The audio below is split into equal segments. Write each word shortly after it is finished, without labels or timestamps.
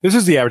This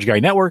is the Average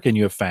Guy Network, and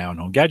you have found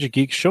Home Gadget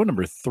Geeks show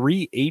number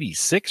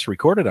 386,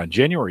 recorded on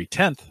January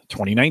 10th,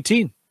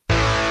 2019.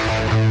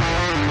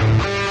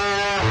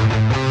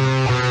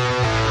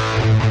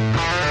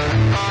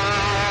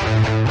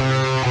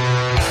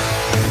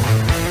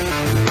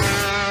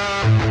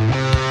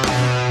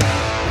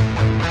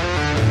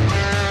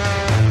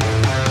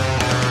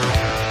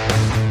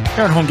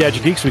 Here on Home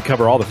Gadget Geeks, we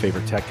cover all the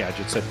favorite tech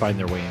gadgets that find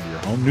their way into your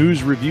home.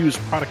 News, reviews,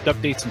 product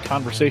updates, and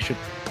conversation,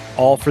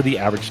 all for the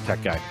average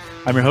tech guy.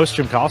 I'm your host,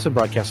 Jim Collison,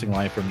 broadcasting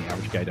live from the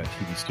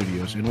AverageGuy.tv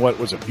studios in what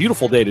was a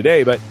beautiful day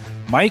today. But,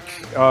 Mike,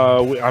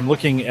 I'm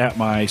looking at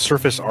my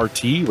Surface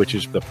RT, which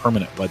is the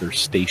permanent weather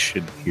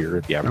station here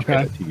at the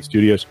AverageGuy.tv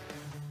studios,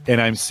 and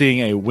I'm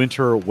seeing a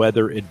winter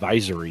weather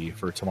advisory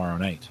for tomorrow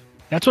night.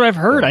 That's what I've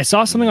heard. I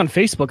saw something on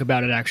Facebook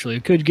about it, actually.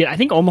 It could get, I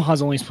think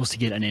Omaha's only supposed to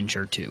get an inch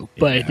or two,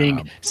 but I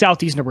think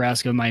southeast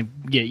Nebraska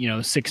might get,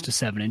 6 to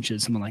 7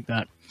 inches, something like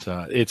that.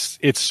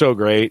 It's so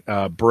great.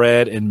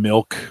 Bread and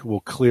milk will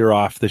clear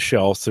off the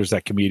shelves. There's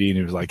that comedian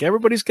who's like,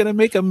 everybody's going to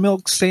make a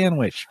milk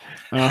sandwich.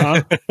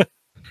 Uh-huh.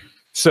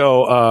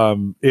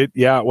 So,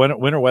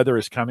 winter weather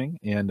is coming.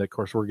 And of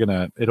course,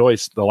 the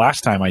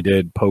last time I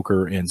did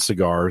poker and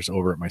cigars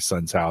over at my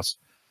son's house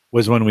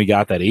was when we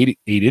got that 8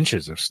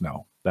 inches of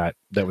snow. That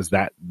was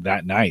that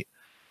night.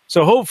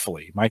 So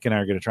hopefully Mike and I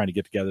are going to try to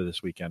get together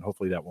this weekend.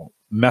 Hopefully that won't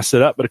mess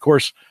it up. But of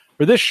course,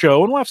 for this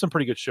show, and we'll have some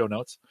pretty good show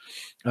notes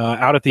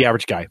out at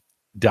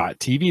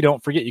theaverageguy.tv.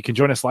 Don't forget, you can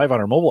join us live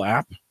on our mobile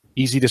app.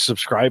 Easy to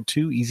subscribe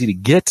to, easy to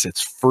get.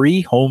 It's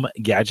free.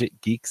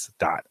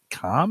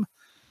 HomeGadgetGeeks.com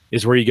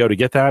is where you go to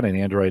get that. An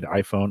Android,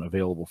 iPhone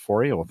available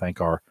for you. We'll thank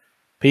our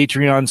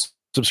Patreon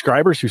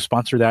subscribers who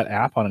sponsor that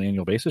app on an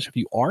annual basis. If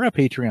you are a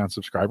Patreon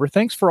subscriber,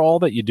 thanks for all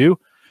that you do.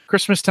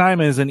 Christmas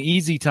time is an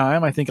easy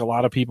time. I think a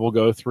lot of people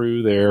go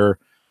through their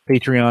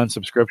Patreon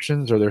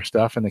subscriptions or their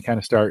stuff, and they kind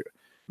of start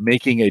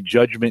making a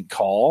judgment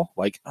call,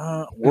 like,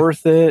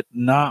 worth it,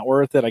 not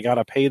worth it. I got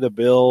to pay the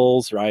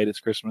bills, right? It's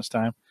Christmas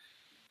time.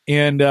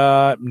 And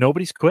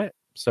nobody's quit.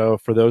 So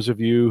for those of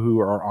you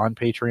who are on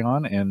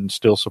Patreon and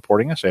still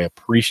supporting us, I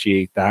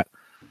appreciate that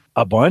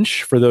a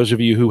bunch. For those of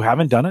you who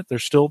haven't done it,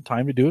 there's still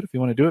time to do it. If you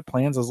want to do it,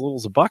 plans as little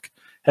as $1.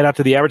 Head out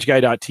to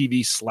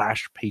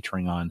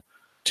theaverageguy.tv/Patreon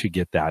to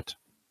get that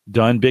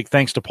done. Big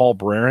thanks to Paul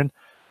Breran.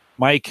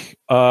 Mike,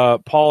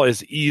 Paul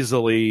is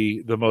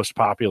easily the most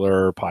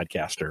popular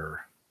podcaster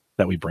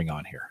that we bring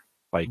on here.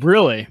 Like,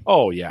 really?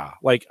 Oh yeah.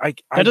 Like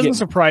that doesn't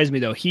surprise me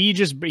though.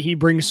 He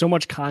brings so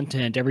much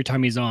content every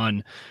time he's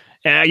on.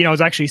 I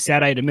was actually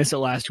sad I had to miss it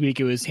last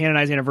week. It was Hannah and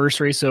I's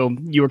anniversary, so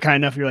you were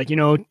kind enough. You're like,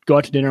 go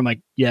out to dinner. I'm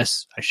like,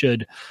 yes, I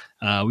should.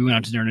 We went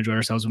out to dinner and enjoyed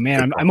ourselves. But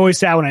man, I'm always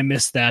sad when I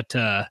miss that.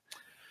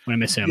 When I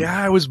miss him. Yeah,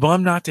 I was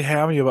bummed not to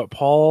have you, but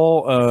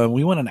Paul,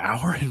 we went an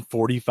hour and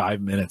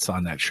 45 minutes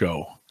on that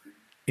show,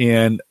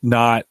 and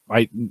no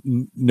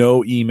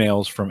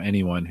emails from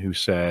anyone who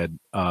said,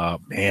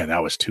 man,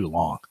 that was too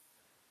long.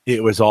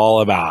 It was all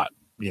about,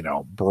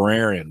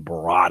 Breran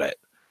brought it.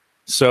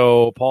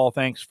 So Paul,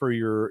 thanks for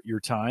your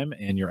time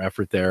and your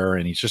effort there.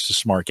 And he's just a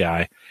smart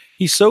guy.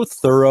 He's so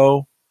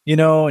thorough,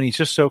 and he's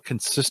just so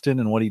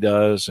consistent in what he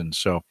does. And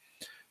so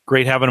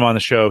great having him on the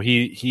show.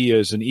 He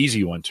is an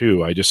easy one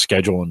too. I just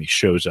schedule him. He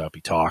shows up.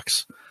 He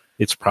talks.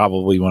 It's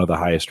probably one of the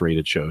highest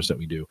rated shows that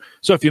we do.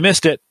 So if you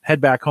missed it,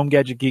 head back, Home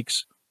Gadget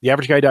Geeks,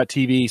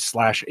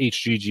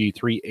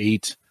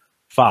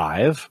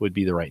 theaverageguy.tv/HGG385 would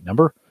be the right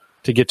number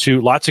to get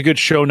to. Lots of good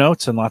show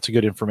notes and lots of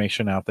good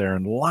information out there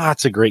and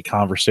lots of great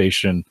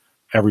conversation.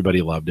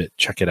 Everybody loved it.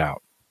 Check it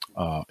out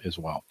as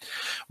well.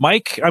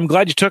 Mike, I'm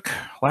glad you took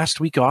last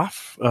week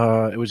off.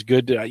 It was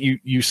good.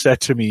 You said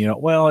to me,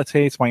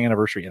 it's my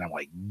anniversary. And I'm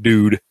like,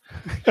 dude,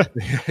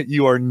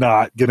 you are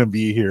not going to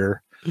be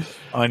here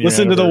on your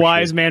Listen to the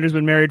wise man who's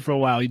been married for a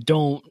while. You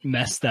don't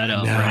mess that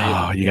up. No,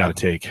 right? you got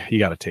to take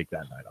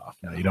that night off.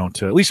 No, you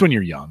don't. At least when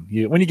you're young.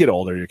 When you get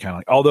older, you're kind of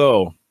like,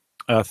 although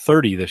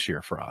 30 this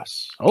year for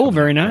us. Oh,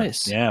 very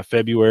nice. Yeah,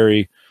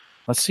 February.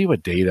 Let's see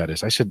what day that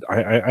is. I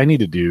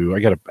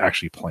got to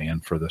actually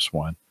plan for this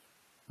one.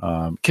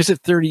 Because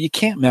at 30, you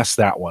can't mess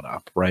that one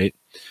up, right?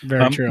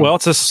 Very true. Well,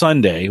 it's a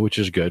Sunday, which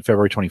is good.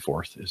 February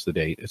 24th is the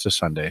date. It's a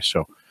Sunday,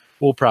 so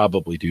we'll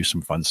probably do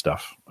some fun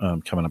stuff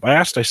coming up.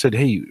 I said,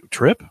 hey,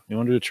 trip? You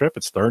want to do a trip?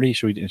 It's 30.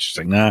 Should we? And she's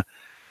like, nah,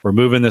 we're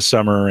moving this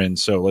summer, and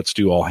so let's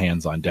do all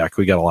hands on deck.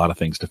 We got a lot of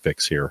things to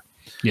fix here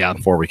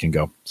before we can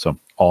go. So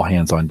all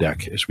hands on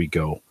deck as we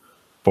go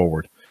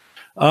forward.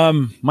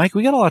 Mike,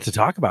 we got a lot to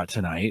talk about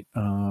tonight.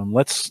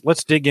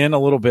 Let's dig in a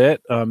little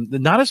bit.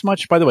 Not as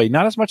much going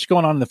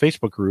on in the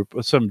Facebook group,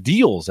 but some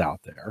deals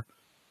out there.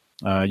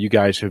 You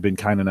guys have been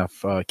kind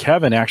enough.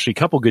 Kevin, actually, a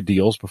couple good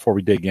deals before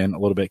we dig in a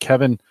little bit.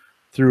 Kevin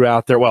threw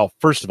out there. Well,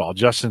 first of all,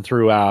 Justin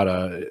threw out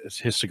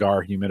his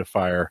cigar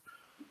humidifier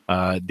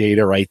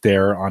data right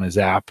there on his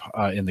app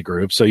in the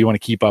group. So you want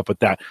to keep up with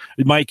that.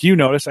 Mike, you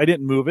notice I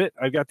didn't move it.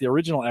 I've got the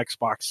original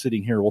Xbox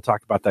sitting here. We'll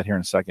talk about that here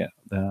in a second.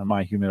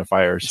 My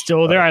humidifier is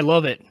still there. I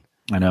love it.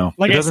 I know.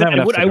 Like I said,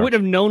 I would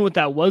have known what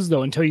that was,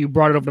 though, until you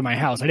brought it over to my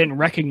house. I didn't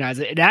recognize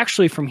it. It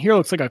actually, from here,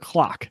 looks like a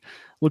clock.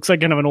 Looks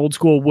like kind of an old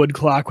school wood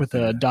clock with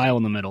a dial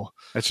in the middle.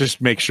 Let's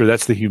just make sure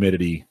that's the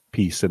humidity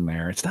piece in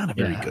there. It's not a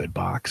very good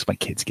box. My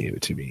kids gave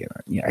it to me.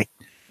 I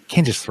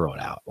can't just throw it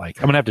out. Like,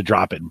 I'm going to have to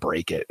drop it and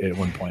break it at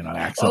one point on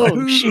accident.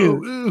 Oh,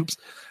 shoot. Oops.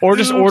 Or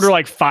just order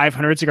like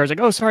 500 cigars. Like,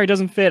 oh, sorry, it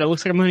doesn't fit. It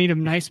looks like I'm going to need a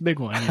nice big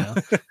one. You know?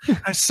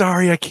 I'm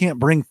sorry, I can't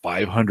bring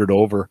 500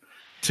 over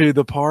to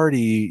the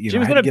party.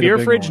 Jim, is that a beer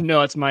fridge? One.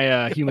 No, it's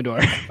my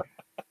humidor.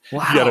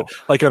 Wow.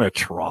 Like on a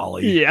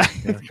trolley. Yeah.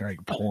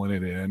 Like pulling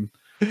it in.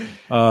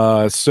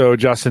 So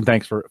Justin,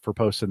 thanks for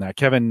posting that.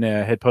 Kevin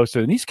had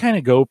posted, and these kind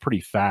of go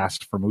pretty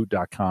fast from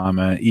Woot.com,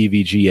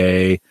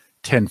 EVGA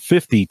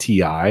 1050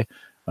 Ti.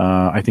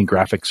 I think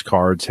graphics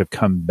cards have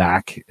come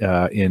back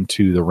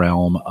into the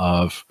realm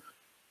of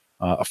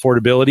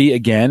affordability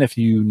again. If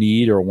you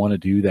need or want to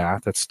do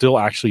that, that's still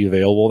actually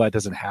available. That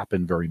doesn't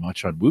happen very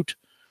much on Woot.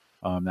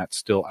 That's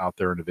still out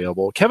there and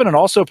available. Kevin had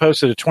also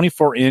posted a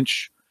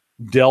 24-inch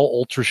Dell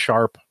Ultra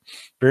Sharp,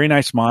 very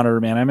nice monitor,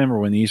 man. I remember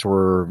when these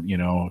were,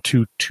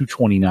 $229,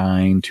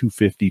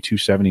 $250,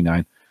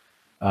 $279.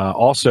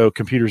 Also,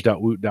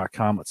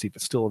 computers.woot.com. Let's see if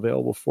it's still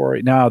available for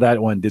right now.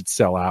 That one did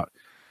sell out.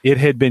 It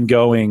had been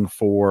going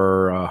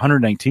for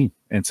 $119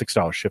 and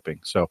 $6 shipping.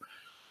 So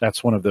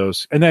that's one of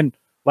those. And then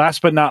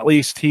last but not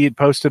least, he had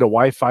posted a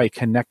Wi-Fi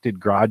connected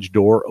garage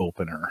door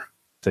opener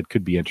that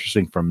could be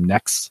interesting from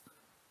Nex.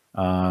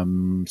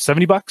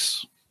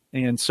 $70.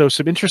 And so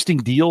some interesting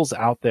deals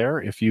out there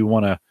if you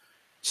want to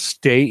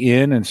stay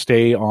in and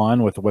stay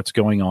on with what's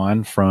going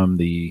on from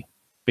the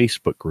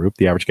Facebook group,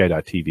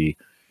 theaverageguy.tv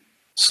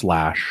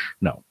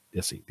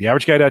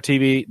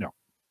theaverageguy.tv. No,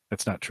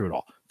 that's not true at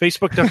all.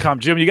 Facebook.com.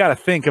 Jim, you got to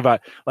think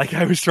about, like,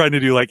 I was trying to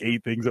do like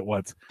 8 things at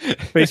once.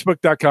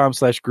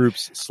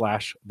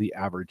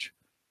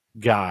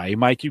 Facebook.com/groups/theaverageguy.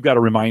 Mike, you got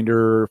a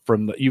reminder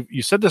from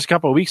you said this a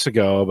couple of weeks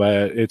ago,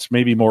 but it's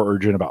maybe more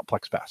urgent about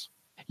Plex Pass.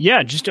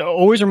 Yeah, just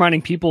always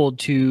reminding people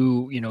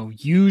to,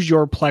 use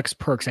your Plex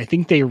perks. I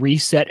think they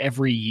reset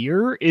every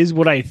year is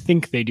what I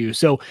think they do.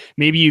 So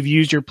maybe you've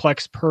used your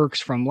Plex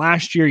perks from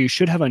last year. You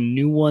should have a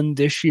new one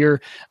this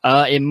year.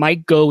 It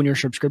might go when your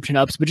subscription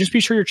ups, but just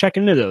be sure you're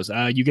checking into those.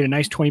 You get a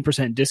nice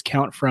 20%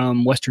 discount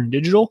from Western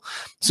Digital.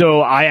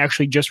 So I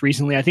actually just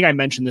recently, I think I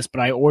mentioned this,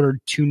 but I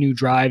ordered 2 new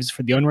drives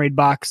for the Unraid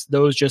box.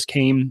 Those just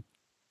came.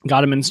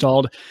 Got them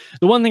installed.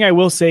 The one thing I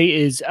will say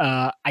is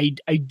I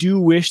do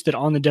wish that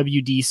on the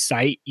WD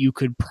site you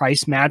could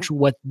price match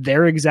what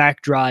their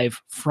exact drive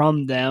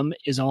from them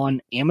is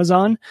on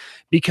Amazon,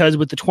 because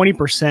with the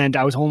 20%,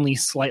 I was only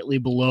slightly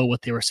below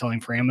what they were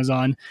selling for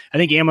Amazon. I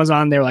think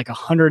Amazon, they're like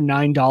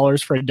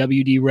 $109 for a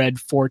WD Red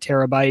 4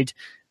 terabyte,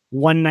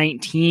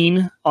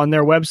 $119 on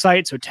their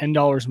website, so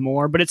 $10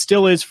 more, but it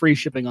still is free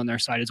shipping on their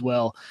site as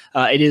well.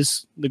 It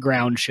is the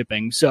ground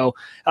shipping. So,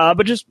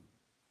 but just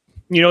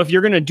if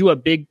you're going to do a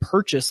big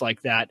purchase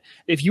like that,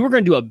 if you were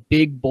going to do a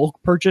big bulk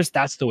purchase,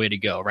 that's the way to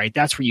go, right?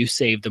 That's where you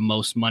save the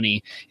most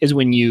money, is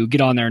when you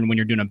get on there and when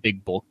you're doing a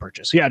big bulk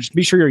purchase. So yeah, just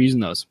be sure you're using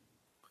those.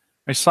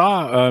 I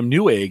saw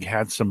Newegg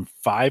had some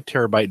 5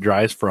 terabyte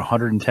drives for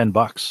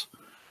 $110.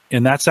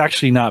 And that's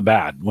actually not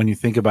bad when you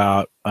think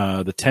about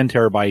the 10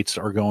 terabytes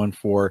are going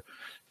for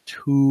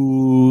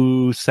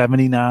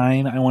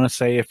 $279, I want to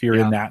say, if you're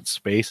in that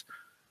space.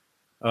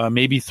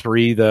 Maybe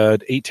 3. The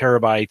 8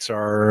 terabytes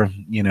are,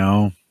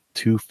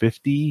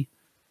 $250.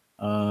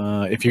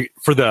 If you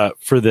for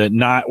the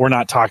not, we're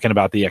not talking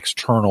about the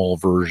external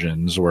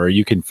versions where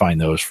you can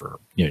find those for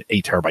 8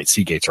 terabyte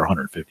Seagates are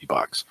 $150,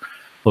 a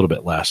little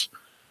bit less.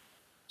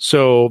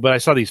 So, but I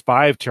saw these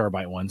 5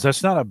 terabyte ones.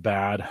 That's not a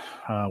bad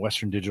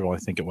Western Digital, I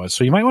think it was.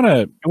 So you might want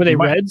to. Were they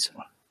Reds?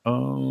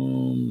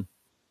 Probably.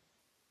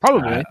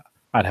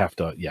 I'd have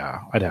to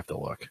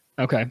look.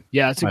 Okay,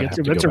 yeah,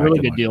 that's a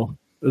really good deal.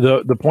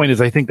 The point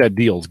is, I think that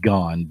deal's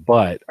gone,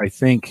 but I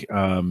think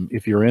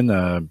if you're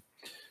in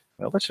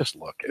let's just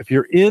look. If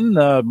you're in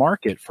the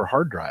market for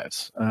hard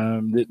drives,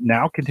 it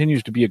now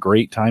continues to be a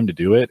great time to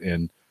do it.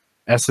 And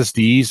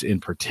SSDs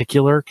in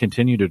particular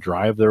continue to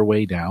drive their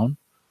way down.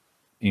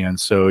 And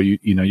so you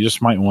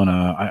just might want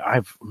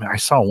to. I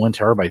saw 1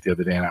 terabyte the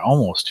other day, and I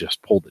almost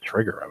just pulled the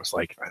trigger. I was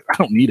like, I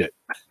don't need it.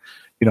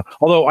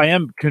 Although I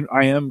am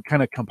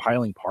kind of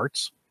compiling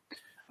parts.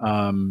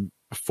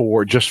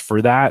 For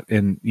that,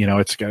 and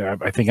I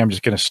think I'm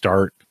just going to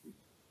start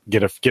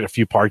get a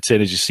few parts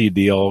in as you see a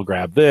deal,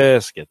 grab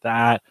this, get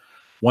that.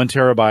 1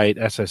 terabyte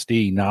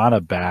SSD, not a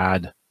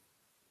bad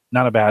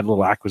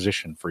little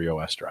acquisition for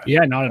your OS drive.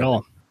 Yeah, not at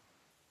all.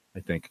 I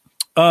think.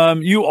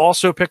 You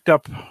also picked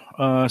up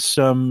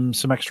some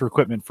extra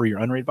equipment for your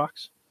Unraid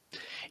box.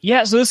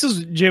 Yeah, so this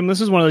is, Jim,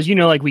 this is one of those,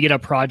 like we get a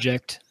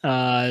project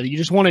you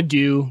just want to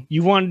do.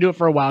 You want to do it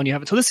for a while and you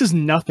have it. So this is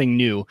nothing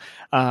new.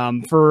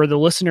 For the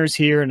listeners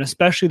here, and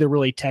especially the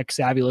really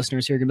tech-savvy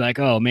listeners here, can be like,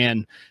 oh,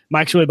 man,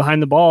 Mike's really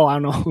behind the ball. I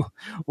don't know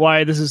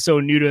why this is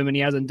so new to him and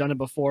he hasn't done it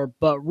before.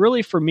 But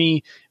really, for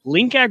me,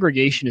 link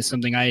aggregation is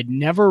something I had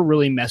never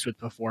really messed with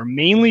before,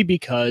 mainly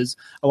because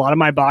a lot of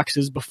my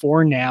boxes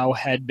before now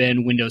had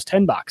been Windows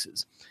 10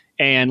 boxes.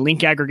 And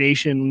link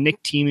aggregation,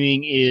 NIC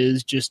teaming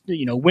is just,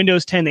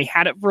 Windows 10, they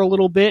had it for a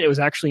little bit. It was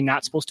actually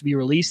not supposed to be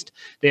released.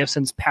 They have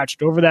since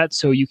patched over that,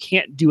 so you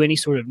can't do any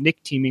sort of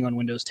NIC teaming on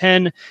Windows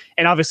 10.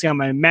 And obviously on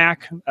my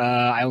Mac,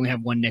 I only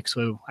have one NIC,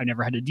 so I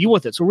never had to deal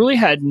with it. So really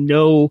had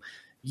no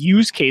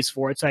use case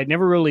for it, so I'd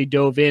never really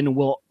dove in.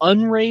 Well,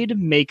 Unraid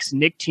makes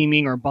NIC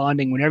teaming or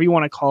bonding, whatever you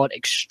want to call it,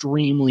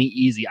 extremely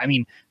easy. I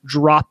mean,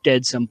 drop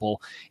dead simple.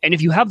 And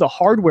if you have the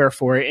hardware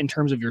for it in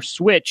terms of your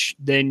switch,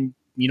 then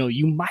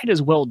you might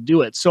as well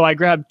do it. So I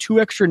grabbed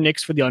 2 extra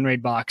NICs for the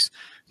Unraid box,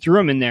 threw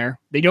them in there.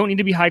 They don't need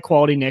to be high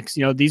quality NICs.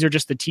 These are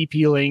just the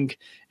TP-Link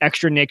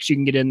extra NICs you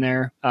can get in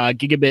there,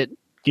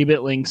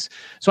 gigabit links.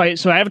 So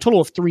I have a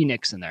total of 3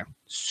 NICs in there.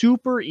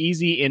 Super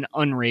easy in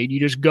Unraid. You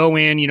just go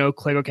in,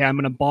 click, okay, I'm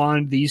going to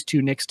bond these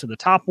 2 NICs to the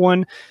top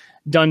one.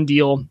 Done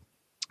deal.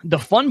 The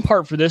fun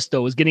part for this,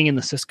 though, is getting in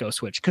the Cisco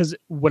switch, because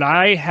what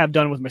I have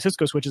done with my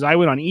Cisco switch is I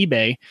went on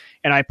eBay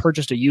and I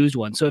purchased a used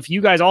one. So if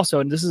you guys also,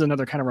 and this is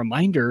another kind of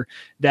reminder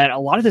that a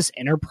lot of this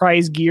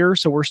enterprise gear,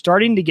 so we're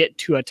starting to get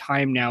to a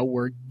time now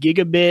where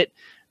gigabit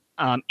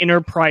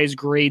enterprise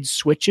grade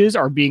switches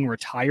are being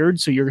retired.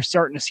 So you're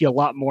starting to see a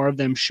lot more of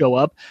them show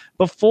up.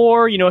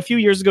 Before, a few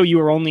years ago, you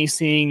were only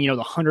seeing, the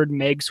 100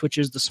 meg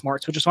switches, the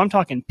smart switches. So I'm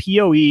talking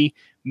PoE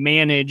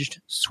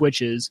managed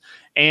switches.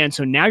 And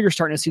so now you're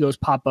starting to see those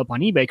pop up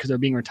on eBay because they're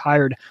being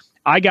retired.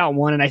 I got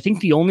one, and I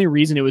think the only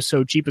reason it was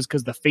so cheap is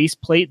because the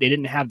faceplate, they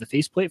didn't have the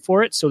faceplate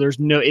for it. So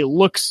it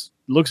looks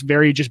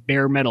very just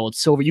bare metal. It's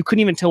silver. You couldn't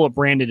even tell what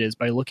brand it is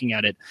by looking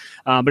at it.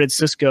 But it's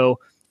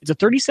Cisco. It's a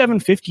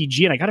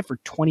 3750G, and I got it for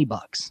 $20.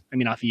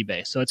 off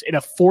eBay. So it's in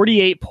a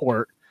 48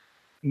 port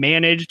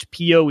managed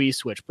PoE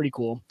switch. Pretty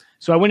cool.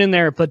 So I went in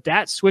there, but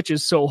that switch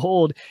is so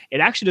old, it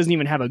actually doesn't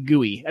even have a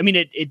GUI.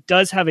 It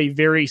does have a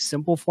very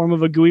simple form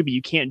of a GUI, but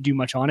you can't do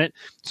much on it.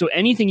 So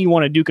anything you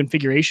want to do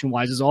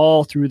configuration-wise is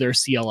all through their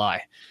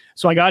CLI.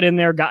 So I got in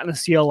there, got in the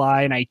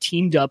CLI, and I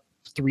teamed up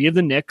 3 of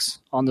the NICs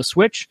on the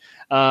switch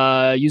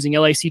using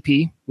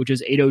LACP, which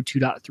is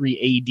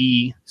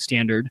 802.3 AD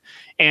standard.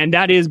 And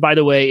that is, by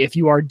the way, if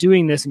you are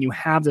doing this and you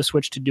have the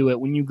switch to do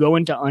it, when you go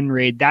into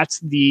Unraid, that's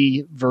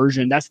the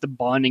version, that's the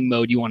bonding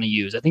mode you want to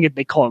use. I think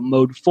they call it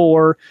mode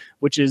 4,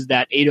 which is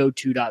that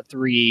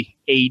 802.3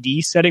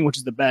 AD setting, which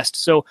is the best.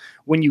 So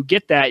when you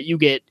get that, you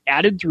get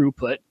added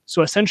throughput.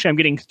 So essentially, I'm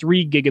getting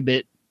 3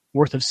 gigabit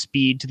worth of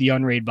speed to the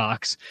Unraid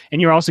box,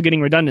 and you're also getting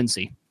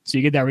redundancy. So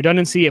you get that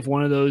redundancy. If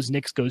one of those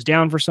NICs goes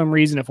down for some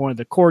reason, if one of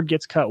the cord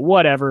gets cut,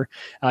 whatever,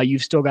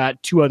 you've still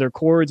got 2 other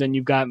cords and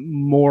you've got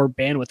more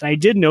bandwidth. And I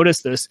did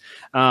notice this.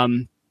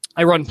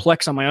 I run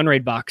Plex on my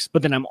Unraid box,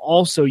 but then I'm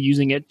also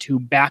using it to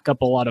back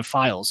up a lot of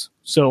files.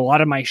 So a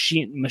lot of my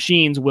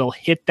machines will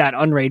hit that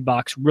Unraid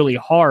box really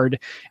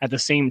hard at the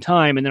same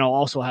time, and then I'll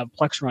also have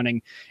Plex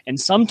running. And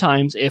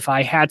sometimes if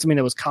I had something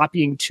that was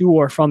copying to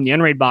or from the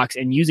Unraid box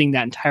and using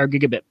that entire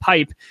gigabit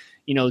pipe,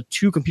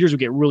 2 computers would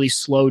get really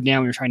slowed down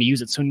when you're trying to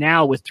use it. So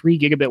now with 3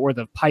 gigabit worth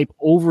of pipe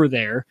over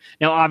there,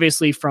 now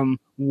obviously from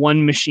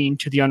one machine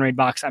to the Unraid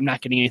box, I'm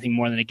not getting anything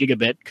more than a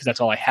gigabit because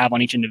that's all I have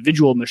on each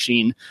individual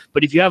machine.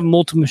 But if you have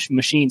multiple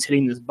machines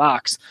hitting this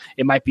box,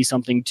 it might be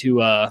something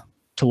to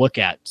look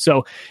at.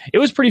 So it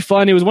was pretty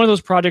fun. It was one of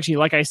those projects,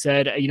 like I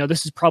said,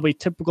 this is probably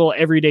typical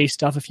everyday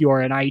stuff if you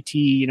are in IT,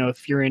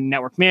 if you're in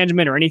network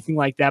management or anything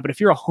like that. But if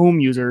you're a home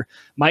user,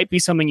 might be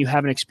something you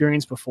haven't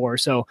experienced before.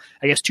 So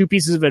I guess 2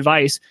 pieces of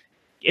advice.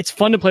 It's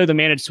fun to play with a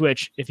managed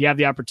switch if you have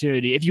the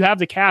opportunity. If you have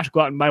the cash, go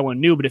out and buy one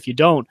new. But if you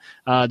don't,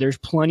 there's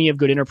plenty of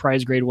good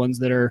enterprise grade ones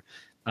that are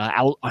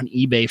out on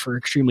eBay for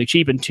extremely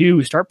cheap. And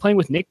 2, start playing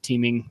with NIC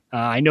teaming.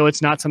 I know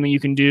it's not something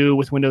you can do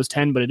with Windows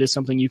 10, but it is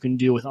something you can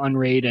do with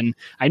Unraid. And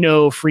I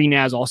know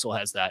FreeNAS also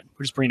has that,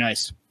 which is pretty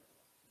nice.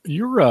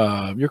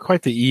 You're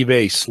quite the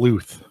eBay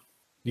sleuth.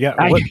 Yeah.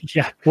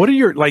 What are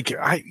your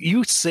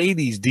you say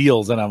these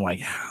deals, and I'm like,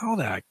 how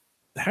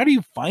do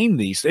you find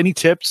these? Any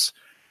tips?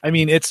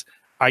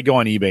 I go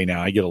on eBay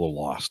now. I get a little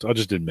lost. I'll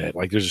just admit,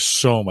 there's just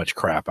so much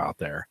crap out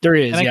there. There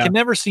is, and I can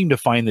never seem to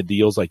find the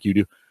deals like you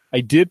do.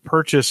 I did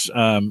purchase.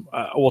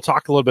 We'll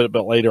talk a little bit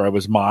about later. I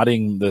was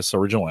modding this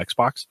original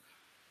Xbox,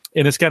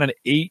 and it's got an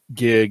 8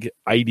 gig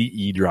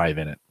IDE drive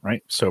in it.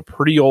 Right, so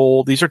pretty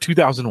old. These are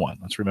 2001.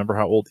 Let's remember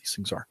how old these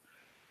things are.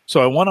 So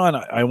I went on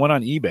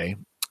eBay,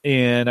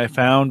 and I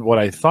found what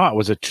I thought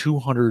was a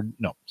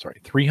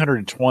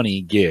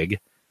 320 gig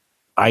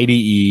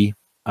IDE,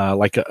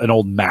 an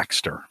old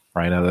Maxter.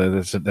 Right,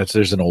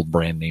 there's an old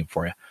brand name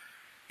for you,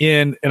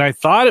 and I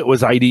thought it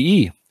was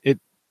IDE.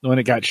 When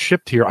it got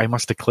shipped here, I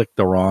must have clicked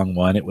the wrong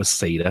one. It was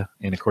SATA,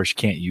 and of course you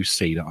can't use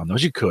SATA on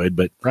those. You could,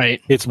 but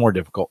it's more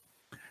difficult.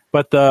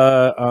 But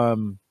the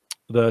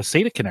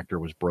SATA connector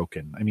was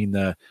broken.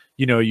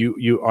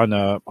 You on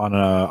a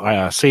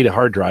SATA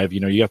hard drive,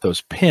 you got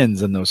those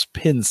pins, and those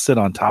pins sit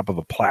on top of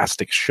a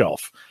plastic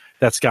shelf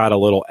that's got a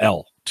little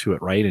L to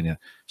it, right? And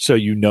so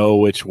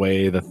which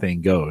way the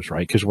thing goes,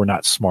 right? Because we're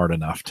not smart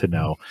enough to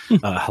know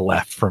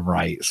left from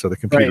right. So the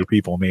computer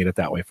people made it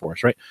that way for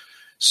us, right?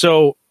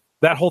 So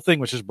that whole thing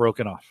was just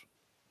broken off.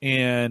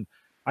 And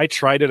I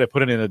tried it. I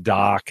put it in a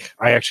dock.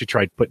 I actually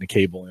tried putting a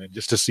cable in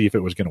just to see if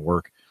it was going to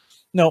work.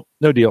 no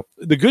deal.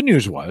 The good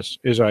news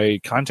is I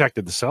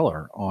contacted the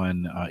seller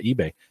on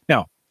eBay.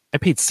 Now, I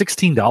paid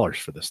 $16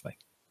 for this thing.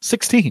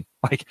 16.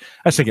 Like,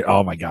 I was thinking,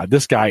 oh my God,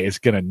 this guy is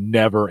going to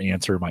never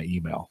answer my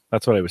email.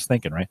 That's what I was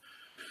thinking, right?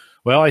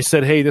 Well, I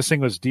said, hey, this thing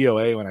was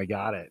DOA when I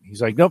got it.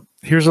 He's like, nope,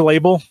 here's a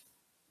label.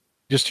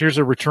 Just here's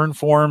a return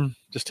form.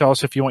 Just tell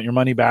us if you want your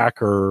money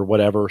back or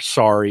whatever.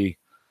 Sorry.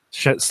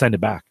 Send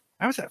it back.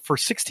 I was at for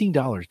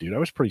 $16, dude. I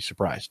was pretty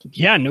surprised.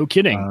 Yeah, no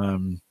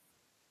kidding.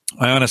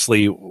 I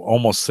honestly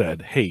almost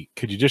said, hey,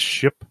 could you just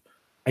ship?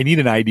 I need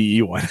an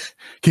IDE one.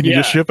 Can you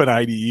just ship an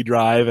IDE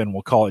drive and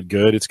we'll call it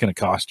good? It's going to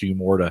cost you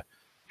more to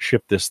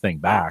ship this thing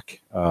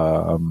back.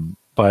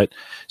 But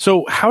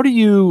so how do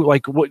you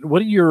like, what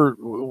are your,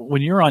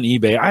 when you're on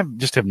eBay, I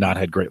just have not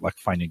had great luck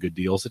finding good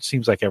deals. It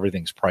seems like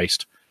everything's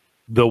priced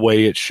the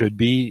way it should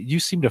be. You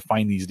seem to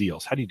find these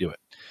deals. How do you do it?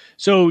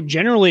 So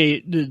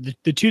generally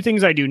the two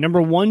things I do,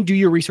 number one, do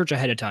your research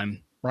ahead of time,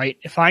 right?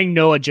 If I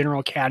know a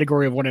general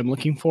category of what I'm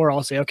looking for,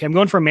 I'll say, okay, I'm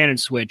going for a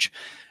managed switch.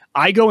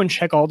 I go and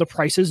check all the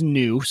prices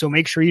new. So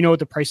make sure you know what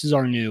the prices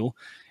are new,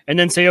 and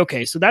then say,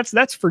 okay, so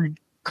that's for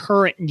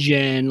current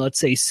gen, let's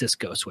say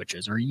Cisco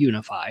switches or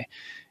Unify.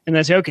 And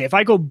then say, okay, if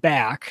I go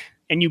back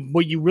and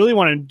what you really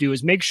want to do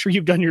is make sure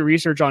you've done your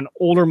research on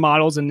older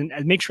models and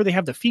make sure they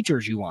have the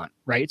features you want,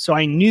 right? So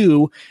I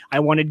knew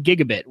I wanted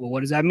gigabit. Well, what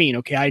does that mean?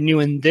 Okay, I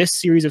knew in this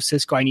series of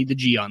Cisco, I need the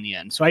G on the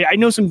end. So I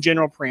know some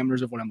general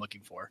parameters of what I'm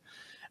looking for.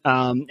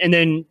 And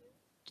then,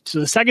 so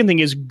the second thing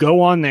is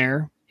go on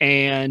there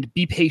and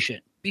be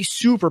patient. Be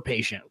super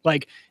patient.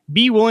 Like,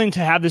 be willing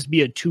to have this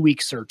be a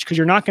 2-week search because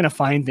you're not going to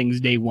find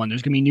things day one.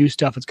 There's going to be new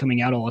stuff that's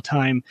coming out all the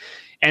time.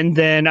 And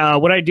then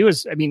what I do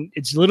is,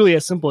 it's literally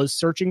as simple as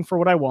searching for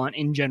what I want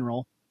in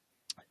general,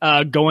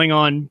 going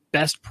on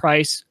lowest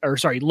price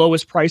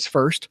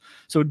first.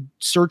 So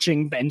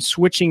searching and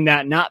switching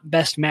that, not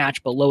best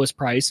match, but lowest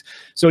price.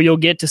 So you'll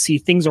get to see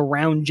things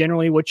around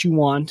generally what you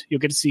want. You'll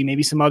get to see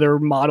maybe some other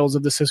models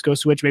of the Cisco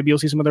switch. Maybe you'll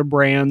see some other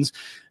brands.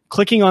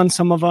 Clicking on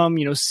some of them,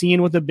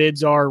 seeing what the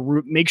bids are,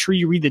 make sure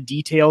you read the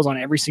details on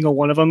every single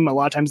one of them. A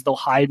lot of times they'll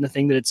hide in the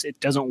thing that it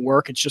doesn't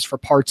work. It's just for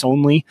parts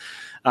only.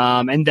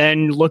 And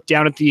then look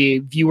down at the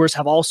viewers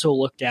have also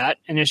looked at,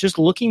 and it's just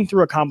looking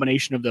through a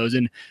combination of those.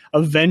 And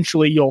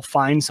eventually you'll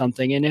find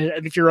something. And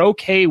if you're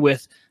okay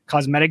with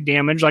cosmetic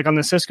damage, like on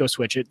the Cisco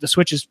switch, the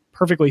switch is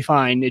perfectly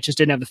fine. It just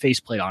didn't have the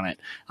faceplate on it.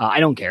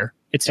 I don't care.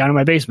 It's down in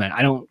my basement.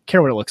 I don't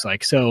care what it looks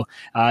like. So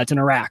it's in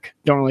a rack.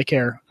 Don't really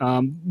care.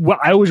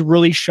 I was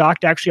really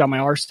shocked actually on my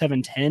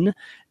R710.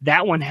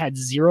 That one had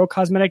 0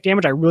 cosmetic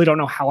damage. I really don't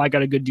know how I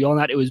got a good deal on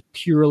that. It was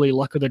purely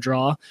luck of the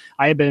draw.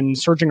 I had been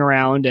searching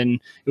around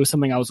and it was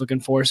something I was looking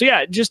for. So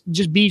yeah,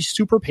 just be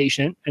super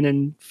patient and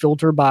then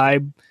filter by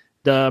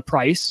the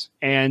price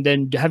and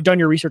then have done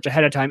your research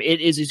ahead of time.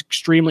 It is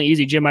extremely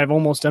easy. Jim, I've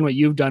almost done what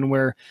you've done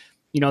where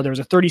there's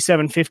a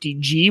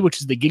 3750G,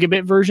 which is the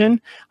gigabit version.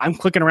 I'm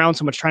clicking around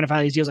so much trying to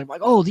find these deals. I'm like,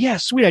 oh, yeah,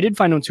 sweet. I did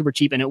find one super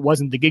cheap, and it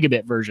wasn't the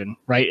gigabit version,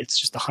 right? It's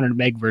just the 100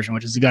 meg version,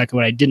 which is exactly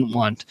what I didn't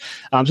want.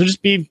 So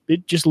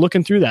just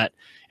looking through that.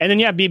 And then,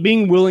 yeah,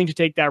 being willing to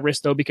take that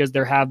risk, though, because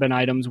there have been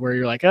items where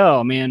you're like,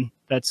 oh, man,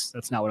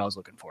 that's not what I was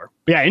looking for.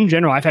 But, yeah, in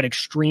general, I've had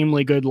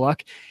extremely good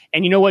luck.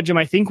 And you know what, Jim?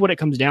 I think what it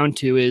comes down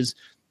to is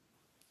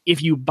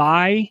if you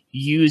buy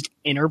used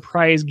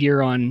enterprise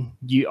gear on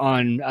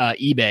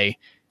eBay,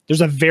 there's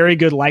a very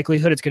good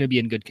likelihood it's going to be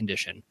in good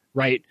condition,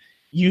 right?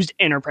 Used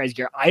enterprise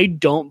gear. I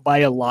don't buy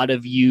a lot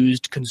of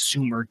used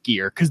consumer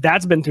gear because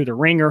that's been through the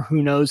ringer.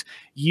 Who knows?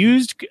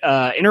 Used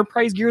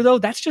enterprise gear, though,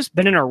 that's just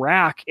been in a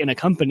rack in a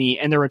company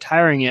and they're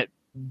retiring it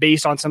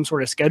based on some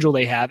sort of schedule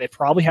they have. It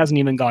probably hasn't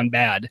even gone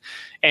bad.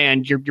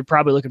 And you're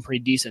probably looking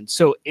pretty decent.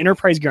 So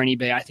enterprise gear on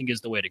eBay, I think,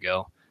 is the way to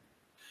go.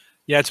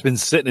 Yeah, it's been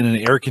sitting in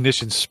an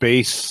air-conditioned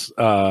space,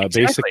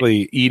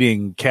 basically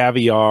eating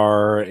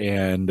caviar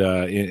and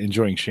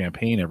enjoying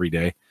champagne every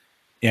day,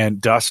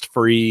 and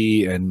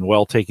dust-free and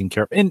well taken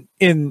care of.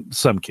 In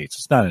some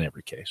cases, not in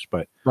every case,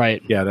 but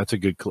right. Yeah, that's a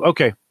good clue.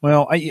 Okay,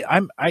 well,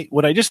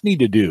 what I just need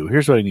to do.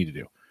 Here's what I need to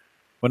do.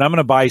 When I'm going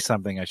to buy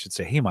something, I should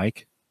say, "Hey,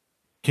 Mike,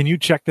 can you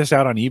check this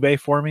out on eBay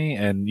for me?"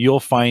 And you'll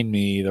find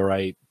me the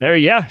right. There,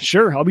 yeah,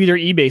 sure. I'll be their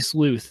eBay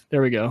sleuth.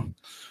 There we go.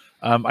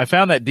 I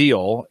found that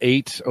deal,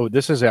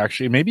 this is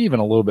actually maybe even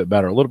a little bit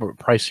better, a little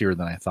bit pricier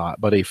than I thought,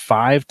 but a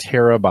 5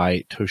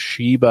 terabyte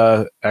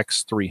Toshiba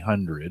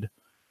X300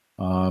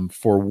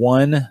 for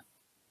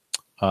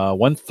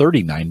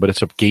 $139, but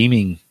it's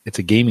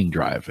a gaming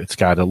drive. It's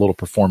got a little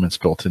performance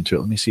built into it.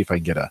 Let me see if I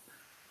can get a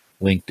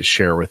link to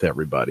share with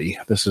everybody.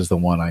 This is the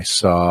one I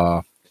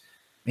saw.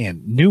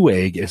 Man,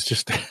 Newegg is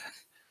just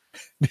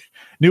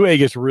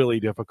Newegg is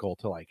really difficult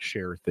to like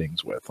share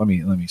things with. Let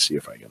me see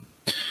if I can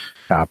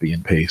copy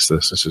and paste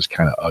this. This is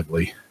kind of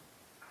ugly.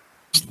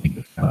 This thing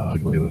is kind of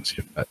ugly. Let's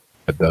see if that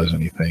does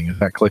anything. Is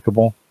that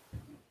clickable?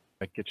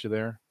 That get you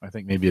there? I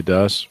think maybe it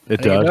does.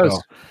 It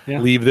does.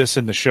 I'll leave this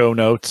in the show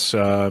notes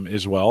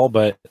as well.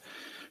 But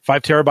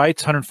 5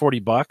 terabytes,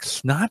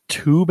 $140. Not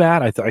too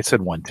bad. I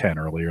said 110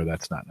 earlier.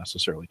 That's not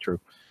necessarily true.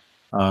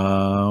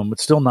 But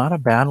still not a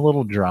bad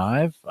little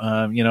drive.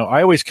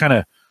 I always kind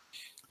of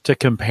to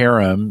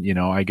compare them,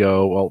 I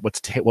go, well,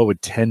 what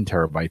would 10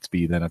 terabytes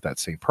be then at that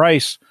same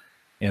price?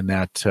 And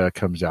that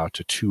comes out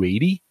to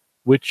 280,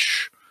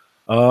 which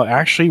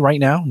actually right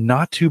now,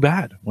 not too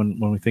bad when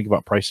we think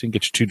about pricing.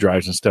 Get you 2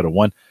 drives instead of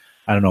 1.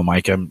 I don't know,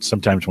 Mike.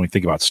 Sometimes when we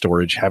think about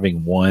storage,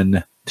 having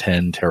 1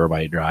 10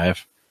 terabyte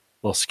drive,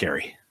 a little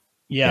scary.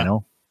 Yeah.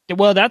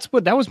 Well, that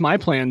was my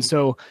plan.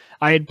 So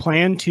I had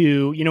planned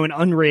to, in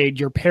Unraid,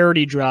 your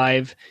parity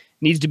drive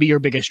needs to be your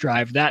biggest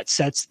drive. That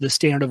sets the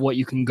standard of what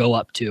you can go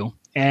up to.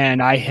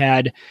 And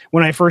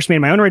when I first made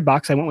my Unraid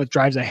box, I went with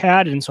drives I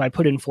had. And so I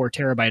put in 4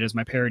 terabyte as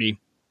my parity.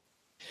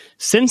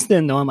 Since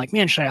then, though, I'm like,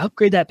 man, should I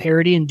upgrade that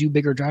parity and do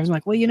bigger drives? I'm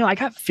like, well, I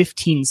got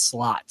 15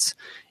 slots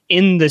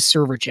in the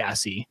server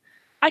chassis.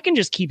 I can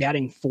just keep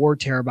adding 4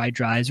 terabyte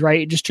drives,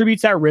 right? It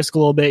distributes that risk a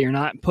little bit. You're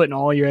not putting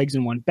all your eggs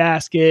in one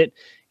basket.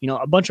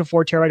 A bunch of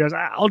 4 terabyte drives,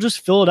 I'll just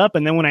fill it up.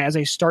 And then as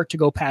I start to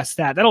go past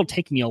that, that'll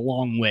take me a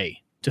long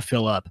way to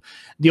fill up.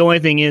 The only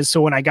thing is,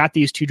 so when I got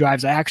these 2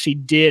 drives, I actually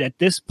did, at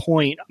this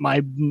point,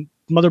 my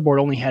motherboard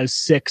only has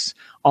 6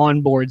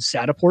 onboard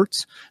SATA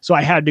ports. So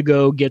I had to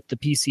go get the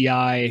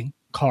PCI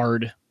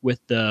card with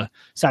the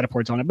SATA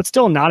ports on it, but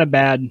still not a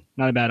bad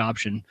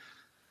option.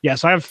 Yeah,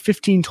 so I have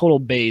 15 total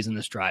bays in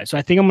this drive. So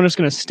I think I'm just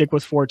going to stick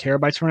with 4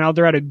 terabytes for now.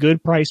 They're at a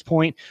good price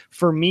point.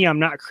 For me, I'm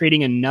not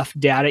creating enough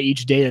data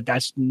each day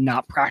that's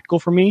not practical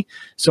for me.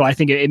 So I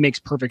think it makes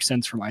perfect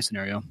sense for my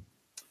scenario.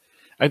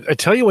 I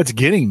tell you what's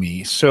getting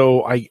me.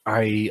 So I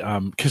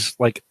because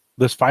like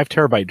this 5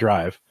 terabyte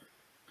drive.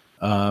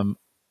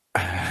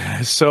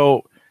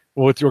 So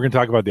we're going to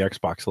talk about the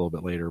Xbox a little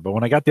bit later. But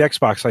when I got the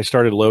Xbox, I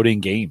started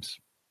loading games,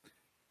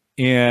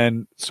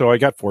 and so I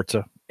got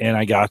Forza, and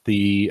I got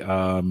the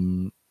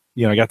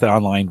I got the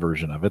online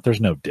version of it.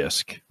 There's no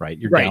disc, right?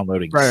 You're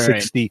downloading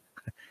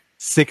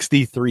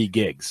 63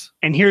 gigs.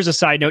 And here's a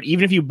side note: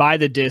 even if you buy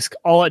the disc,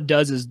 all it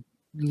does is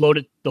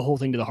load the whole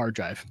thing to the hard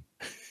drive.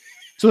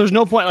 So there's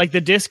no point. Like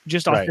the disc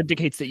just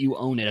authenticates that you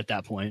own it at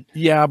that point.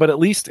 Yeah, but at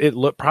least it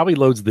probably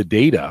loads the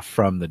data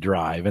from the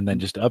drive and then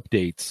just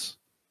updates.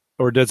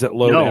 Or does it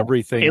load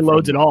everything? It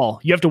loads it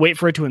all. You have to wait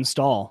for it to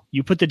install.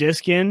 You put the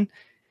disc in,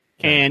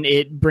 and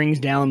it brings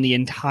down the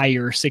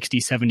entire 60,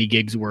 70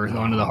 gigs worth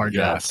onto the hard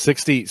drive.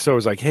 60. So it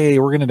was like, hey,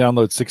 we're going to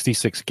download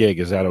 66 gig.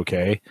 Is that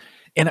okay?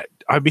 And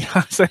I'll be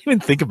honest, I didn't even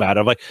think about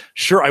it. I'm like,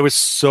 sure. I was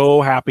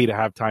so happy to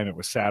have time. It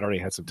was Saturday.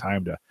 I had some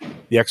time the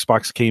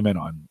Xbox came in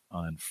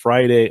on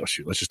Friday. Oh,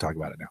 shoot. Let's just talk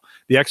about it now.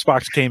 The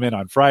Xbox came in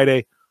on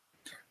Friday.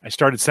 I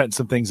started setting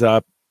some things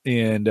up.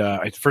 And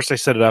first I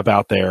set it up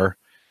out there.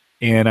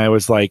 And I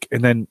was like,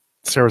 and then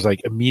Sarah was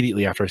like,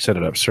 immediately after I set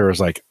it up, Sarah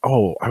was like,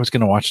 oh, I was going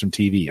to watch some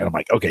TV. And I'm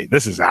like, okay,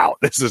 this is out.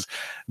 This is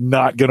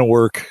not going to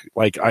work.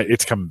 Like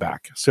it's coming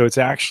back. So it's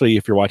actually,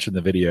 if you're watching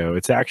the video,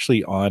 it's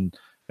actually on,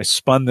 I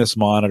spun this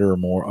monitor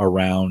more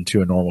around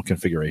to a normal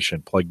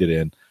configuration, plugged it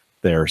in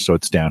there. So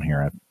it's down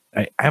here.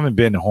 I haven't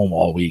been home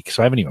all week,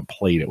 so I haven't even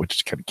played it, which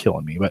is kind of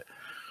killing me. But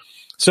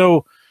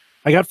so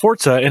I got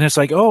Forza, and it's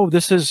like, oh,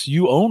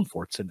 you own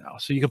Forza now.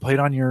 So you can play it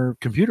on your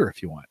computer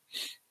if you want.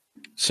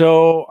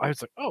 So I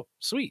was like, oh,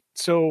 sweet.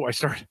 So I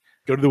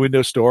go to the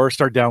Windows Store,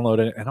 start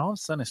downloading it, and all of a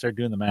sudden I start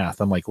doing the math.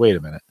 I'm like, wait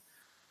a minute.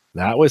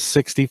 That was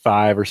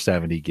 65 or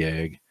 70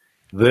 gig.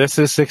 This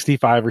is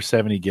 65 or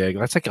 70 gig.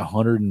 That's like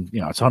 100,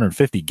 it's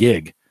 150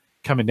 gig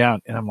coming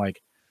down. And I'm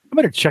like, I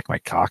better check my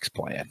Cox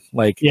plan.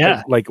 Like,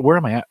 where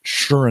am I at?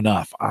 Sure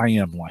enough, I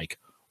am like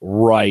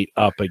right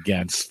up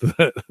against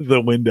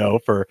the window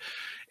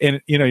and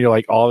you're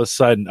like, all of a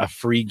sudden a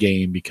free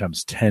game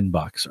becomes $10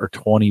 or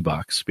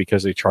 $20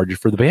 because they charge you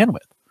for the bandwidth,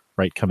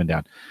 right? Coming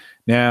down.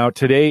 Now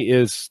today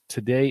is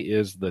the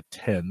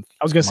 10th.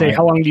 I was going to say,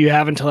 how long do you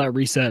have until that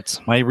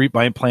resets? My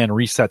plan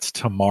resets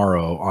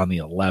tomorrow on the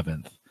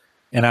 11th,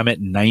 and I'm at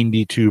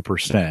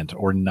 92%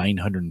 or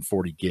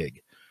 940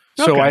 gig.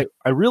 So I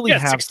really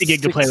have 60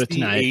 gig to play with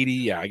tonight. 80.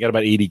 Yeah, I got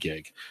about 80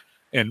 gig.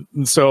 And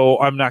so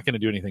I'm not going to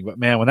do anything. But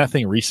man, when that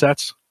thing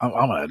resets, I'm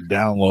going to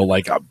download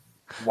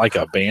like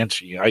a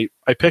banshee.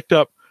 I picked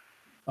up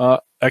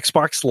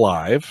Xbox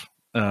Live.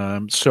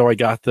 So I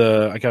got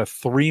a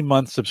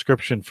 3-month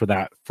subscription for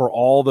that, for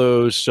all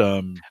those.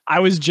 I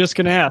was just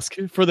going to ask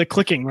for the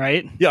clicking,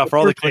 right? Yeah, for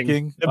all the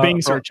clicking, the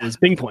Bing searches,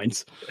 Bing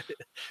points.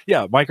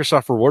 Yeah,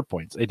 Microsoft Reward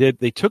Points.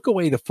 They took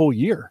away the full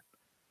year.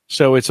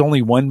 So it's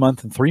only 1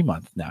 month and 3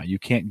 months now. You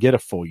can't get a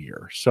full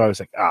year. So I was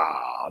like,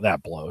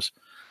 that blows.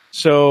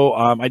 So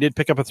I did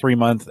pick up a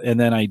 3-month, and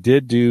then I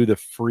did do the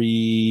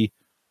free,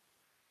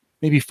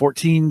 maybe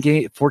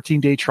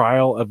 14-day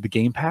trial of the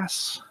Game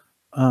Pass.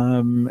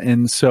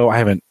 And so I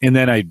haven't, and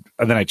then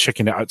I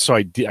chickened out. So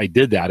I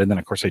did that. And then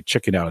of course I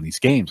chickened out on these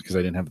games because I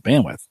didn't have the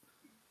bandwidth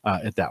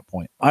at that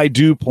point. I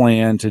do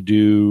plan to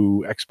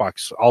do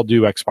Xbox. I'll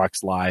do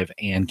Xbox Live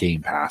and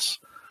Game Pass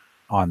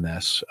on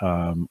this.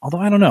 Although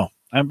I don't know.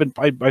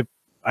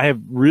 I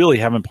really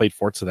haven't played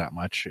Forza that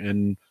much,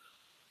 and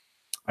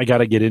I got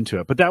to get into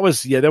it. But that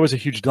was a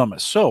huge dilemma.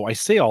 So I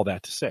say all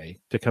that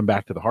to come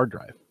back to the hard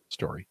drive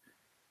story.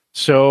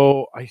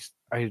 So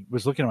I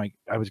was looking at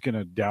I was going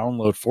to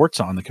download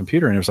Forza on the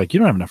computer, and it was like, you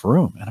don't have enough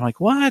room. And I'm like,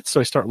 what? So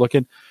I start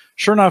looking.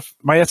 sure enough,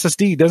 my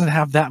SSD doesn't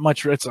have that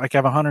much. It's like I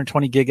have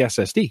 120 gig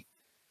SSD,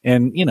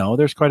 and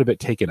there's quite a bit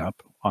taken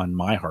up on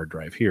my hard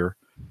drive here.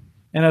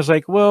 And I was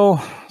like,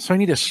 well, so I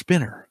need a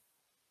spinner.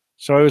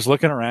 So I was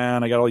looking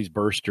around. I got all these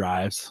burst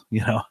drives,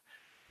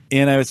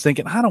 and I was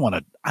thinking, I don't want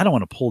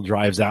to pull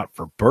drives out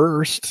for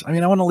burst. I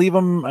mean, I want to leave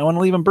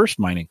them burst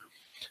mining.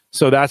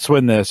 So that's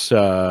when this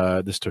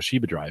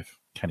Toshiba drive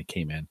kind of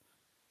came in,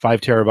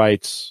 5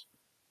 terabytes.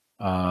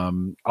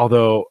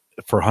 Although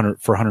for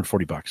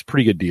 $140,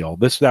 pretty good deal.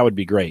 That would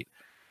be great.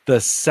 The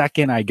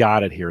second I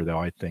got it here, though,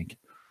 I think,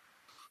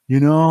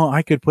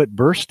 I could put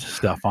burst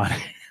stuff on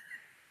it.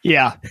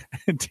 Yeah.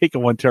 And take a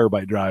 1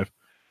 terabyte drive,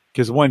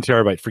 because 1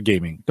 terabyte for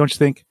gaming. Don't you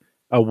think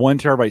a 1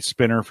 terabyte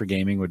spinner for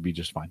gaming would be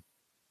just fine?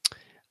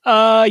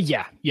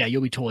 Yeah,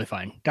 you'll be totally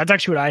fine. That's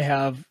actually what I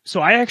have.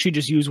 So I actually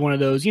just use one of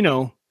those,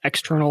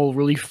 external,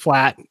 really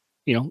flat,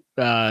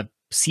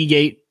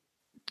 Seagate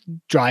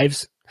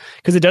drives,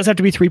 because it does have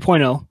to be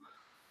 3.0.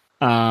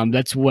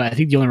 That's what I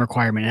think the only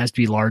requirement. It has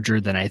to be larger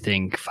than, I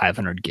think,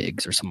 500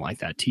 gigs or something like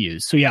that to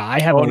use. So yeah,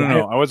 I have. Oh,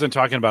 no. I wasn't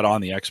talking about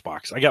on the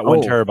Xbox. I got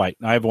 1 terabyte.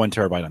 I have 1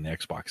 terabyte on the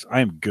Xbox.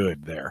 I am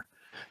good there.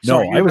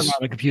 Sorry, I was on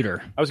the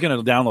computer. I was going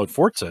to download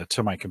Forza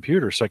to my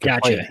computer so I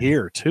could play it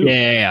here too.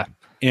 Yeah.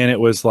 And it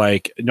was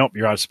like, nope,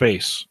 you're out of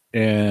space.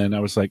 And I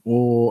was like,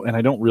 well, and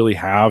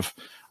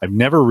I've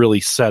never really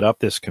set up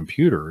this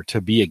computer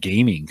to be a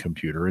gaming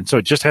computer. And so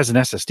it just has an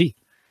SSD.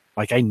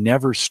 Like, I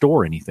never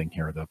store anything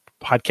here. The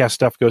podcast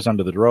stuff goes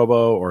onto the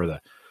Drobo, or the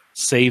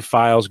save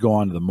files go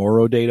onto the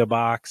Moro data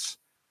box.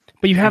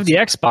 But you have the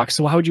Xbox,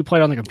 so how would you play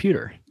it on the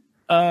computer?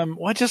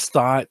 Well, I just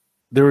thought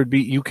there would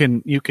be, you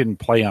can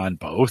play on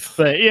both.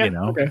 But yeah,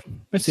 okay.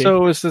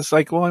 So it's just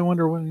like, well, I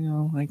wonder what,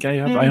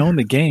 I own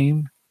the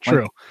game.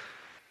 True.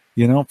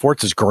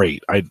 Forza's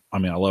great. I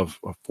mean, I love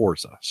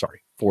Forza.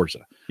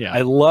 Yeah.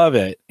 I love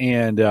it.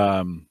 And,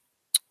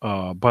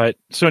 but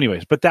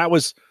that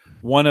was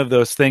one of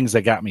those things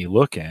that got me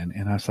looking,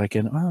 and I was like,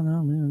 I don't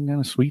know, man,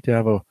 kind of sweet to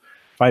have a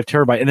 5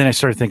 terabyte. And then I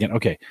started thinking,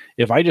 okay,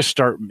 if I just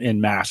start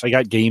in mass, I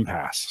got Game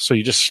Pass. So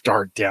you just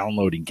start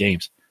downloading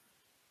games.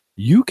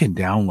 You can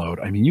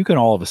download. I mean, you can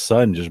all of a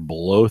sudden just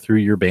blow through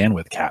your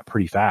bandwidth cap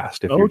pretty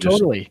fast if you're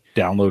just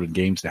downloading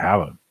games to have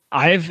them.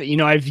 I've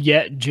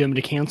yet, Jim,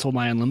 to cancel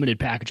my unlimited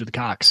package with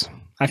Cox.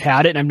 I've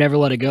had it and I've never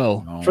let it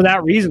go for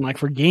that reason. Like,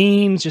 for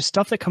games, just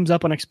stuff that comes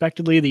up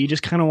unexpectedly that you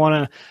just kind of want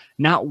to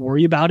not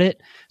worry about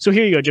it. So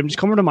here you go, Jim. Just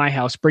come over to my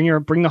house. Bring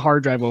the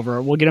hard drive over.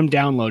 We'll get them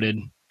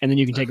downloaded, and then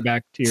you can take it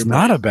back to your. It's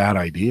not a bad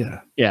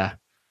idea. Yeah,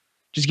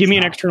 just give me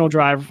an external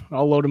drive.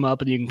 I'll load them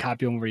up, and you can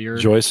copy them over your.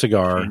 Joy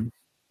Cigar.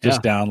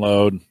 Just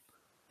download.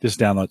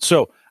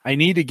 So I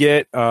need to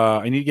get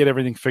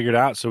everything figured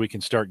out so we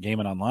can start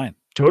gaming online.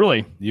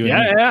 Totally.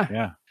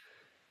 Yeah.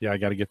 I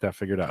got to get that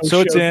figured out.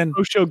 It's in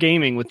post-show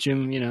gaming with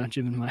Jim,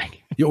 Jim and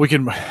Mike. Yeah, we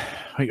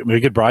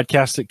could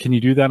broadcast it. Can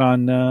you do that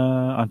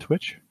on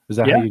Twitch? Is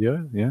that how you do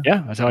it?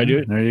 Yeah, that's how I do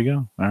it. There you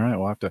go. All right,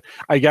 we'll have to.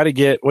 I got to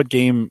get what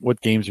games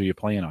are you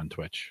playing on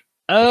Twitch?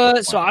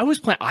 So I was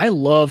playing. I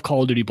love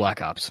Call of Duty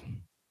Black Ops.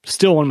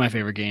 Still one of my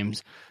favorite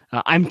games.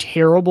 I'm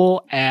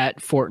terrible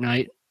at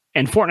Fortnite,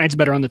 and Fortnite's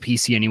better on the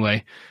PC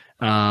anyway.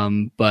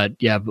 But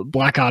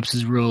Black Ops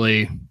is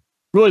really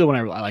the one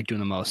I like doing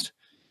the most.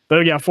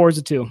 But yeah,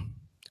 Forza 2.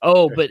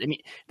 Oh, sure. But I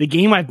mean, the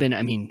game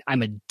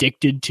I'm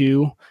addicted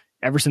to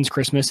ever since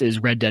Christmas is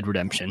Red Dead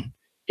Redemption.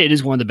 It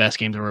is one of the best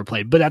games I've ever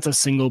played, but that's a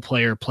single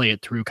player play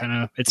it through kind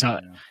of. It's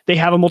not. Yeah. They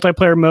have a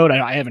multiplayer mode.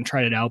 I haven't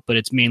tried it out, but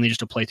it's mainly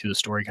just a play through the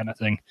story kind of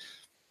thing.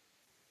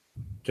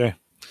 Okay.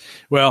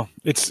 Well,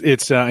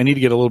 it's. I need to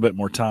get a little bit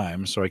more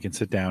time so I can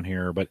sit down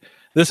here, but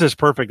this is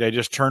perfect. I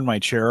just turned my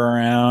chair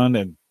around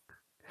and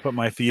put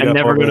my feet up.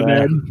 Never go to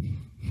bed.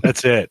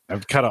 That's it.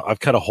 I've cut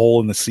a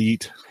hole in the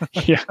seat.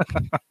 Yeah.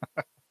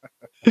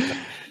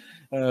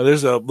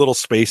 There's a little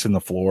space in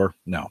the floor.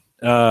 No,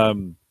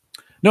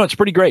 it's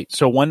pretty great.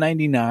 So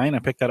 $199. I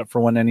picked that up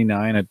for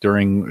 $199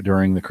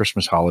 during the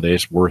Christmas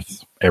holidays.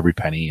 Worth every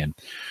penny, and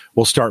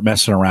we'll start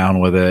messing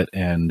around with it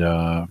and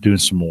doing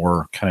some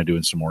more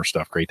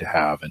stuff. Great to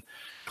have, and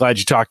glad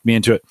you talked me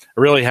into it.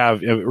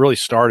 It really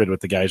started with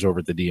the guys over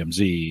at the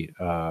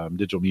DMZ,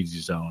 Digital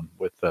Media Zone,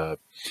 with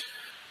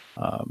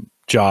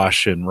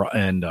Josh and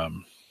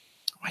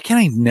I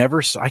can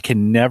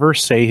never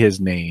say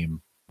his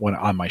name when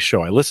on my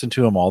show. I listen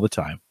to him all the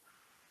time,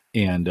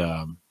 and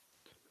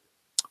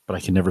but I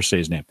can never say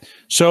his name.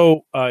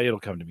 So it'll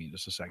come to me in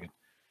just a second.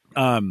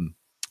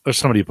 There's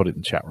somebody who put it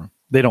in the chat room.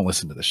 They don't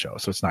listen to the show,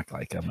 so it's not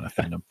like I'm going to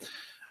offend them.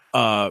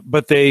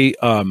 But they've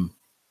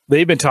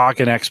been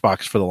talking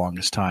Xbox for the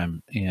longest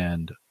time,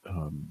 and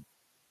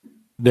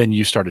then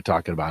you started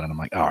talking about it. And I'm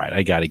like, all right,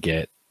 I got to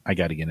get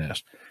into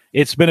this.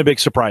 It's been a big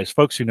surprise.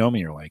 Folks who know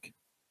me are like,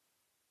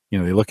 they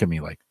look at me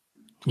like,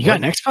 you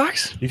got an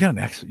Xbox? You got an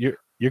X? You're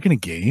going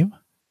to game?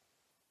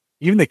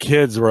 Even the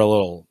kids were a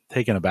little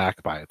taken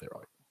aback by it. They're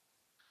like,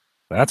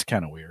 that's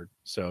kind of weird.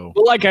 So,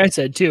 well, like I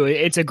said too,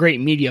 it's a great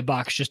media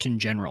box just in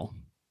general.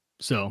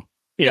 So,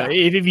 even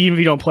if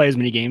you don't play as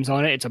many games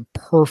on it, it's a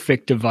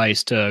perfect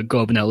device to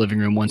go up in that living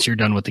room once you're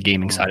done with the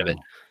gaming side of it.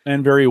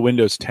 And very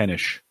Windows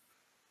 10-ish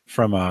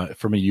from a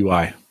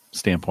UI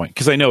standpoint,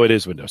 because I know it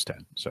is Windows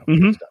 10. So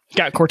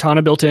got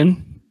Cortana built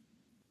in.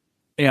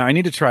 Yeah, I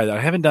need to try that.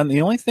 I haven't done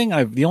the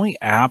only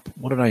app.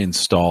 What did I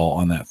install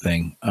on that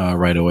thing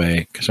right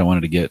away? Because I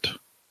wanted to get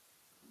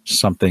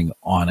something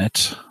on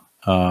it.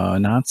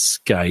 Not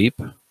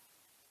Skype,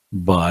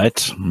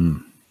 but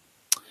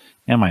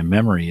and my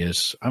memory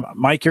is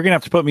Mike. You're gonna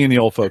have to put me in the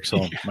old folks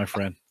home, my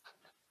friend.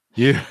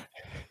 You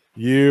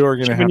are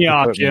gonna have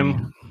to put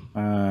Jim.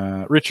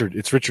 Richard.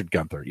 It's Richard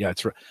Gunther. Yeah,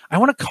 I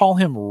want to call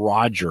him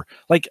Roger.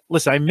 Like,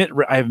 listen,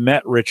 I've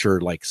met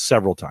Richard like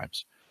several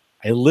times.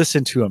 I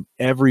listen to him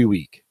every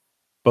week,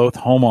 both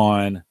home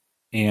on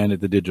and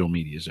at the Digital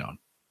Media Zone.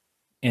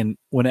 And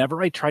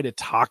whenever I try to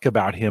talk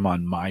about him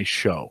on my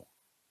show,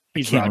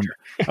 he's Roger.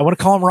 I want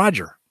to call him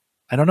Roger.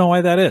 I don't know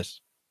why that is.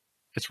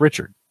 It's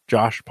Richard,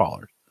 Josh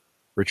Pollard,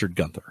 Richard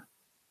Gunther,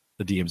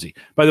 the DMZ.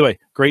 By the way,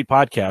 great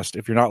podcast.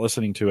 If you're not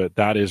listening to it,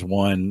 that is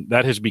one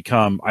that has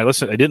become, I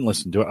didn't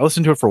listen to it. I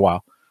listened to it for a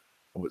while.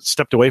 I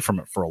stepped away from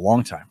it for a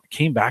long time. I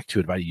came back to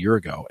it about a year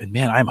ago, and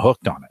man, I'm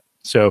hooked on it.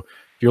 So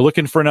if you're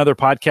looking for another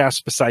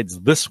podcast besides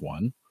this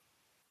one,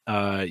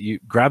 you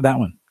grab that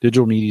one,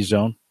 Digital Media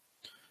Zone,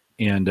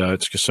 and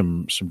it's just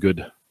some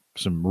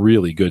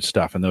really good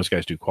stuff. And those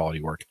guys do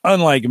quality work,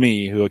 unlike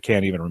me, who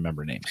can't even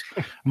remember names.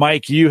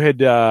 Mike, you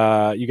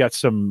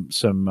got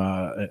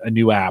a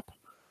new app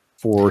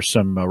for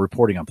some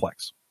reporting on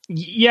Plex.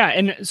 Yeah,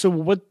 and so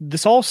what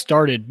this all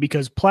started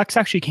because Plex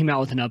actually came out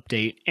with an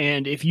update,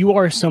 and if you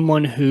are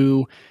someone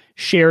who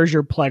shares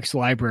your Plex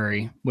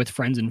library with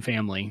friends and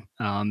family,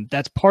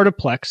 that's part of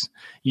Plex.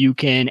 You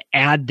can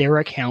add their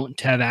account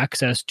to have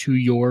access to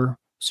your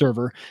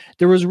server.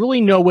 There was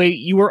really no way.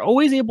 You were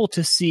always able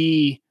to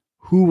see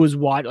who was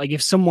what, like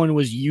if someone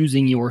was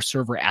using your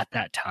server at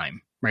that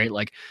time, right?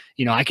 Like,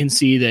 I can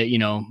see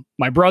that,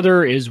 my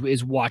brother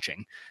is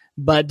watching,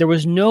 but there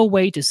was no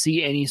way to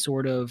see any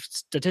sort of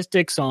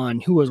statistics on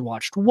who has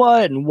watched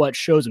what and what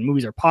shows and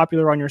movies are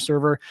popular on your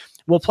server.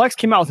 Well, Plex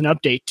came out with an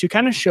update to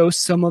kind of show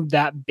some of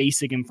that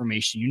basic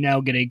information. You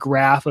now get a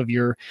graph of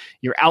your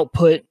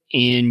output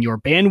and your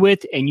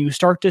bandwidth, and you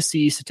start to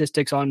see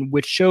statistics on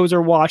which shows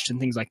are watched and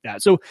things like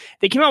that. So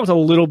they came out with a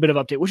little bit of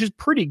update, which is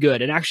pretty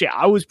good. And actually,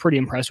 I was pretty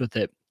impressed with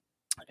it.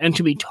 And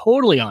to be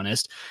totally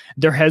honest,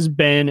 there has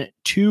been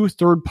 2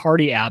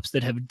 third-party apps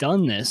that have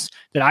done this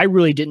that I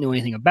really didn't know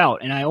anything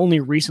about. And I only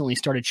recently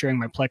started sharing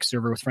my Plex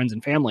server with friends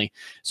and family.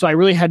 So I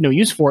really had no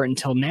use for it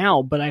until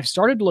now. But I've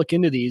started to look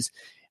into these.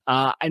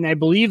 And I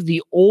believe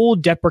the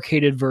old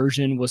deprecated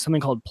version was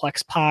something called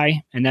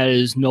PlexPy, and that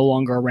is no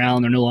longer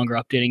around. They're no longer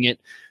updating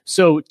it.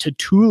 So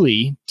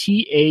Tautulli,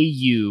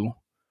 Tautulli,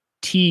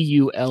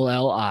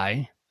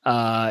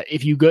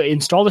 if you go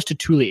install this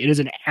Tautulli, it is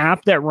an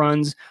app that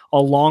runs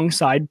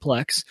alongside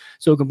Plex,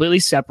 so completely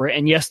separate.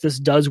 And yes, this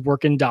does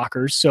work in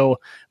Docker. So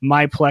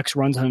my Plex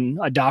runs on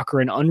a Docker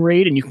and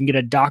Unraid, and you can get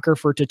a Docker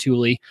for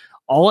Tautulli.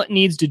 All it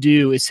needs to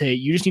do is say,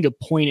 you just need to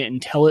point it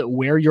and tell it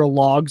where your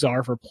logs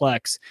are for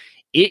Plex.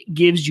 It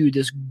gives you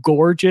this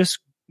gorgeous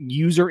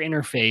user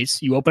interface.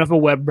 You open up a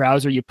web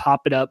browser, you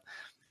pop it up.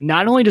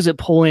 Not only does it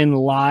pull in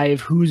live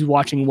who's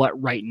watching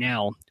what right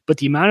now, but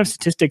the amount of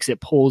statistics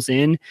it pulls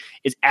in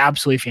is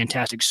absolutely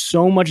fantastic.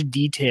 So much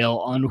detail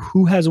on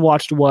who has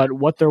watched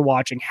what they're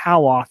watching,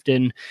 how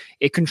often.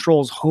 It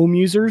controls home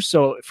users.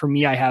 So for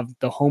me, I have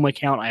the home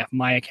account, I have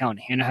my account,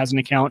 Hannah has an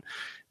account,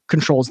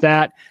 controls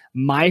that.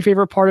 My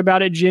favorite part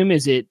about it, Jim,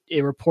 is it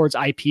reports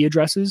IP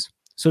addresses.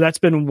 So that's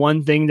been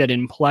one thing that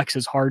in Plex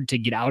is hard to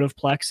get out of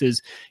Plex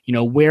is,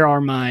 where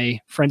are my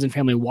friends and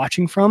family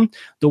watching from?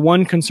 The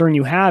one concern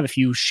you have if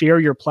you share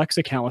your Plex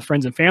account with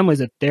friends and family is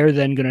that they're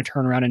then going to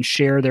turn around and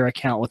share their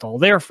account with all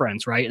their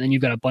friends, right? And then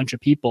you've got a bunch of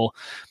people.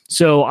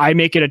 So I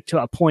make it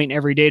a point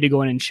every day to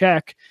go in and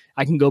check.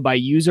 I can go by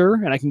user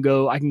and I can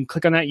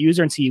click on that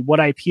user and see what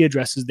IP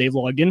addresses they've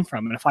logged in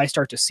from. And if I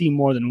start to see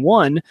more than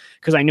one,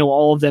 because I know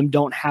all of them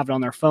don't have it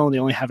on their phone, they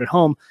only have it at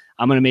home,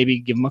 I'm going to maybe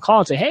give them a call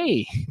and say,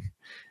 hey,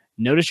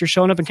 notice you're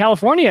showing up in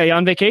California. Are you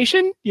on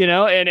vacation?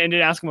 And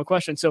ask them a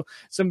question. So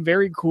some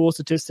very cool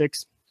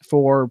statistics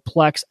for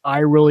Plex. I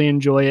really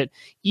enjoy it,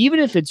 even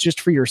if it's just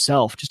for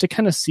yourself, just to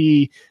kind of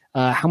see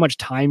how much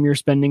time you're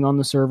spending on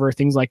the server,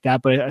 things like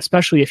that. But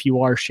especially if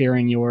you are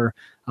sharing your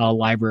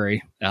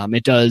library,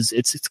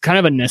 it's kind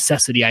of a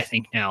necessity, I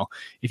think, now.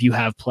 If you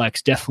have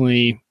Plex,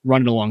 definitely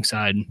run it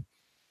alongside.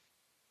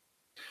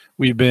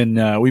 We've been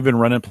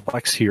running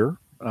Plex here.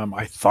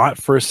 I thought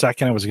for a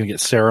second I was going to get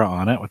Sarah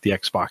on it with the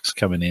Xbox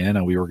coming in,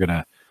 and we were going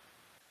to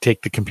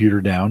take the computer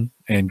down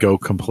and go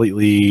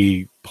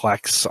completely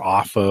Plex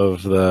off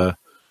of the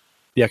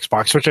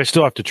Xbox, which I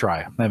still have to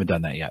try. I haven't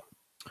done that yet.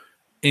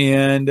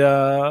 And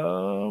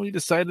we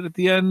decided at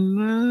the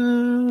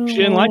end, she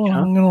didn't like it,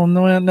 huh?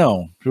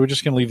 No, we were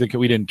just going to leave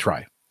we didn't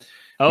try.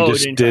 Oh, we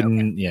just didn't.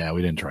 Okay. Yeah,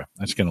 we didn't try.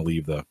 We're just going to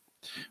leave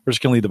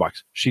the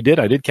box. She did.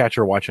 I did catch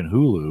her watching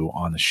Hulu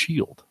on the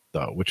Shield,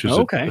 though, which is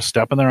a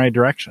step in the right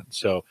direction.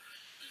 So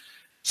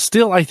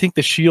still, I think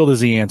the Shield is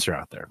the answer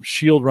out there.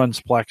 Shield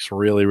runs Plex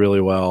really, really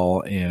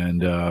well.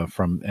 And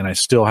I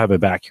still have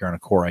it back here on a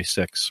Core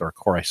i6 or a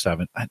Core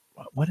i7.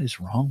 What is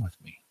wrong with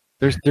me?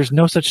 There's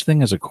no such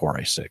thing as a Core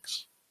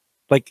i6.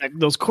 Like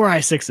those Core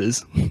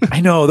i6s.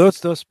 I know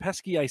those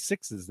pesky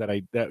i6s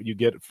that you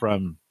get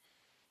from,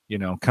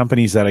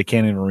 companies that I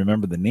can't even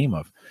remember the name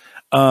of.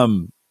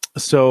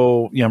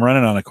 So yeah, I'm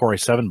running on a Core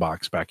i7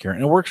 box back here,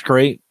 and it works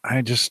great.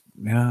 I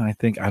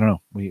think I don't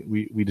know.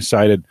 We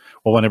decided,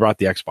 well, when I brought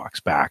the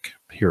Xbox back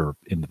here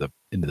into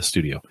the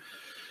studio,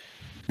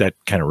 that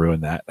kind of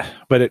ruined that.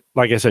 But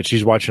like I said,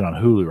 she's watching on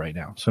Hulu right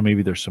now, so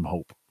maybe there's some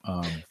hope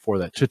for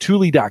that.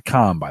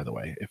 Tautulli.com, by the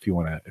way, if you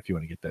want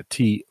to get that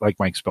T, like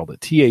Mike spelled it,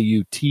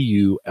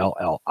 TAUTULLI.com.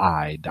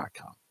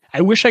 I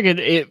wish I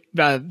could.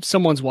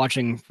 Someone's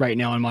watching right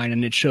now on mine,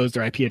 and it shows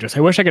their IP address. I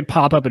wish I could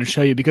pop up and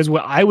show you, because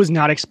I was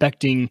not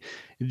expecting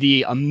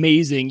the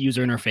amazing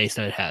user interface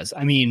that it has.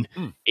 I mean,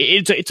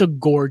 it's a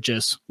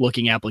gorgeous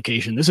looking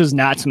application. This is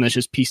not something that's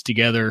just pieced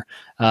together.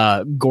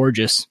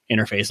 Gorgeous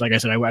interface. Like I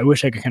said, I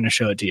wish I could kind of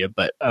show it to you,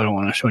 but I don't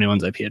want to show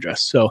anyone's IP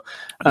address. So,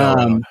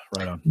 right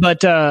on.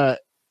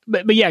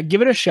 But yeah,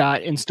 give it a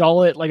shot.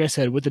 Install it. Like I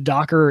said, with the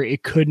Docker,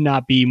 it could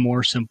not be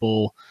more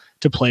simple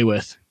to play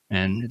with.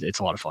 And it's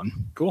a lot of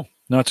fun. Cool.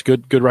 No, it's a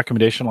good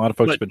recommendation. A lot of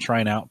folks have been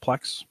trying out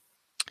Plex.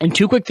 And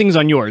two quick things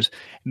on yours.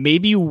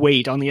 Maybe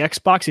wait on the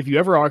Xbox, if you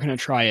ever are going to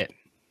try it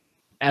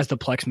as the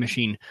Plex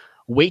machine.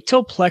 Wait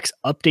till Plex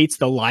updates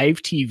the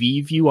live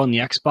TV view on the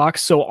Xbox.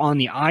 So on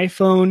the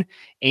iPhone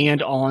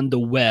and on the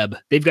web,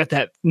 they've got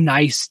that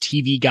nice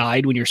TV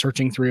guide when you're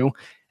searching through.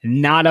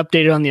 Not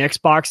updated on the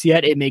Xbox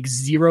yet. It makes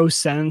zero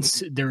sense.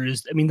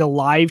 The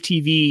live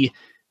TV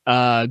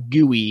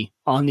GUI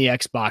on the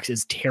Xbox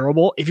is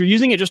terrible. If you're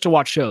using it just to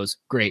watch shows,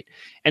 great.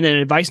 And then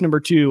advice number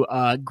 2,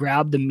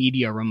 grab the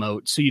media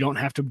remote, so you don't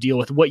have to deal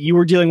with what you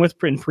were dealing with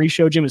in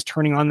pre-show, Jim, is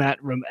turning on that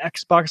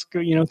Xbox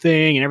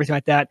thing and everything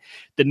like that.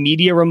 The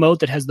media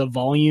remote that has the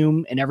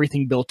volume and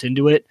everything built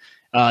into it,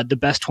 the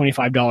best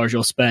 $25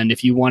 you'll spend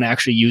if you want to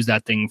actually use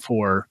that thing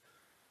for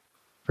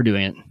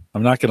doing it.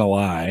 I'm not gonna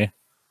lie,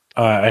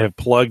 I have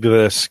plugged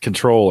this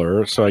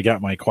controller, so I got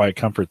my Quiet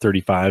Comfort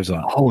 35s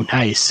on. Oh,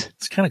 nice.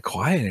 It's kind of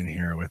quiet in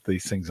here with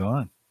these things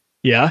on.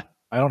 Yeah.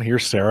 I don't hear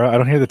Sarah. I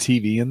don't hear the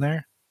TV in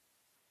there.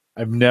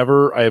 I have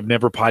never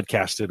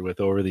podcasted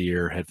with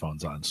over-the-ear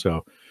headphones on.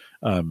 So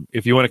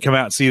if you want to come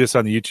out and see this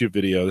on the YouTube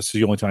video, this is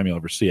the only time you'll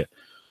ever see it.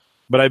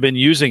 But I've been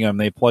using them.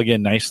 They plug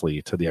in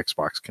nicely to the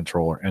Xbox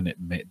controller, and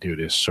it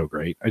is so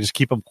great. I just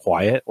keep them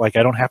quiet. Like,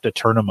 I don't have to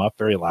turn them up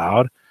very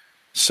loud.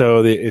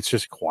 So it's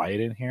just quiet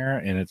in here,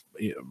 and it's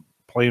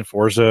playing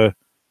Forza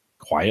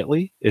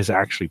quietly is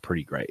actually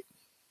pretty great.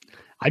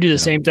 I do the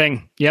same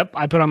thing. Yep.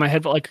 I put on my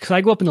headphones, because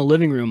I go up in the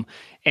living room,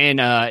 and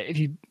if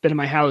you've been in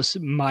my house,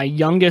 my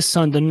youngest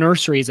son, the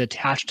nursery is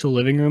attached to the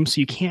living room. So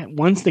you can't,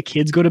 once the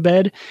kids go to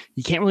bed,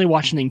 you can't really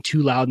watch anything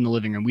too loud in the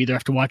living room. We either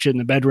have to watch it in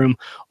the bedroom,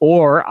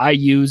 or I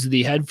use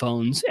the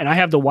headphones, and I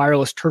have the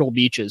wireless Turtle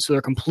Beaches. So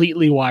they're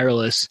completely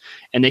wireless,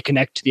 and they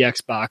connect to the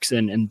Xbox,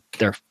 and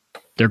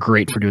they're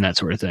great for doing that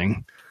sort of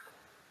thing.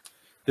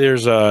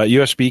 There's a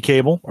USB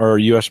cable or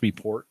USB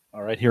port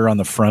right here on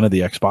the front of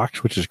the Xbox,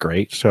 which is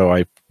great. So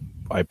I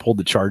pulled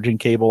the charging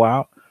cable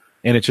out,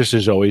 and it just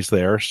is always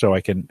there. So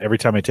I can, every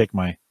time I take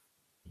my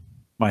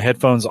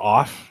headphones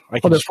off, I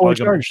can just fully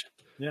charged.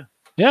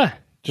 Yeah.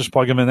 Just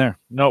plug them in there.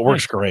 No, it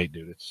works great,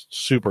 dude. It's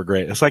super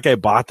great. It's like I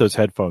bought those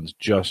headphones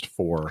just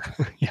for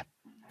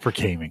for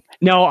gaming.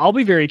 No, I'll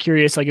be very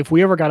curious. Like, if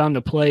we ever got on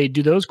to play,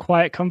 do those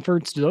Quiet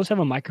Comforts, do those have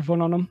a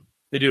microphone on them?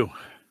 They do.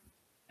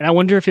 And I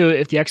wonder if the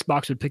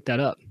Xbox would pick that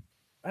up.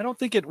 I don't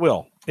think it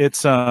will.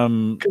 It's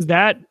because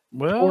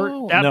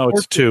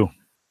it's 2.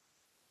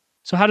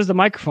 So how does the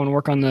microphone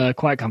work on the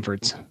Quiet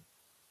Comforts?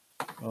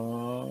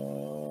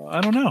 I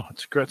don't know.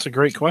 It's a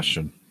great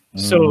question.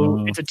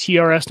 So it's a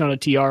TRS, not a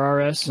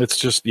TRRS. It's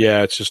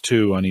just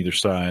 2 on either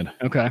side.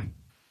 Okay.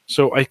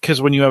 So because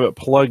when you have it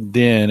plugged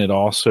in, it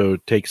also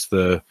takes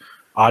the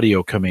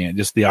audio command,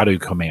 just the audio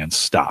command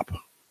stop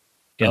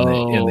in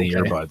the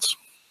earbuds.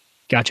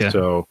 Gotcha.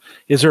 So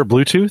is there a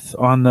Bluetooth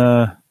on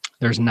the?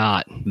 There's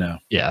not. No.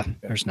 Yeah,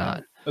 there's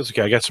not. That's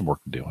okay. I got some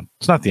work to do.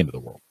 It's not the end of the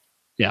world.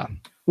 Yeah.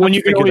 When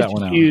you can always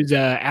use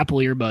Apple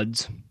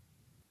earbuds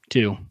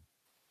too.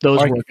 Those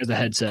work as a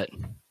headset.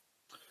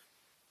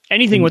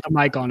 Anything with a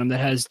mic on them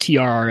that has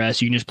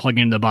TRRS, you can just plug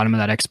into the bottom of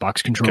that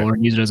Xbox controller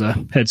and use it as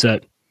a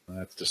headset.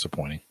 That's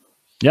disappointing.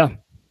 Yeah.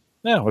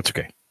 No, it's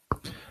okay.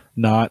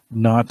 Not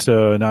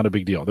a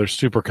big deal. They're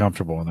super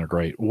comfortable and they're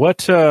great.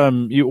 What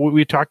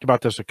we talked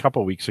about this a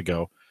couple of weeks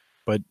ago,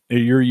 but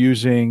you're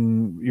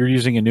using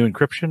a new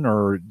encryption,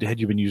 or had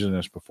you been using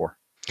this before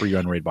for your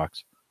Unraid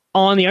box?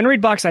 On the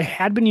Unraid box, I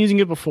had been using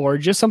it before.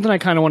 Just something I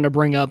kind of wanted to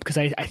bring up, because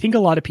I think a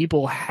lot of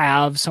people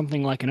have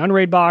something like an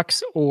Unraid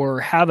box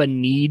or have a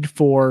need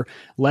for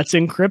Let's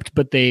Encrypt,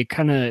 but they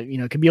kind of,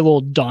 it can be a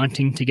little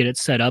daunting to get it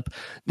set up.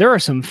 There are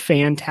some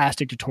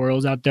fantastic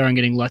tutorials out there on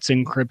getting Let's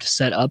Encrypt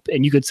set up,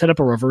 and you could set up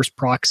a reverse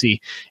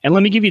proxy. And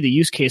let me give you the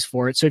use case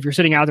for it. So if you're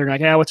sitting out there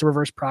and like, what's a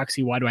reverse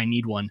proxy? Why do I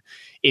need one?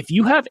 If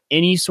you have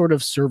any sort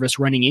of service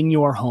running in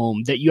your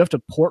home that you have to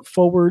port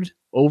forward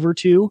over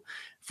to,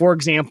 for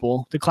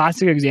example, the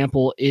classic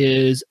example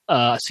is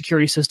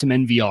security system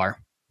NVR,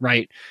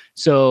 right?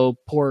 So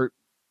port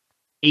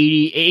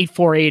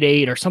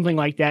 8488 or something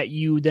like that,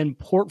 you then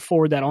port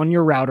forward that on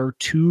your router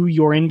to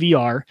your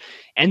NVR.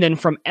 And then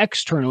from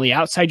externally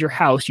outside your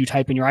house, you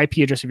type in your IP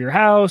address of your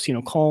house,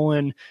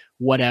 colon,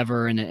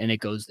 whatever, and it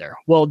goes there.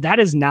 Well, that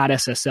is not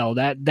SSL.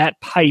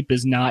 That pipe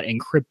is not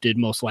encrypted,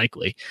 most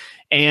likely.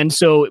 And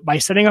so by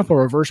setting up a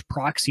reverse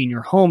proxy in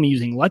your home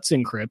using Let's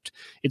Encrypt,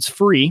 it's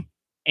free.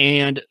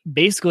 And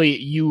basically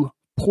you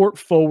port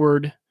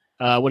forward,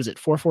 what is it,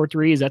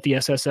 443? Is that the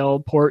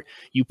SSL port?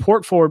 You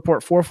port forward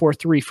port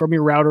 443 from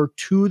your router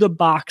to the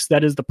box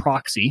that is the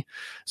proxy.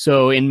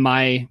 So in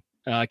my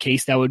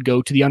case, that would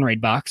go to the Unraid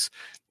box.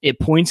 It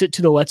points it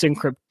to the Let's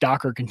Encrypt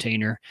Docker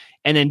container.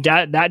 And then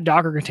that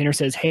Docker container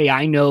says, hey,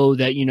 I know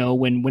that,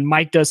 when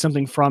Mike does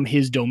something from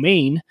his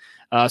domain,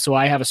 so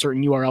I have a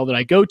certain URL that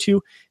I go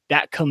to,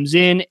 that comes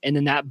in, and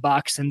then that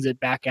box sends it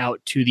back out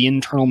to the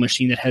internal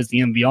machine that has the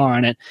MVR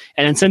on it,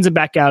 and then sends it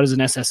back out as an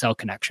SSL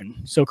connection.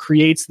 So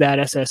creates that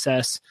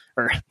SSS,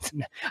 or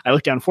I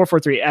looked down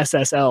 443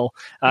 SSL,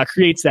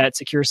 creates that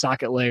secure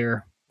socket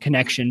layer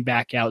connection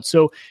back out.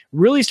 So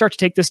really start to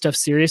take this stuff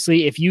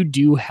seriously. If you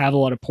do have a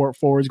lot of port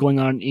forwards going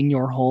on in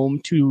your home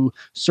to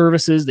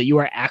services that you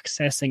are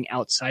accessing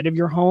outside of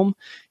your home,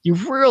 you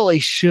really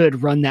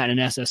should run that in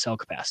SSL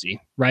capacity,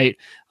 right?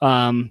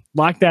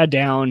 Lock that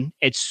down.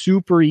 It's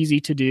super easy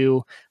to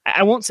do.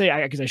 I won't say,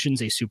 because I shouldn't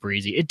say super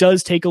easy. It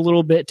does take a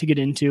little bit to get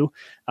into,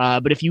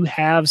 but if you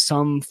have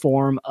some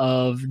form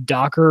of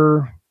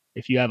Docker,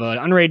 if you have an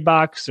Unraid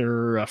box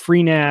or a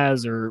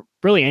FreeNAS or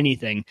really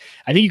anything,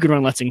 I think you could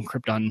run Let's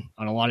Encrypt on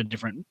a lot of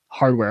different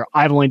hardware.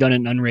 I've only done it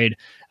in Unraid.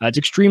 It's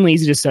extremely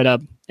easy to set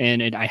up,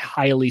 and I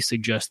highly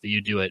suggest that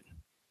you do it.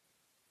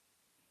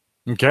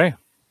 Okay,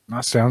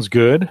 that sounds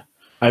good.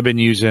 I've been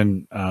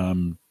using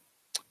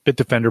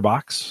Bitdefender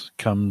Box.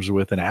 Comes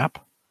with an app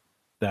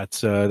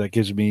that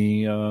gives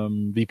me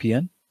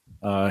VPN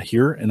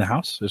here in the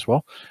house as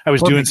well. I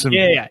was doing some,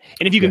 and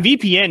if you can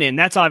VPN in,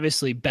 that's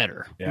obviously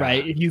better,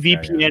 right? If you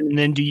VPN and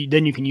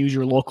then you can use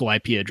your local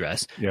IP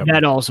address.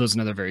 That also is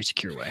another very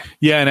secure way.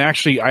 Yeah, and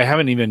actually, I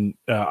haven't even.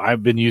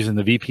 I've been using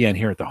the VPN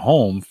here at the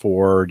home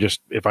for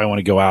just if I want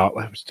to go out.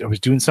 I was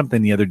doing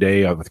something the other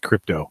day with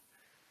crypto,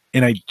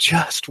 and I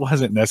just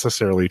wasn't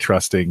necessarily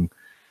trusting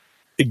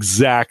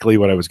exactly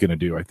what I was going to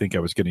do. I think I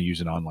was going to use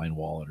an online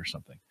wallet or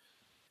something.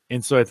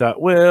 And so I thought,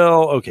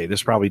 well, okay,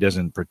 this probably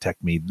doesn't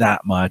protect me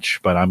that much,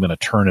 but I'm going to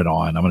turn it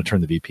on. I'm going to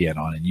turn the VPN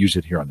on and use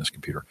it here on this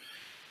computer.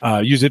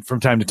 Use it from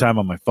time to time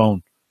on my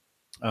phone.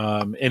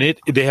 And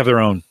they have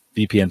their own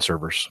VPN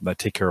servers that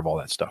take care of all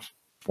that stuff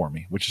for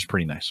me, which is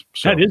pretty nice.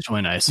 So, that is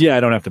really nice. Yeah, I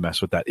don't have to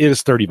mess with that. It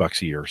is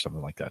 $30 a year or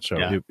something like that.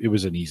 So it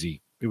was an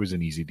easy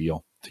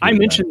deal. I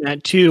mentioned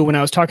that too when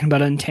I was talking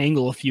about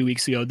Untangle a few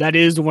weeks ago. That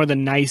is one of the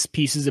nice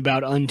pieces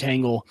about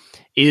Untangle,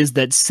 is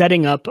that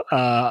setting up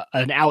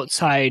an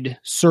outside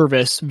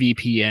service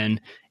VPN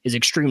is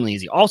extremely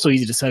easy. Also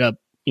easy to set up,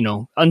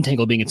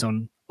 Untangle being its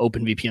own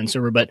open VPN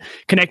server, but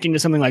connecting to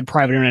something like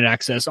private internet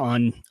access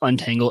on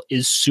Untangle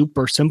is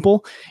super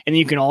simple. And then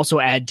you can also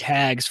add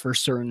tags for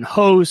certain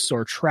hosts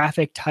or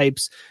traffic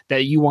types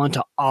that you want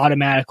to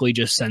automatically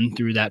just send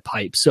through that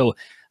pipe. So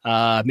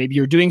maybe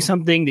you're doing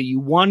something that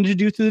you wanted to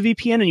do through the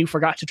VPN and you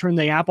forgot to turn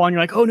the app on.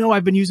 You're like, oh no,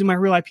 I've been using my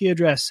real IP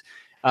address.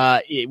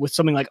 With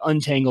something like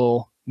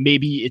Untangle,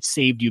 maybe it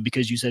saved you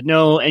because you said,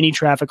 no, any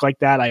traffic like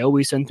that, I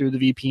always send through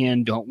the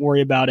VPN. Don't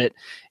worry about it.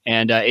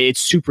 And it's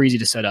super easy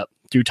to set up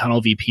through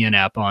Tunnel VPN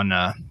app on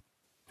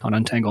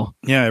Untangle.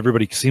 Yeah,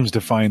 everybody seems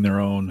to find their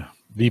own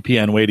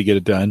VPN way to get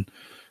it done.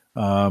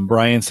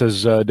 Brian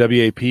says WAP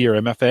or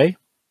MFA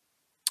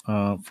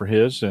for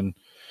his. And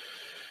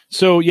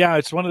so, yeah,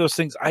 it's one of those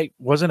things. I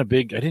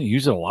didn't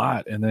use it a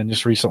lot. And then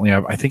just recently,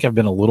 I think I've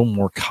been a little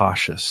more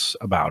cautious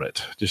about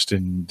it, just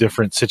in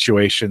different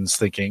situations,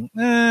 thinking,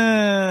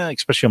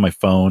 especially on my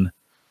phone,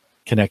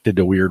 connected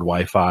to weird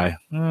Wi-Fi.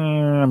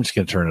 I'm just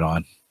going to turn it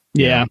on.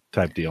 Yeah.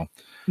 Type deal.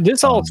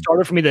 This all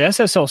started for me. The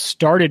SSL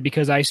started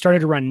because I started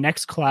to run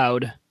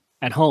Nextcloud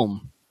at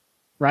home,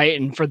 right?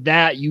 And for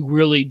that, you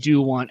really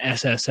do want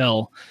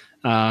SSL,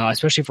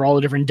 especially for all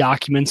the different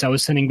documents I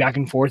was sending back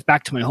and forth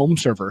back to my home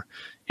server.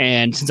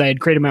 And since I had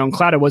created my own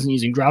cloud, I wasn't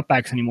using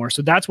dropbacks anymore.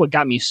 So that's what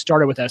got me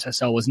started with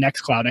SSL was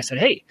Nextcloud. And I said,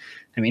 hey,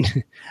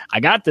 I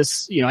got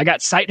this, I got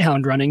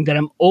SiteHound running that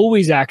I'm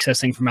always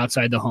accessing from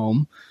outside the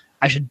home.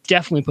 I should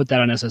definitely put that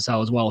on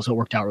SSL as well. So it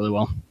worked out really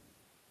well.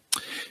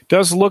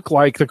 Does look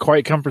like the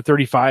Quiet Comfort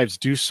 35s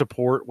do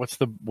support what's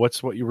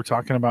what you were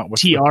talking about?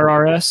 What's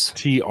TRRS.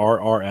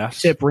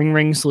 TRRS. Tip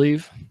ring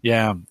sleeve.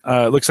 Yeah.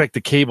 It looks like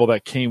the cable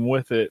that came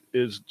with it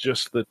is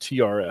just the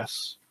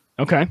TRS.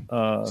 Okay.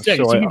 So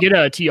you can get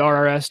a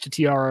TRRS to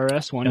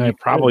TRRS one. And I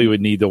probably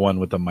would need the one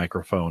with the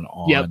microphone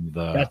on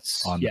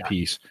the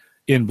piece.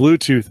 In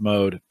Bluetooth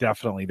mode,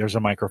 definitely there's a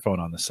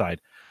microphone on the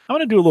side. I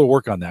want to do a little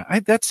work on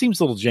that. That seems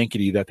a little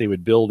janky that they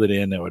would build it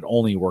in that would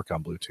only work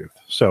on Bluetooth.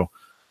 So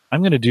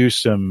I'm going to do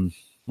some,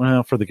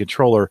 for the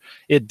controller,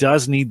 it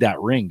does need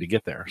that ring to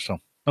get there. So,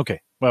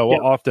 okay. Well,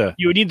 we'll have to.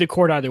 You would need the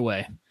cord either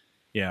way.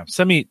 Yeah.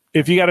 Send me,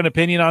 if you got an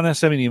opinion on this,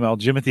 send me an email,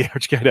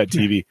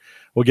 jim@theaverage.guy.tv.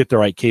 We'll get the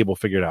right cable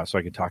figured out so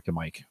I can talk to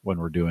Mike when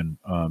we're doing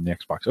the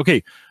Xbox.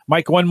 Okay,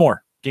 Mike, one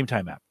more.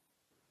 Gametime app.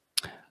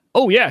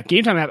 Oh, yeah.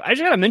 Gametime app. I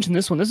just got to mention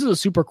this one. This is a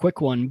super quick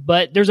one,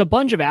 but there's a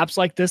bunch of apps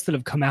like this that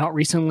have come out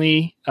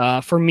recently.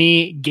 For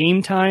me,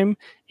 Gametime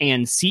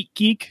and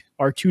SeatGeek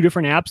are two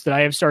different apps that I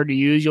have started to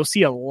use. You'll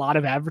see a lot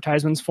of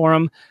advertisements for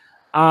them.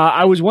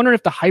 I was wondering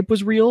if the hype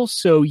was real.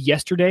 So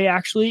yesterday,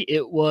 actually,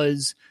 it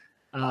was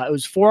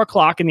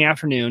 4:00 in the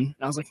afternoon.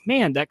 I was like,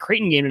 man, that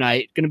Creighton game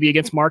tonight going to be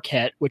against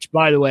Marquette, which,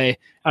 by the way, I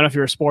don't know if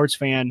you're a sports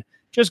fan.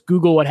 Just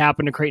Google what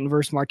happened to Creighton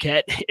versus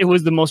Marquette. It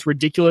was the most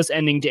ridiculous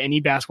ending to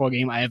any basketball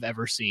game I have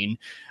ever seen.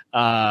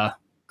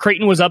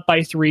 Creighton was up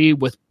by 3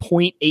 with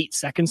 0.8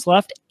 seconds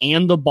left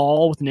and the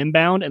ball with an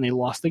inbound, and they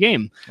lost the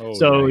game.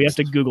 So you have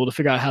to Google to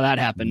figure out how that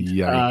happened.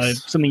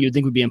 Something you'd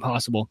think would be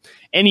impossible.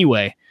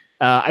 Anyway,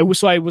 I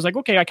was like,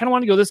 okay, I kind of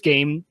want to go to this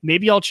game.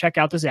 Maybe I'll check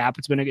out this app.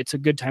 It's a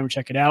good time to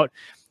check it out.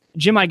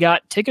 Jim, I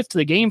got tickets to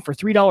the game for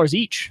 $3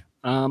 each.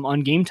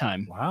 On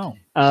Gametime. Wow.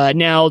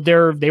 Now they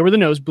were the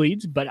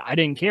nosebleeds, but I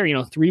didn't care,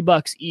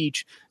 $3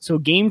 each. So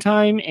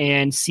Gametime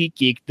and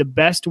SeatGeek, the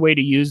best way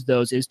to use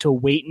those is to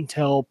wait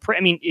until,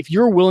 if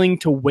you're willing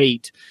to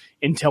wait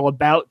until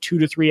about 2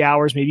 to 3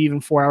 hours, maybe even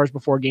 4 hours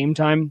before game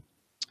time,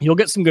 you'll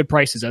get some good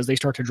prices as they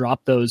start to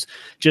drop those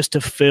just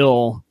to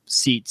fill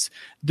seats.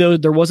 Though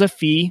there was a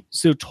fee,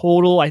 so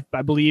total, I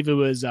believe it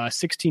was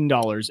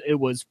 $16.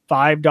 It was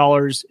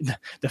 $5.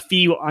 The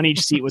fee on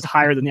each seat was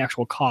higher than the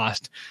actual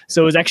cost.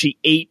 So it was actually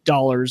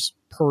 $8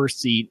 per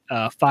seat,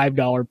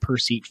 $5 per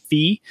seat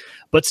fee,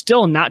 but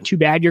still not too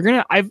bad.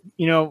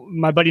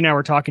 My buddy and I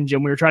were talking,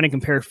 Jim, we were trying to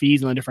compare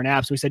fees on the different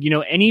apps. We said,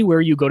 anywhere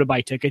you go to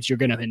buy tickets, you're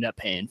going to end up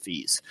paying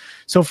fees.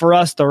 So for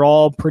us, they're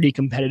all pretty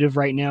competitive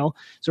right now.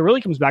 So it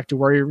really comes back to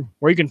where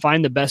you can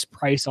find the best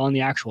price on the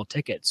actual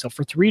ticket. So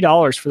for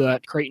 $3 for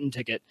that Creighton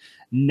ticket,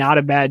 not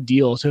a bad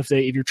deal. So if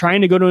you're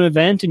trying to go to an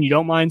event and you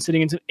don't mind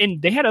sitting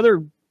and they had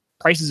other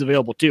prices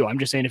available too. I'm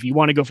just saying, if you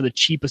want to go for the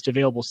cheapest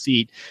available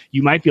seat,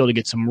 you might be able to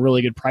get some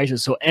really good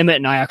prices. So Emmett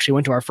and I actually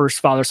went to our first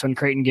father-son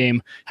Creighton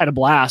game, had a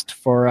blast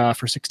for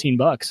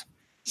 $16.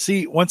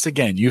 See, once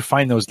again, you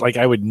find those, like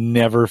I would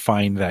never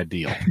find that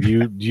deal.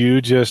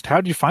 You just,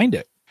 how'd you find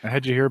it?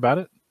 How'd you hear about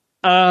it?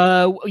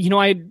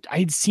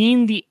 I'd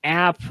seen the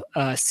app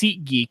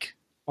SeatGeek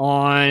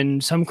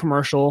on some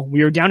commercial.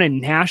 We were down in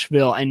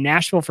Nashville, and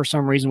Nashville for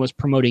some reason was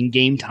promoting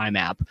Gametime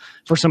app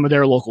for some of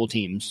their local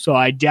teams. So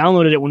I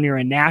downloaded it when we were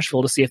in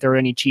Nashville to see if there were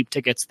any cheap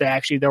tickets.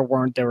 There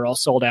weren't. They were all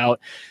sold out.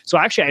 So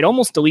actually, I'd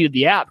almost deleted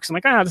the app because I'm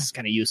like, this is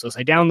kind of useless.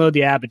 I downloaded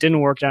the app. It didn't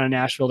work down in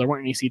Nashville. There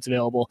weren't any seats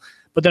available.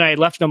 But then I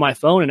left it on my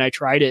phone, and I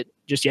tried it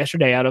just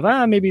yesterday out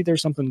of, maybe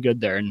there's something good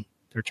there. And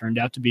there turned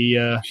out to be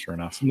sure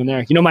enough something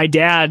there. My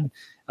dad,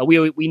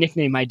 we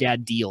nicknamed my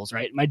dad Deals,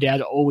 right? My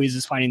dad always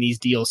is finding these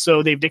deals.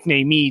 So they've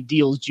nicknamed me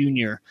Deals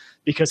Jr.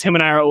 because him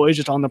and I are always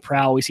just on the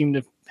prowl. We seem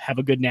to have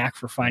a good knack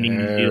for finding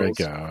new deals.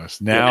 There it goes.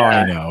 Now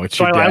I know. It's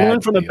so your I dad's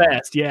learned from deal. the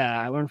best.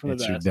 Yeah, I learned from the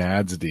best. It's your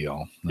dad's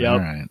deal. Yep. All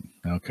right.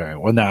 Okay.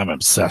 Well, now I'm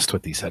obsessed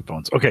with these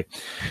headphones. Okay.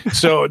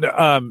 So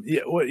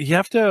you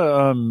have to,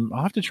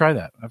 I'll have to try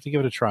that. I have to give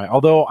it a try.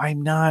 Although I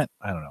don't know.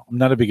 I'm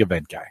not a big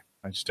event guy.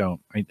 I just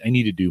don't, I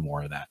need to do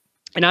more of that.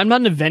 And I'm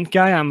not an event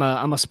guy. I'm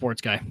a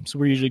sports guy. So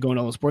we're usually going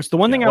to all the sports. The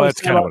one thing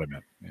that's kind of what I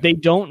meant.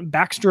 Yeah.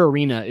 Baxter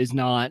Arena is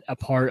not a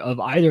part of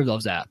either of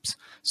those apps.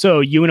 So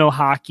UNO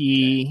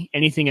hockey,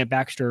 anything at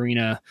Baxter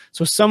Arena.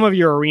 So some of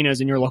your arenas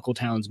in your local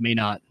towns may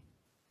not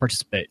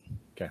participate.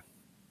 Okay.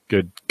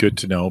 Good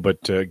to know, but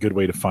good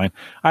way to find.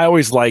 I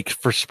always like,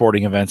 for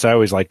sporting events, I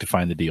always like to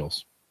find the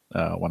deals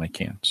when I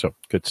can. So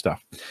good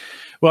stuff.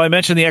 Well, I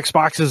mentioned the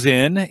Xbox is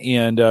in,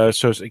 and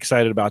so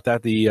excited about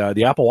that.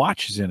 The Apple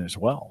Watch is in as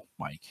well,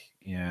 Mike.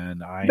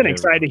 And I've been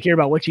excited to hear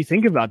about what you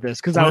think about this,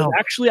 because I was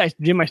actually,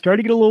 Jim, I started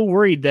to get a little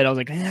worried that I was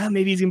like,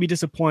 maybe he's gonna be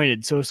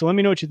disappointed. So let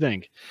me know what you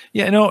think.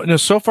 Yeah, no,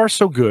 so far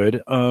so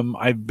good.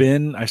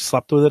 I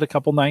slept with it a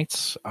couple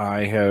nights.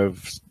 I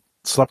have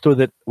slept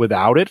with it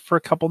without it for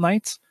a couple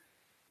nights.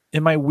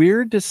 Am I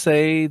weird to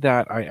say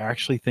that I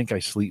actually think I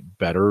sleep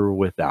better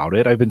without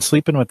it? I've been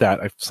sleeping with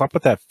that. I've slept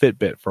with that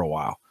Fitbit for a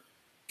while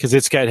because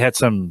it had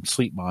some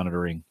sleep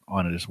monitoring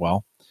on it as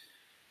well.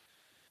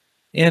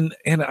 And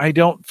I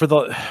don't, for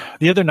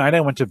the other night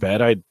I went to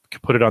bed, I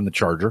put it on the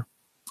charger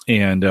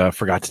and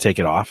forgot to take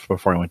it off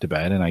before I went to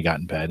bed, and I got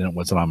in bed and it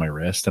wasn't on my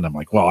wrist. And I'm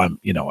like, well, I'm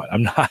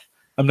not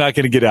going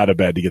to get out of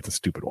bed to get the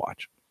stupid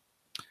watch.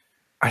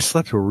 I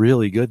slept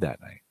really good that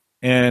night.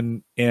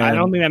 And I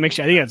don't think that makes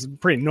you, I think that's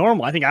pretty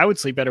normal. I think I would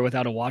sleep better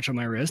without a watch on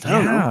my wrist. I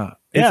don't know.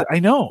 Yeah, I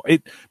know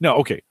it. No.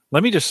 Okay.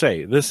 Let me just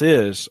say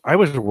I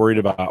was worried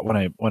about when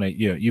I,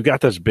 you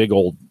got this big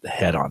old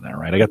head on there,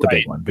 right? I got the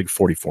big one, big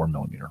 44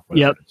 millimeter.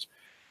 Yep. It is.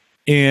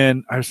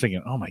 And I was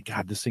thinking, oh my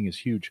God, this thing is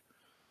huge.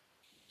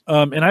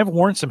 And I've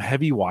worn some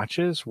heavy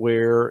watches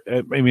where,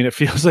 it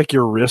feels like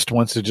your wrist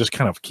wants to just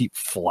kind of keep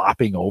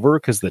flopping over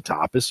because the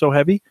top is so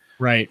heavy.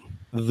 Right.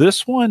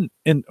 This one,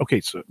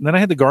 so then I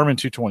had the Garmin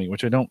 220,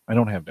 which I don't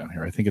have down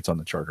here. I think it's on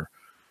the charger.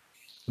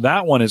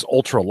 That one is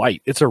ultra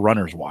light. It's a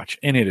runner's watch,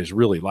 and it is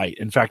really light.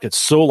 In fact, it's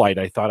so light,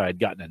 I thought I'd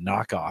gotten a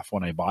knockoff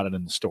when I bought it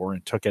in the store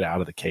and took it out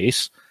of the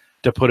case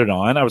to put it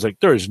on. I was like,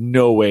 there's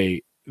no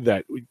way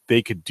that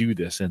they could do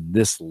this in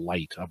this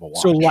light of a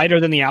watch. So lighter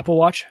than the Apple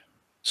Watch?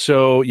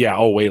 So, yeah,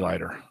 way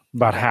lighter.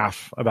 About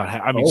half.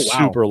 I mean,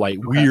 super light.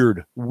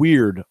 Okay.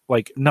 Weird,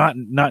 like not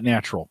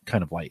natural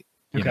kind of light.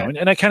 You know,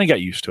 and I kind of got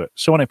used to it.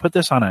 So when I put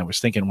this on, I was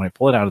thinking, when I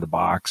pull it out of the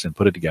box and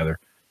put it together,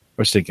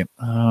 I was thinking,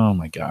 oh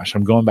my gosh,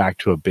 I'm going back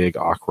to a big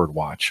awkward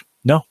watch.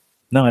 No,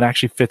 it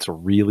actually fits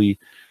really,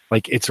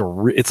 like it's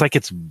like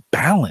it's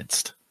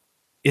balanced.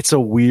 It's a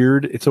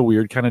weird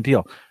kind of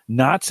deal.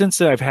 Not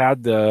since I've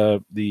had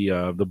the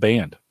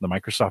band, the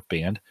Microsoft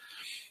band.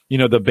 You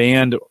know, the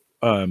band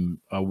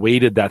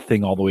weighted that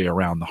thing all the way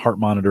around. The heart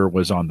monitor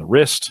was on the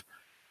wrist.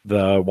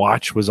 The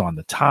watch was on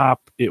the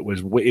top. It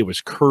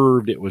was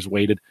curved. It was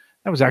weighted.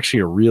 That was actually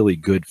a really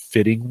good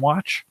fitting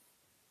watch.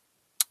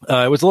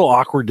 It was a little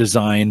awkward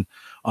design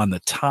on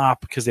the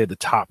top because they had the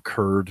top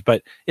curved,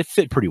 but it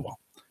fit pretty well.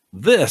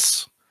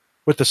 This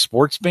with the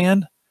sports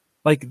band,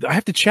 like I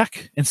have to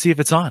check and see if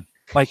it's on.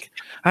 Like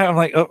I'm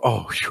like,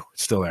 oh,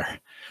 it's still there.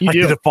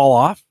 Did it fall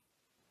off?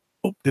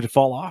 Oh, did it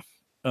fall off?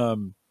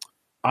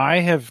 I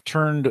have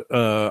turned.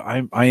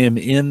 I am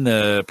in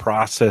the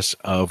process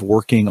of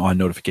working on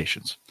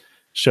notifications.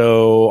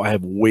 So I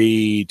have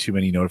way too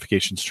many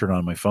notifications turned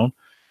on my phone.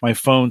 My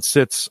phone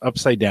sits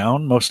upside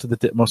down most of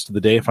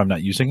the day if I'm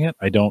not using it.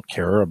 I don't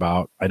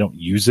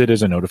use it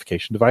as a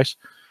notification device.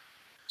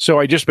 So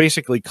I just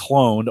basically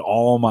cloned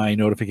all my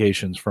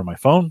notifications from my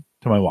phone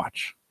to my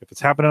watch. If it's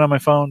happening on my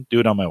phone, do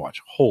it on my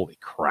watch. Holy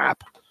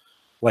crap.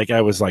 Like I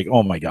was like,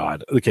 oh my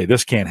God, okay,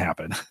 this can't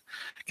happen.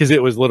 Because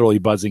it was literally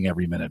buzzing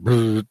every minute.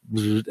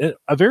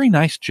 A very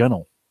nice,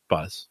 gentle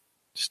buzz,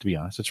 just to be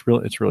honest. It's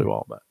really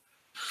well done.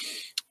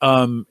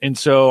 And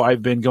so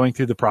I've been going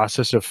through the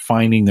process of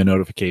finding the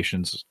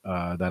notifications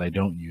that I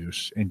don't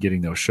use and getting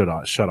those shut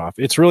off.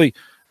 It's really,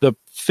 the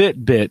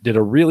Fitbit did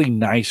a really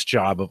nice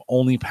job of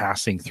only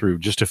passing through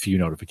just a few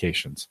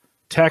notifications: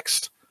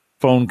 text,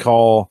 phone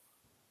call,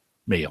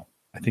 mail.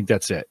 I think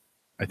that's it.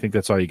 I think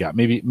that's all you got.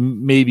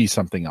 Maybe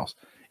something else.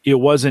 It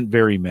wasn't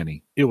very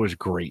many. It was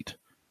great.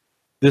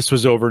 This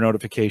was over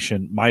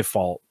notification. My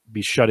fault.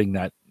 Be shutting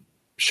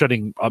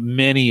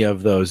many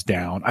of those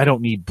down. I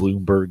don't need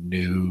Bloomberg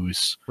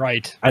News.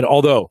 Right.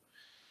 Although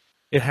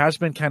it has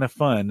been kind of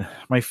fun.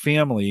 My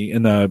family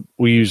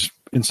we use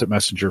Instant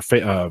Messenger,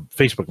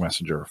 Facebook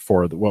Messenger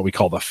for what we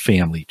call the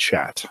family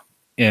chat.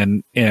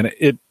 And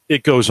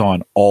it goes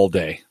on all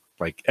day.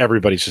 Like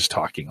everybody's just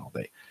talking all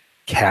day.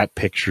 Cat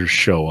pictures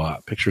show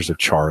up. Pictures of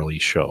Charlie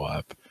show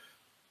up.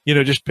 You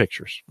know, just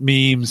pictures,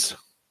 memes.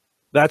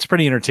 That's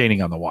pretty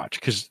entertaining on the watch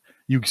because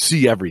you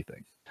see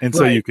everything. And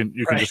so you can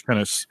just kind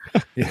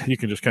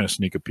of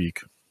sneak a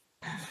peek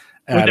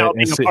without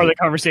being a part of the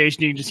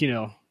conversation. You can just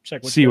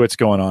check what's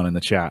going on in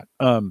the chat.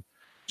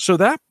 So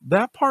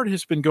that part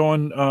has been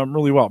going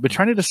really well. But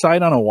trying to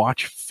decide on a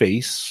watch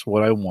face,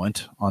 what I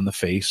want on the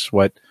face.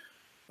 What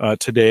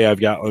today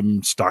I've got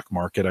stock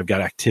market. I've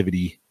got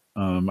activity.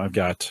 I've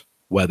got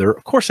weather.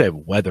 Of course, I have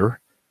weather.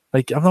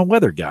 Like I'm a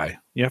weather guy.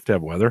 You have to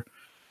have weather.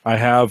 I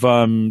have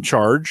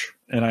charge,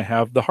 and I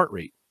have the heart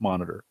rate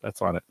monitor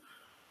that's on it.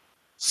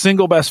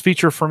 Single best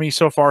feature for me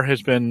so far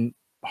has been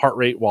heart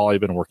rate while I've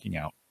been working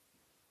out.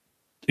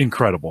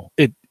 Incredible.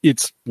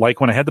 It's like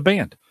when I had the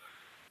band,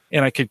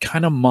 and I could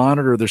kind of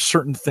monitor. There's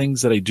certain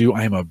things that I do.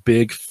 I am a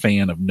big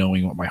fan of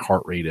knowing what my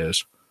heart rate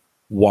is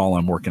while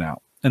I'm working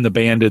out, and the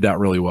band did that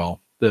really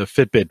well. The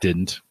Fitbit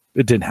didn't.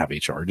 It didn't have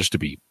HR, just to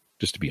be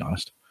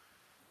honest.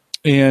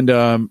 And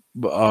I'm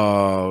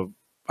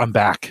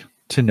back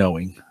to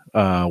knowing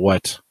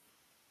what.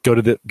 Go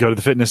to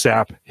the fitness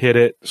app, hit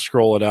it,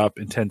 scroll it up,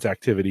 intense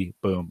activity,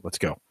 boom, let's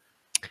go.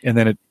 And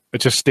then it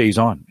just stays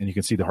on, and you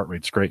can see the heart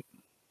rate's great.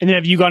 And then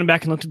have you gone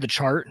back and looked at the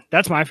chart?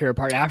 That's my favorite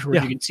part.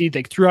 Afterwards, you can see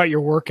like throughout your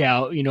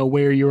workout,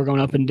 where you were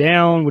going up and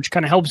down, which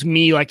kind of helps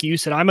me. Like you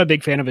said, I'm a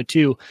big fan of it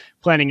too.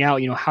 Planning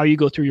out, how you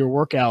go through your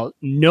workout,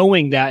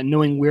 knowing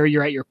where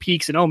you're at your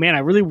peaks. And oh man, I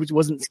really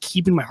wasn't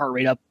keeping my heart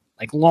rate up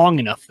like long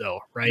enough though,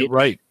 right?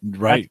 Right.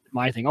 That's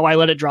my thing. Oh, I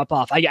let it drop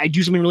off. I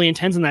do something really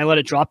intense and I let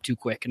it drop too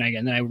quick,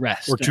 and then I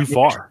rest. Or too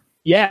far.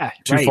 Yeah.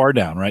 Too far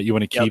down, right? You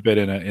want to keep it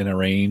in a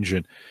range.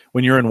 And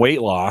when you're in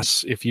weight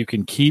loss, if you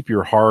can keep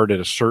your heart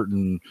at a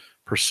certain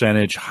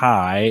percentage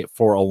high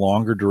for a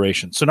longer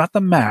duration. So not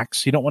the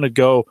max. You don't want to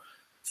go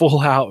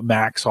full out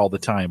max all the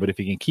time, but if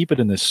you can keep it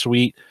in this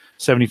sweet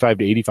 75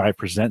 to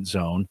 85%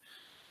 zone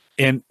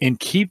and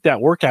keep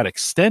that workout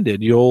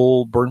extended,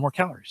 you'll burn more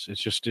calories.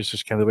 It's just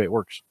kind of the way it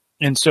works.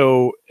 And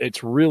so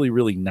it's really,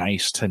 really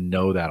nice to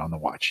know that on the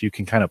watch. You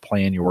can kind of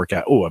plan your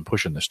workout. Oh, I'm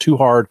pushing this too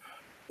hard.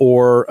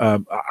 Or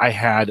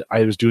I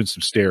was doing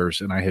some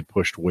stairs and I had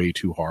pushed way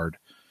too hard.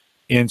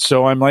 And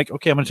so I'm like,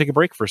 okay, I'm going to take a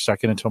break for a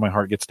second until my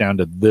heart gets down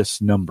to this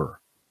number.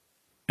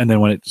 And then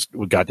when it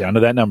got down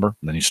to that number,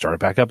 then you start it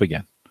back up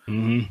again.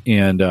 Mm-hmm.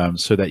 And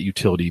so that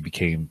utility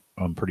became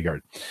pretty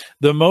hard.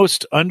 The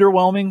most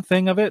underwhelming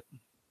thing of it,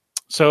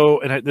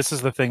 this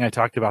is the thing I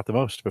talked about the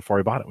most before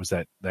I bought it, was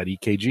that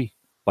EKG.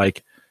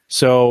 Like,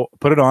 so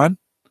put it on.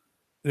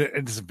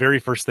 It's the very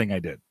first thing I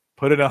did.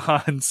 Put it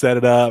on, set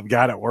it up,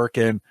 got it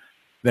working.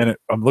 Then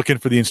I'm looking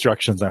for the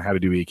instructions on how to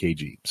do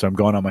EKG. So I'm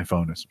going on my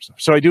phone and some stuff.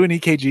 So I do an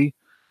EKG,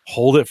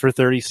 hold it for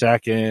 30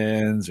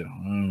 seconds,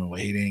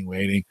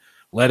 waiting,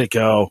 let it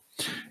go.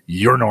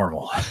 You're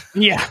normal.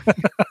 Yeah.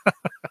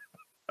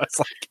 It's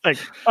like,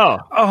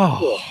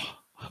 oh.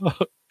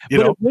 But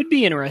it would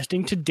be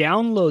interesting to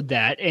download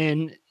that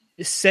and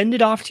send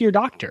it off to your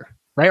doctor,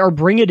 right? Or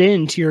bring it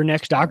in to your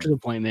next doctor's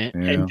appointment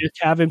and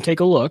just have him take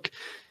a look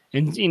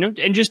and,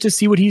 and just to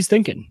see what he's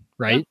thinking,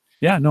 right?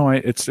 Yeah, no,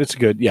 it's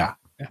good. Yeah,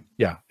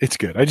 it's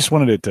good. I just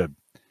wanted it to,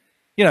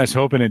 I was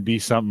hoping it'd be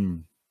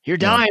something. You're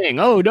dying.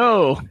 Oh,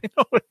 no.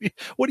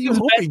 What are you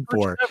hoping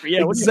for?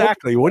 Yeah,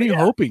 exactly. What are you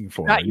hoping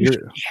for? You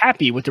should be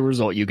happy with the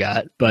result you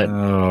got. But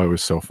it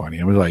was so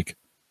funny. I was like,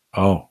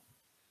 oh,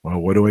 well,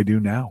 what do I do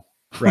now?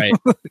 Right.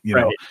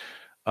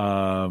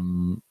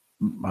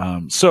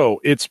 So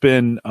it's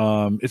been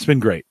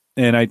great.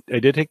 And I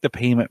did take the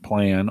payment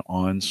plan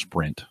on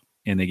Sprint,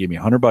 and they gave me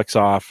 $100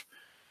 off.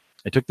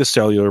 I took the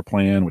cellular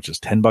plan, which is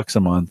 $10 a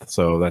month.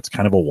 So that's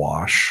kind of a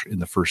wash in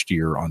the first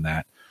year on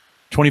that.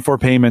 24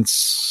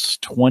 payments,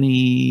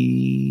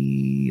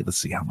 let's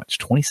see how much,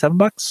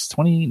 $27?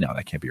 20? No,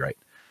 that can't be right.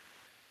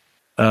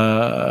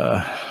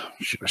 I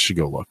should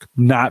go look.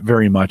 Not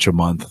very much a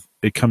month.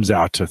 It comes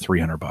out to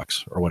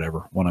 $300 or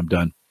whatever when I'm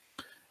done.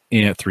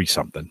 And three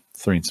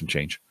and some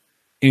change.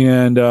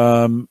 And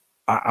I'm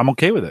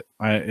okay with it.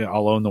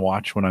 I'll own the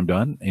watch when I'm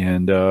done.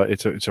 And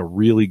it's a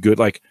really good,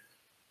 I'm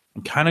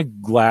kind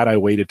of glad I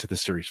waited to the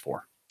Series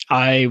 4.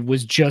 I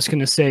was just going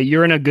to say,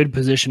 you're in a good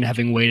position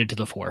having waited to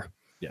the 4.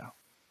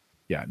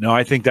 Yeah. No,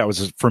 I think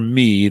for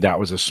me, that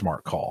was a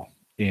smart call.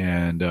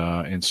 And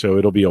so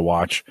it'll be a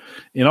watch,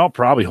 and I'll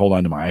probably hold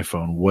on to my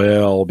iPhone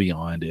well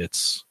beyond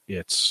its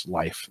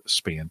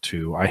lifespan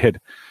too.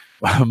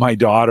 My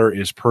daughter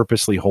is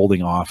purposely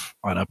holding off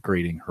on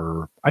upgrading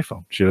her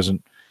iPhone. She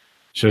doesn't,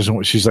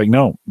 she's like,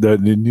 no, the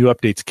new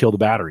updates kill the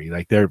battery.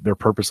 Like they're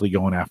purposely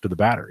going after the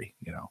battery,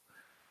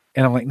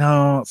 And I'm like,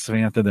 no,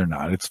 Samantha, they're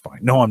not. It's fine.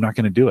 No, I'm not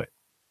going to do it.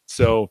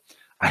 So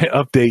I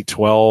update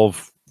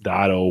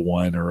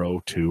 12.01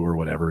 or 02 or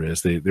whatever it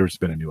is. There's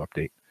been a new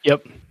update.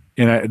 Yep.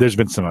 And there's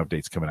been some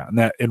updates coming out. And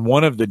that in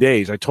one of the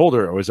days, I told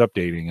her I was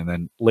updating, and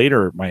then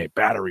later my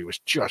battery was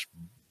just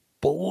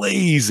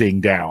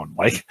blazing down.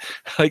 Like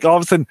all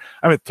of a sudden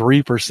I'm at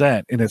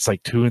 3%, and it's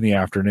like 2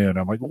 p.m.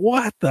 I'm like,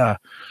 what the?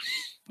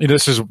 And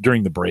this is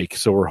during the break,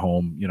 so we're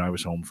home. I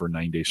was home for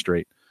 9 days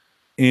straight,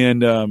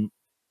 and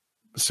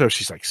so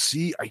she's like,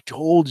 see, I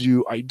told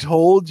you,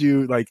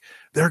 like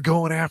they're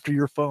going after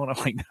your phone. I'm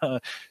like, nah.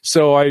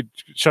 So I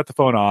shut the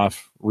phone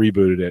off,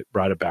 rebooted it,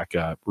 brought it back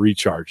up,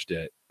 recharged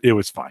it. It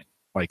was fine.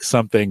 Like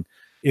something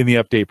in the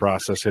update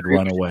process had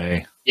run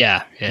away.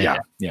 Yeah.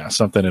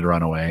 Something had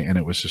run away, and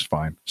it was just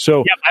fine.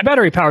 So my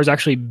battery power is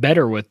actually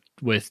better with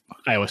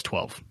iOS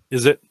 12.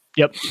 Is it?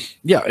 Yep.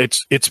 Yeah,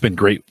 it's been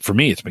great for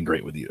me. It's been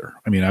great with either.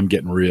 I mean, I'm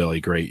getting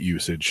really great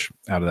usage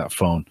out of that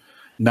phone.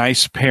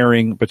 Nice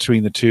pairing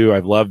between the two.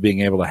 I've loved being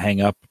able to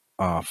hang up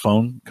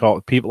phone call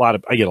people. I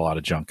get a lot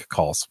of junk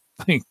calls.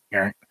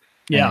 Yeah.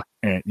 You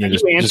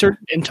answered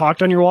and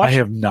talked on your watch? I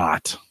have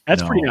not.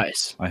 That's pretty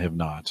nice. I have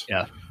not.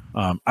 Yeah.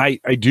 I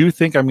do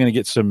think I'm going to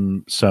get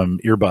some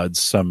earbuds,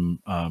 some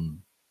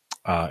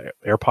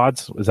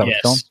AirPods. Is that what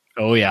it's called?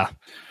 Oh yeah.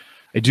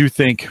 I do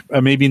think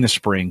maybe in the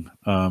spring.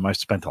 I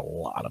spent a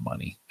lot of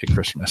money at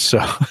Christmas,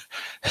 so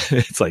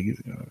it's like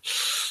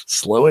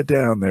slow it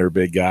down there,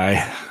 big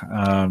guy.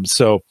 I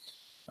think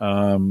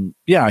I'm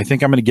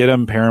going to get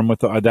them, pair them with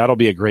that'll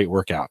be a great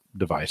workout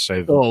device.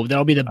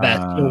 That'll be the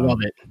best. You'll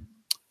love it.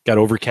 Got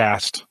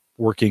Overcast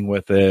working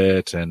with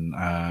it, and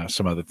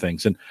some other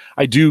things. And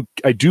I do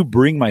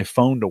bring my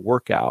phone to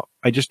work out.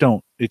 I just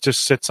don't. It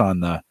just sits on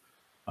the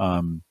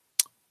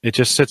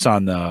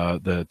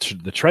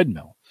the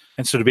treadmill.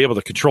 And so to be able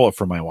to control it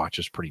from my watch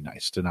is pretty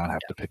nice, to not have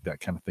to pick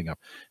that kind of thing up.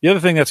 The other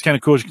thing that's kind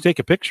of cool is you can take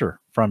a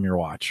picture from your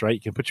watch, right? You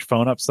can put your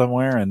phone up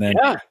somewhere and then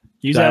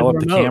use dial up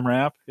the camera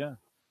app. Yeah.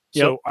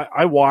 Yep. So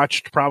I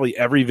watched probably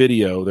every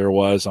video there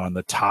was on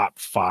the top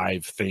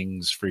 5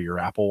 things for your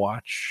Apple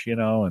Watch, and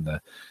the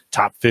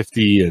top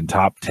 50 and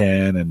top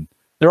 10, and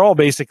they're all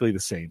basically the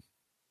same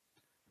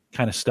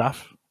kind of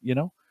stuff,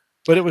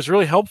 But it was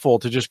really helpful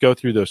to just go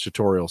through those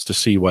tutorials to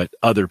see what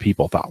other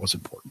people thought was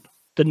important.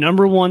 The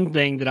number one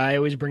thing that I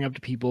always bring up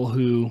to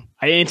people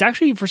it's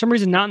actually for some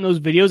reason not in those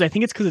videos. I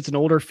think it's because it's an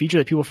older feature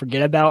that people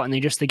forget about and they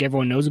just think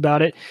everyone knows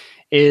about it,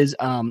 is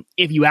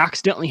if you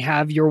accidentally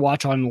have your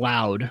watch on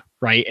loud,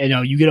 right?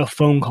 And you get a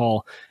phone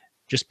call,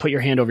 just put your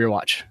hand over your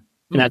watch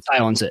and that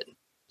silence it.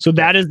 So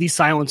that is the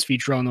silence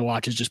feature on the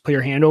watch, is just put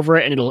your hand over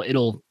it and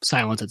it'll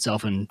silence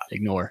itself and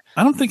ignore.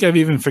 I don't think I've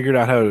even figured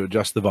out how to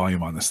adjust the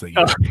volume on this thing.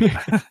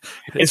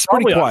 It's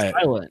pretty quiet.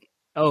 Silent.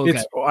 Oh,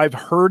 okay. I've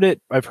heard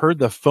it. I've heard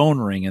the phone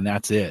ring, and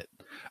that's it.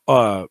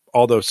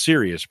 Although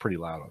Siri is pretty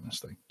loud on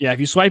this thing. Yeah, if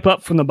you swipe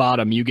up from the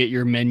bottom, you get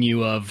your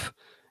menu of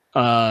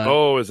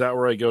Is that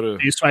where I go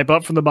to? You swipe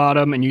up from the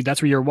bottom, and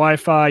that's where your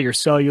Wi-Fi, your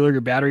cellular,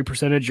 your battery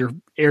percentage, your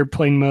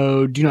airplane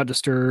mode, do not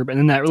disturb, and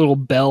then that little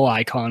bell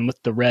icon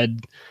with the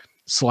red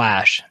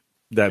slash.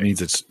 That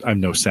means I'm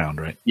no sound,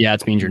 right? Yeah,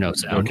 it means you're no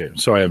sound. Okay,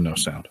 so I have no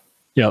sound.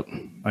 Yep.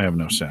 I have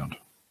no sound.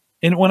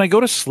 And when I go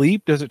to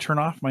sleep, does it turn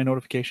off my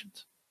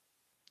notifications?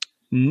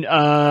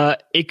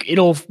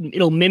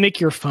 It'll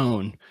mimic your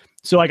phone.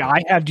 So like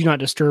I have do not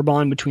disturb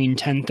on between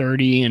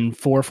 10:30 and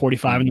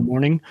 4:45 in the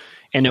morning,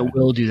 and it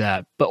will do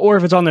that. Or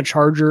if it's on the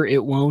charger,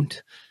 it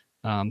won't.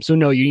 So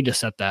no, you need to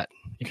set that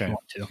if you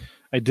want to.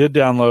 I did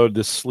download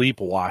the Sleep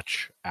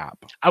Watch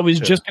app. I was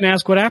just going to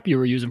ask what app you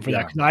were using for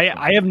that, because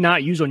I have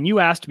not used one. You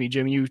asked me,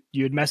 Jim. You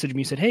had messaged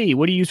me, said, "Hey,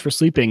 what do you use for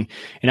sleeping?"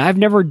 And I've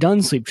never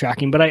done sleep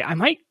tracking, but I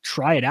might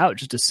try it out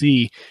just to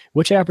see.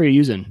 Which app are you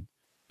using?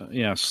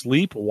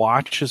 Sleep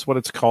Watch is what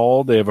it's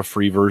called. They have a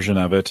free version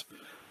of it.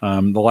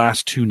 The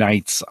last 2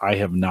 nights I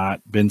have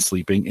not been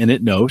sleeping, and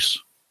it knows,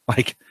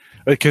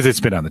 because it's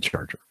been on the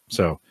charger.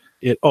 So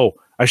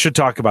I should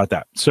talk about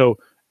that. So,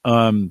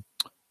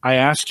 I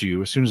asked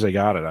you as soon as I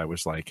got it, I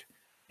was like,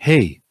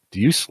 "Hey, do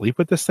you sleep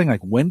with this thing?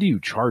 Like, when do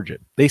you charge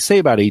it?" They say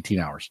about 18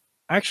 hours.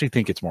 I actually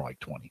think it's more like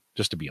 20,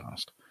 just to be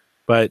honest.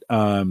 But,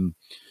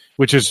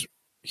 which is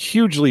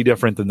hugely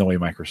different than the way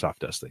Microsoft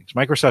does things.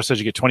 Microsoft says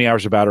you get 20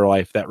 hours of battery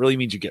life. That really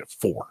means you get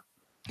 4.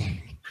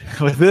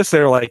 With this,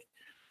 they're like,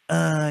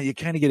 you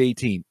kind of get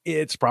 18.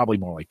 It's probably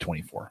more like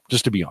 24,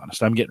 just to be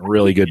honest. I'm getting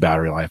really good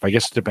battery life. I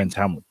guess it depends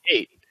how much.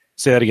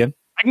 Say that again.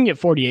 I can get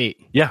 48.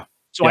 Yeah.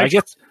 So I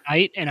get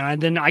night, and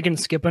then I can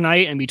skip a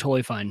night and be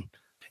totally fine.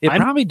 It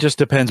probably just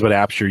depends what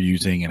apps you're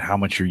using and how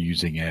much you're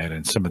using it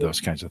and some of those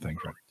kinds of things.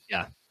 Right?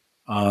 Yeah.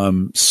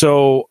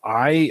 So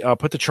I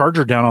put the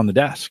charger down on the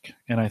desk,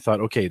 and I thought,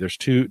 okay, there's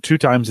two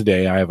times a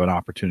day I have an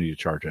opportunity to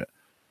charge it.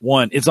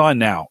 One, it's on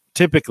now.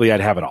 Typically,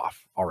 I'd have it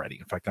off already.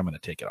 In fact, I'm going to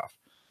take it off.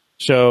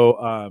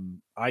 So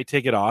I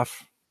take it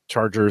off.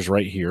 Charger's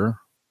right here.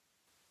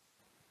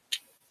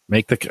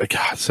 Make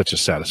such a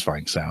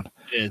satisfying sound.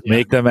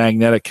 Make the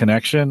magnetic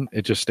connection.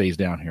 It just stays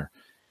down here.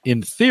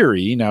 In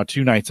theory, now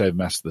 2 nights I've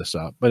messed this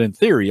up, but in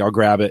theory, I'll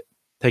grab it,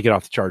 take it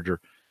off the charger.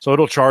 So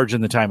it'll charge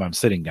in the time I'm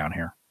sitting down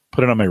here.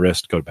 Put it on my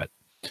wrist, go to bed.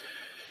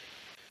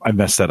 I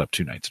messed that up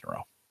 2 nights in a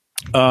row.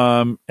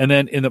 And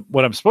then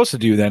what I'm supposed to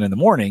do then in the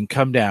morning,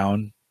 come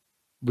downstairs,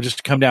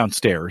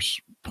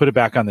 put it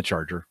back on the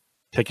charger,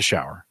 take a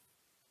shower.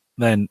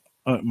 Then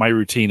my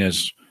routine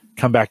is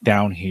come back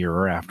down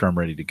here after I'm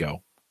ready to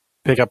go,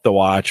 pick up the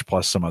watch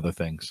plus some other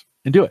things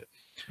and do it.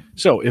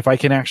 So if I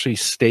can actually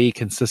stay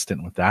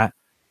consistent with that,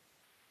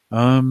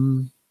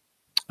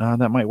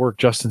 that might work.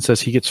 Justin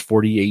says he gets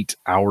 48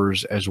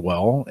 hours as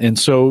well. And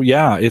so,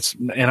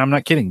 and I'm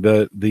not kidding.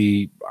 I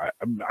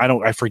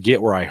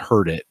forget where I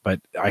heard it, but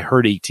I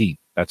heard 18.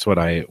 That's what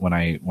when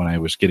I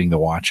was getting the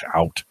watch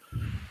out,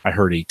 I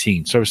heard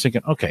 18. So I was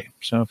thinking, okay,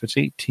 so if it's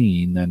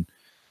 18, then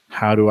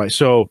how do I,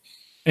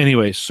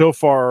 anyway, so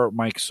far,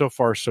 Mike, so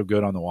far so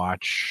good on the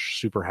watch.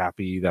 Super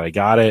happy that I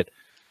got it.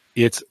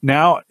 It's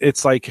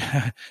like,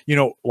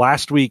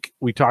 last week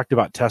we talked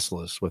about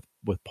Teslas with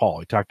Paul.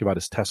 He talked about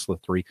his Tesla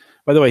 3.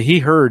 By the way, he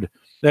heard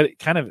that it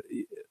kind of,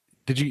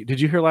 did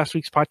you hear last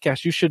week's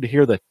podcast? You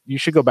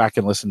should go back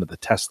and listen to the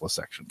Tesla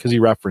section because he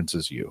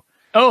references you.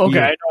 Oh, okay.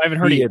 I haven't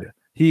heard it.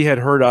 He had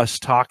heard us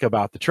talk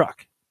about the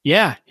truck.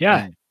 Yeah.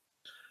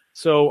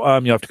 So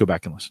you'll have to go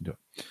back and listen to it.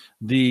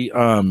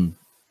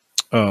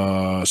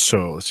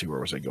 So let's see,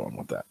 where was I going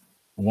with that?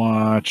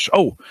 Watch.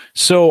 Oh,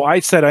 so I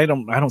said I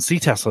don't see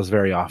Teslas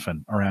very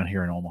often around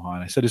here in Omaha.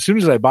 And I said as soon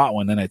as I bought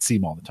one, then I'd see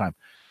them all the time.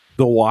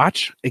 The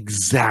watch,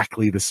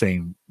 exactly the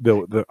same.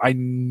 I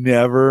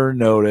never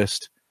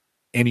noticed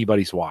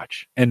anybody's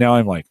watch. And now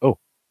I'm like, oh,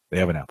 they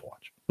have an Apple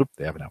Watch. Oop,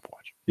 they have an Apple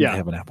Watch. Yeah. They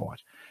have an Apple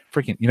Watch.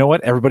 Freaking, you know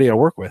what? Everybody I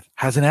work with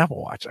has an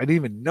Apple Watch. I didn't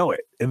even know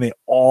it. And they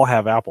all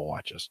have Apple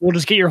Watches. We'll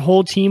just get your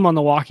whole team on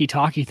the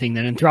walkie-talkie thing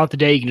then. And throughout the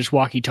day, you can just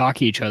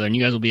walkie-talkie each other and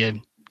you guys will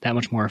be that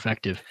much more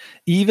effective.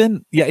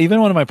 Even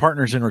one of my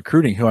partners in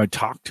recruiting who I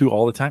talk to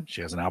all the time,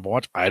 she has an Apple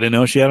Watch. I didn't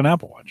know she had an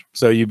Apple Watch.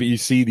 So you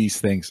see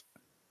these things.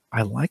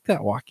 I like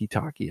that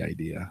walkie-talkie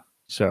idea.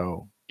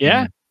 So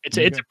yeah, it's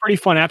a pretty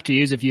fun app to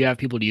use if you have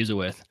people to use it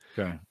with.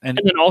 Okay. And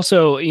then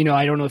also,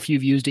 I don't know if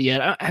you've used it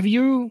yet.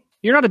 You're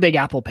not a big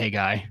Apple Pay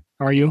guy,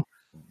 are you?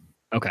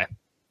 Okay.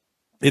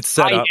 It's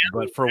set up,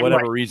 but for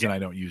whatever reason, I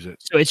don't use it.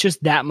 So it's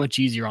just that much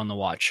easier on the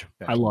watch.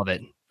 Okay. I love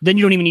it. Then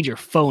you don't even need your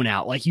phone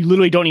out. Like you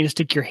literally don't need to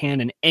stick your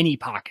hand in any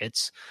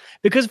pockets.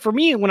 Because for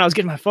me, when I was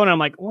getting my phone, I'm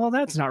like, well,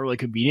 that's not really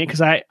convenient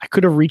because I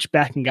could have reached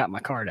back and got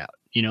my card out.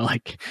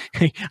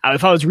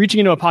 If I was reaching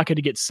into a pocket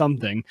to get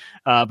something,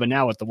 but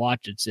now with the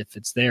watch, if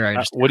it's there, I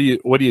just what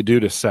do you do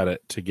to set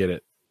it to get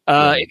it?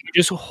 If you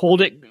just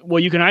hold it,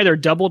 well, you can either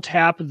double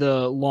tap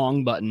the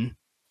long button,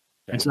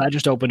 and so that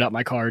just opened up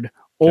my card,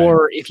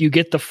 or if you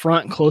get the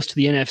front close to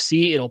the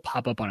NFC, it'll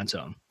pop up on its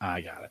own.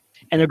 I got it.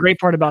 And the great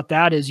part about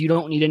that is you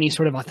don't need any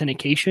sort of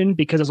authentication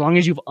because as long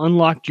as you've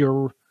unlocked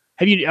your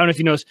I don't know if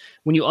you noticed,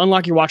 when you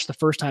unlock your watch the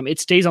first time, it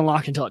stays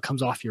unlocked until it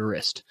comes off your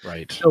wrist.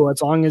 Right. So as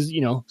long as,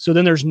 so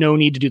then there's no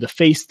need to do the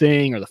face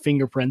thing or the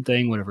fingerprint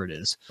thing, whatever it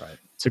is. Right.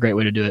 It's a great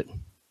way to do it.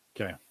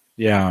 Okay.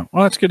 Yeah.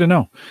 Well, that's good to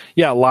know.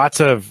 Yeah.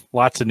 Lots of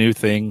new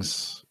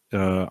things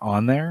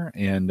on there,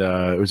 and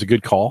it was a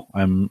good call.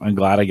 I'm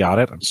glad I got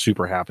it. I'm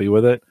super happy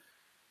with it.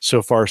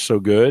 So far,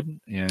 so good.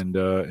 And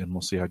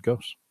we'll see how it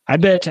goes. I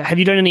bet. Have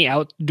you done any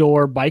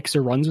outdoor bikes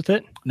or runs with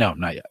it? No,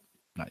 not yet.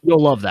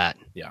 You'll love that.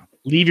 Yeah.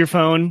 Leave your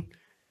phone,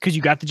 because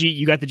you got the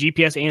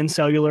GPS and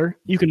cellular.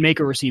 You can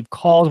make or receive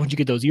calls once you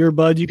get those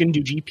earbuds. You can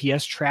do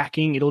GPS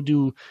tracking. It'll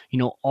do,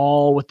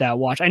 all with that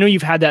watch. I know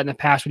you've had that in the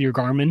past with your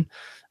Garmin,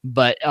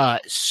 but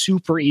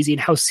super easy, and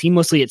how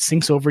seamlessly it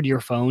syncs over to your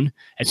phone.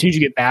 As soon as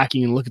you get back,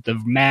 you can look at the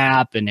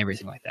map and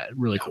everything like that.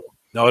 Really cool.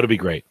 No, it'll be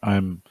great.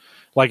 I'm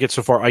like it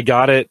so far. I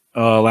got it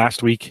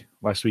last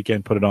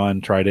weekend, put it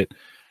on, tried it.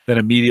 Then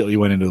immediately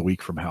went into the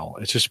week from hell.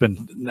 It's just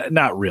been,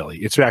 not really.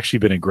 It's actually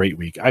been a great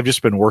week. I've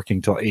just been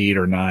working till 8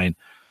 or 9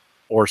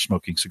 or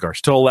smoking cigars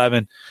till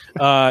 11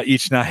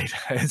 each night.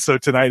 And so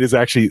tonight is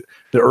actually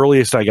the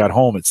earliest I got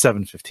home at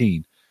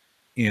 7:15.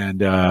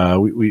 And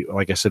we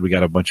like I said, we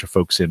got a bunch of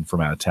folks in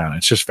from out of town.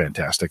 It's just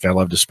fantastic. I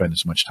love to spend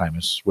as much time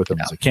with them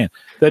as I can.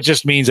 That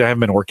just means I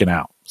haven't been working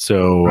out.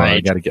 So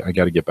I got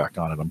to get back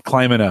on it.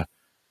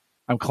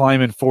 I'm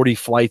climbing 40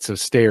 flights of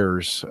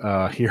stairs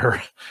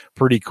here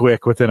pretty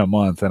quick within a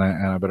month, and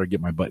I better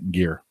get my butt in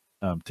gear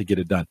to get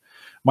it done.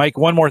 Mike,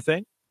 one more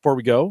thing before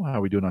we go. How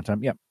are we doing on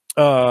time? Yeah.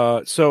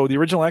 So the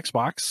original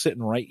Xbox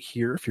sitting right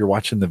here. If you're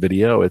watching the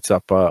video, it's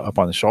up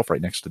on the shelf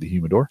right next to the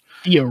humidor.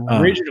 The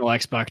original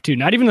Xbox too,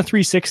 not even the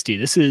 360.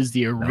 This is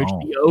the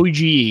original, the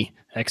OG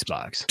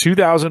Xbox.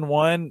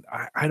 2001.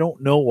 I don't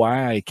know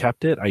why I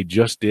kept it. I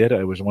just did.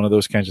 It was one of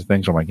those kinds of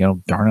things where I'm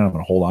like, darn it, I'm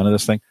going to hold on to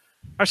this thing.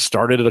 I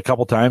started it a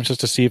couple times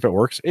just to see if it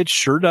works. It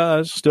sure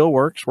does. Still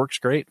works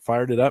great.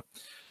 Fired it up.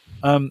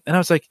 And I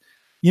was like,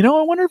 I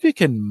wonder if you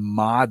can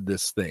mod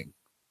this thing.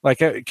 Like,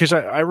 because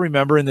I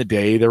remember in the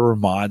day there were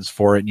mods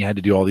for it, and you had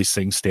to do all these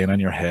things, stand on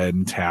your head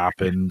and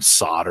tap and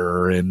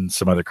solder and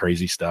some other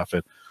crazy stuff.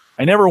 And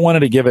I never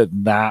wanted to give it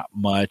that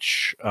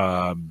much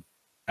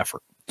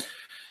effort.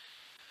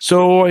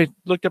 So I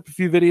looked up a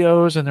few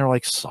videos, and they're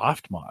like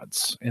soft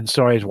mods. And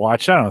so I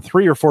watched,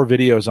 3 or 4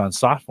 videos on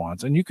soft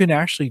mods, and you can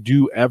actually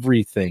do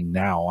everything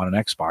now on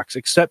an Xbox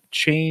except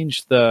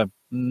change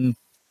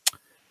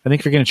I think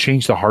if you're going to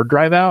change the hard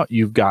drive out,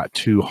 you've got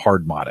to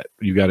hard mod it.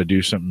 You've got to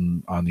do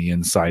something on the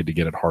inside to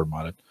get it hard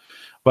modded.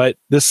 But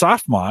the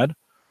soft mod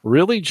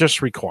really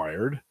just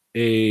required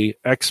a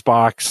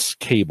Xbox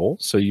cable.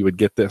 So you would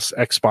get this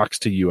Xbox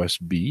to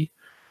USB.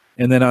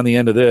 And then on the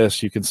end of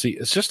this, you can see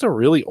it's just a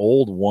really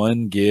old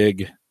 1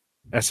 gig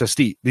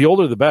SSD. The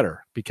older, the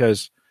better,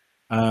 because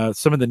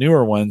some of the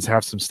newer ones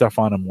have some stuff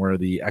on them where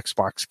the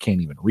Xbox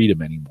can't even read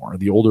them anymore.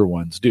 The older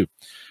ones do.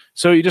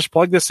 So you just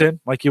plug this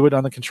in like you would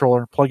on the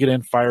controller, plug it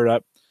in, fire it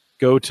up,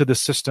 go to the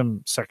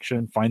system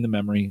section, find the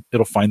memory.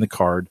 It'll find the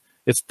card.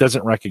 It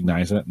doesn't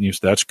recognize it. And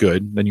that's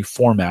good. Then you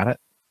format it,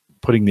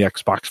 putting the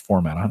Xbox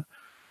format on it.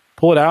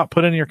 Pull it out,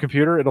 put it in your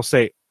computer. It'll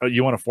say,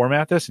 you want to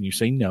format this? And you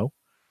say no.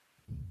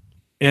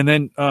 And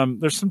then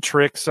there's some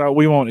tricks.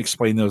 We won't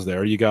explain those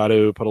there. You got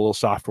to put a little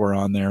software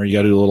on there. You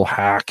got to do a little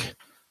hack.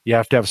 You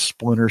have to have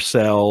Splinter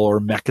Cell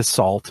or Mech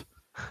Assault.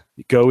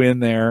 You go in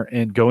there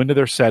and go into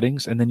their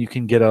settings, and then you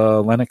can get a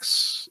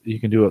Linux. You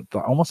can do it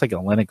almost like a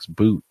Linux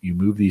boot. You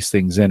move these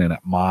things in, and it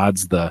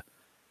mods the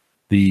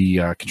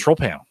control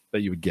panel that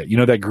you would get.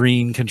 That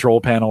green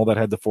control panel that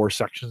had the 4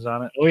 sections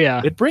on it? Oh,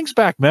 yeah. It brings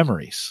back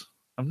memories.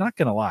 I'm not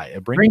going to lie.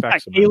 It brings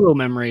back some Halo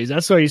memories.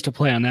 That's what I used to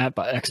play on that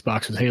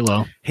Xbox with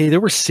Halo. Hey, there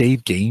were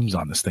saved games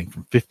on this thing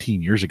from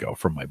 15 years ago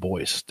from my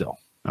boys still.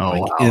 Oh,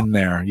 wow. In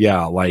there.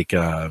 Yeah, like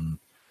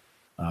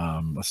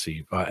let's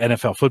see,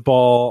 NFL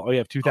football. Oh, you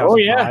have 2005. Oh,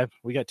 yeah.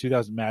 We got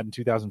 2000 Madden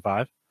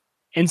 2005.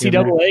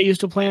 NCAA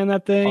used to play on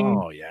that thing.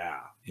 Oh, yeah.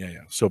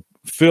 So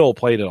Phil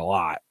played it a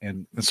lot,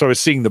 and so I was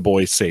seeing the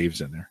boys' saves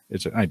in there.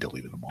 I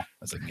deleted them all. I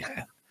was like,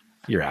 yeah,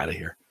 you're out of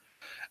here.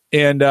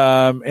 And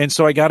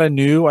so I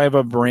have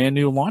a brand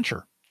new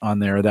launcher on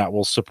there that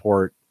will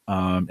support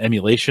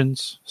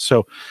emulations.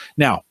 So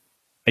now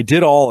I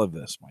did all of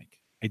this, Mike.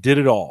 I did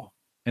it all.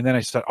 And then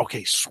I said,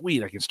 okay,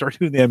 sweet, I can start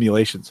doing the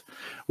emulations.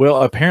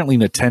 Well, apparently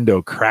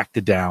Nintendo cracked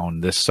it down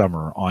this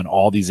summer on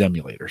all these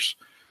emulators,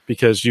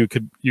 because you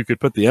could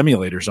put the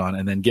emulators on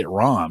and then get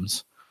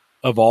ROMs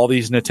of all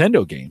these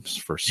Nintendo games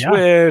for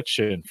Switch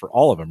and for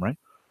all of them, right?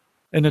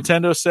 And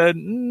Nintendo said,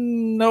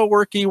 no,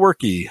 worky.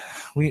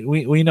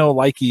 We know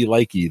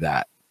likey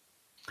that.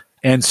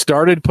 And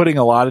started putting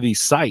a lot of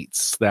these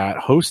sites that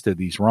hosted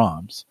these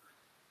ROMs.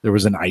 There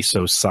was an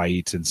ISO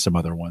site and some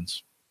other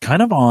ones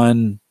kind of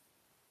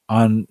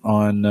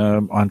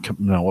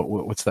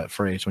what's that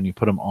phrase when you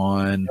put them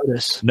on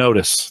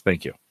notice?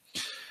 Thank you.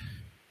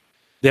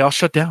 They all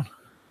shut down.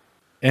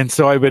 And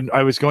so I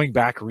was going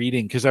back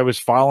reading, because I was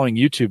following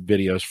YouTube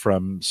videos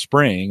from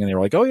spring, and they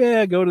were like, oh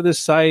yeah, go to this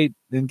site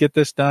and get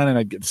this done.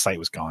 And the site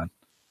was gone.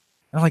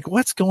 And I'm like,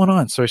 what's going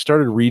on? So I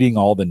started reading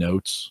all the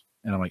notes,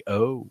 and I'm like,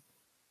 oh,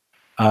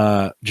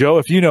 Joe,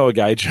 if you know a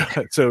guy,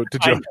 so to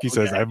joke, he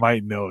says, I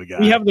might know a guy.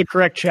 We have the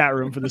correct chat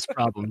room for this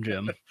problem,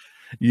 Jim.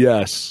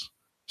 Yes.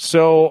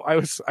 So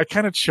I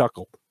kind of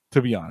chuckled,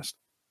 to be honest.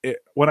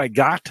 When I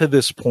got to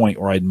this point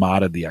where I'd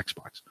modded the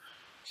Xbox,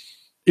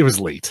 it was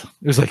late.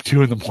 It was like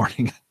 2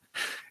 a.m.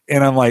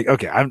 And I'm like,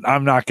 okay,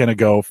 I'm not going to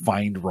go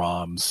find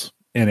ROMs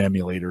and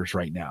emulators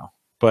right now,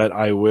 but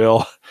I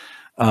will.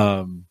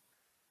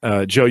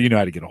 Joe, you know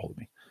how to get a hold of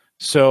me.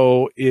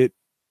 So I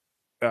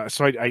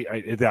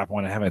at that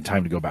point, I haven't had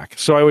time to go back.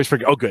 So I always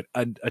forget, oh, good,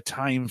 a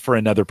time for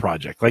another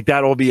project. Like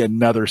that will be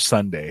another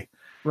Sunday,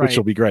 which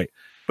will be great.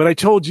 But I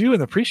told you in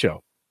the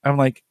pre-show, I'm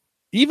like,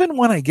 even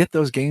when I get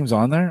those games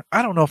on there,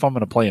 I don't know if I'm going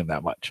to play them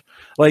that much.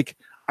 Like,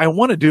 I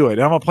want to do it.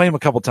 I'm going to play them a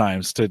couple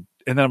times and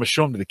then I'm going to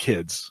show them to the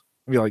kids.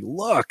 I'll be like,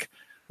 look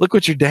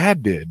what your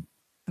dad did.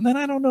 And then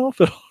I don't know if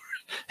it'll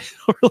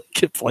really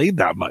get played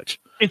that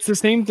much. It's the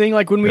same thing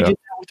like when we did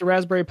that with the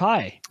Raspberry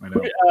Pi. I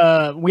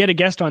know. We had a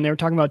guest on there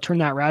talking about turning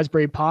that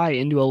Raspberry Pi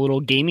into a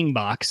little gaming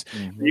box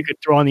where you could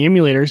throw on the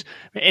emulators.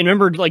 And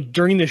remember, like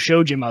during the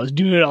show, Jim, I was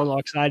doing it. I was all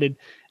excited.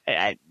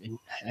 I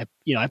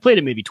played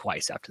it maybe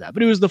twice after that,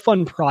 but it was the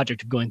fun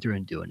project of going through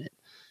and doing it.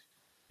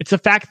 It's the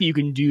fact that you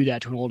can do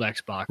that to an old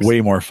Xbox.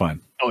 Way more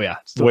fun. Oh yeah,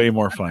 way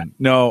more fun.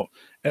 No,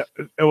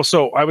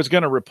 so I was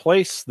going to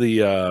replace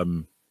the.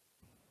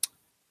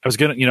 I was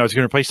going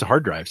to replace the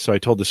hard drive. So I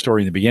told the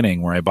story in the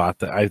beginning where I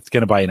was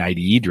going to buy an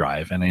IDE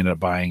drive, and I ended up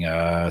buying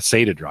a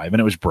SATA drive,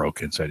 and it was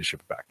broken, so I had to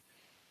ship it back.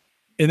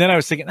 And then I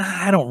was thinking,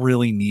 I don't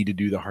really need to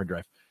do the hard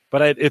drive.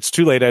 But it's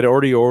too late. I'd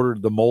already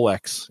ordered the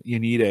Molex. You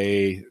need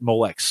a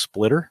Molex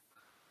splitter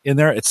in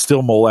there. It's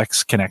still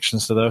Molex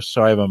connections to those.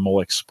 So I have a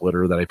Molex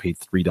splitter that I paid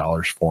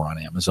 $3 for on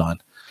Amazon.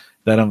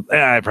 That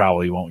I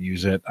probably won't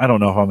use it. I don't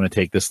know if I'm going to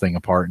take this thing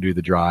apart and do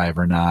the drive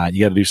or not.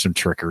 You got to do some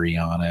trickery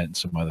on it and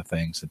some other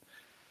things. And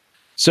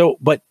so,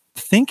 but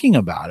thinking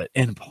about it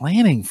and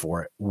planning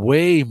for it,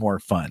 way more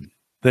fun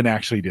than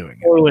actually doing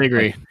it. Totally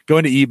agree. Like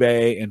going to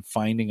eBay and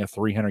finding a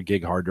 300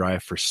 gig hard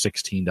drive for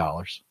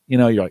 $16.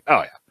 You're like,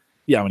 oh yeah.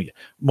 Yeah, I'm gonna get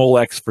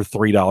Molex for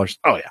 $3.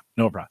 Oh yeah,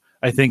 no problem.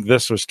 I think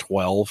this was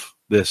 $12.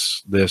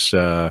 This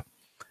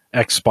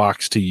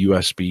Xbox to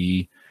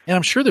USB, and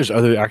I'm sure there's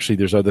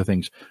other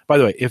things. By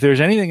the way, if there's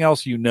anything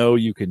else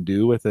you can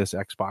do with this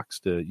Xbox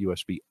to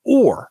USB,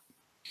 or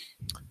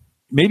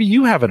maybe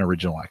you have an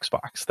original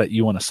Xbox that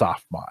you want to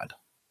soft mod,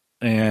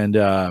 and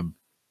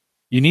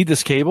you need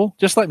this cable,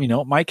 just let me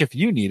know, Mike. If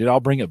you need it, I'll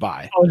bring it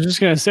by. I was just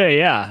gonna say,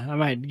 yeah, I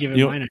might give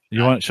it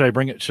mine. Should I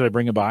bring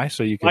it by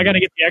so you can? I got to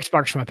get the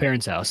Xbox from my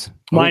parents' house.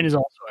 Mine is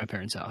also my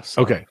parents' house.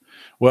 So. Okay,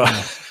 well,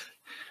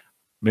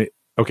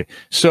 okay.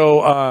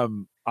 So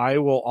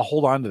I'll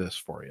hold on to this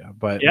for you,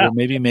 but we'll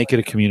maybe make it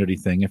a community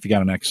thing. If you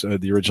got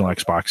the original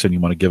Xbox and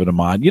you want to give it a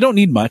mod, you don't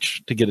need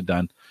much to get it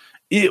done.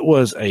 It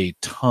was a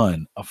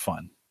ton of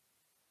fun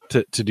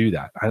to do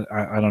that.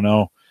 I don't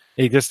know.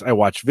 I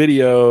watch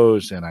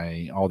videos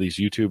and all these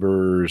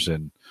YouTubers,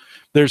 and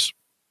there's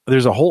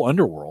a whole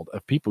underworld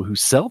of people who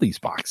sell these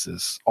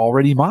boxes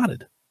already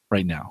modded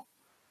right now,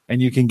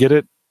 and you can get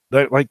it.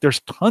 Like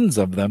there's tons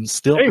of them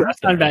still. Hey,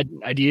 that's not a bad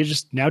idea.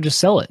 Just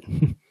sell it.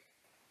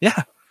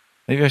 Yeah,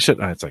 maybe I should.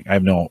 It's like I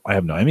have no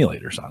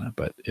emulators on it,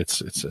 but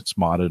it's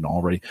modded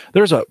already.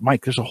 There's a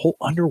whole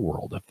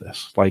underworld of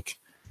this, like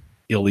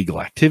illegal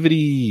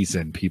activities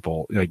and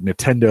people like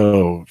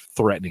Nintendo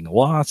threatening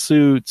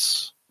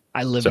lawsuits.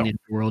 I live in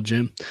the world,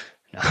 Jim.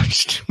 No,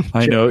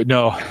 I know.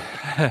 No.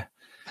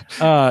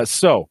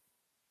 So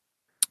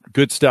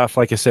good stuff.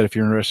 Like I said, if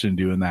you're interested in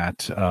doing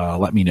that,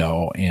 let me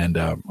know, and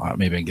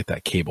maybe I can get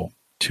that cable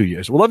to you.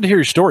 We'd love to hear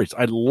your stories.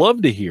 I'd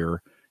love to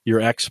hear your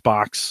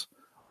Xbox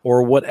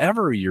or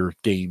whatever your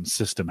game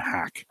system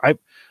hack. I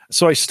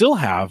still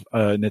have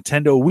a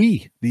Nintendo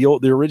Wii, the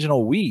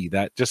original Wii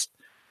that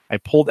I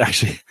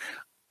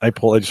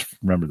just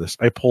remember this.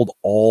 I pulled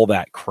all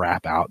that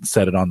crap out and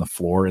set it on the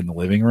floor in the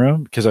living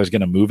room because I was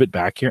going to move it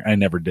back here. I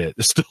never did.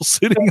 It's still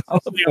sitting on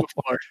the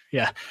floor.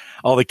 Yeah.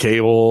 All the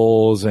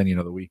cables and,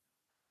 the Wii.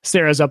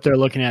 Sarah's up there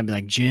looking at me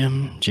like,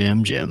 Jim.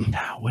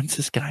 Now, when's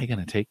this guy going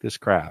to take this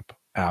crap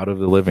out of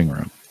the living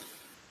room?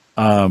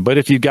 But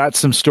if you've got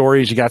some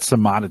stories, you got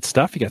some modded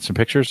stuff, you got some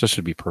pictures, this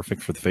would be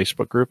perfect for the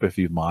Facebook group. If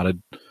you've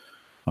modded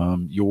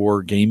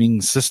your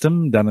gaming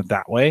system, done it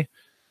that way.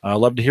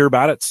 Love to hear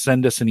about it.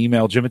 Send us an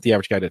email,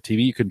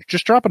 jim@theaverageguy.tv. You can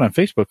just drop it on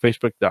Facebook,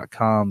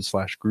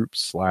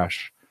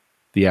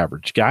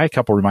 facebook.com/groups/theaverageguy. A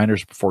couple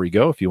reminders before you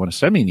go. If you want to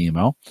send me an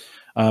email,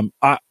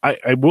 I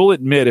will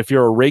admit, if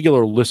you're a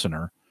regular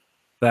listener,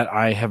 that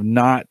I have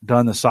not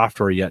done the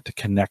software yet to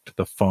connect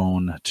the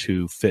phone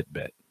to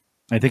Fitbit.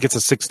 I think it's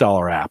a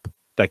 $6 app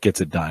that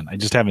gets it done. I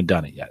just haven't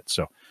done it yet.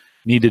 So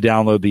need to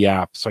download the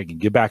app so I can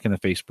get back in the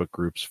Facebook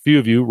groups. A few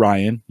of you,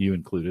 Ryan, you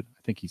included.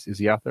 I think is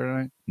he out there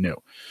tonight?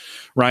 No.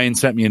 Ryan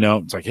sent me a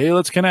note. It's like, hey,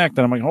 let's connect.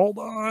 And I'm like, hold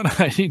on.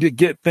 I need to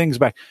get things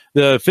back.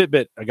 The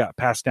Fitbit I got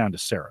passed down to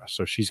Sarah.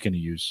 So she's going to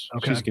use a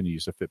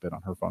Fitbit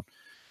on her phone.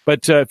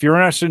 But if you're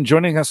interested in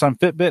joining us on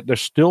Fitbit,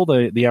 there's still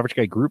the Average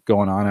Guy group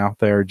going on out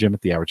there. Jim at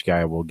the Average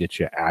Guy will get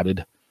you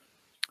added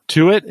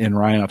to it. And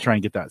Ryan, I'll try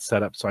and get that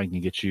set up so I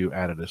can get you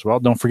added as well.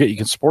 Don't forget, you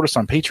can support us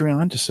on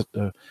Patreon. Just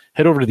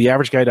head over to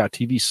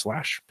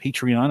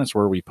theaverageguy.tv/Patreon. It's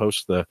where we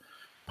post the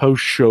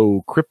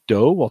post-show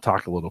crypto. We'll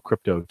talk a little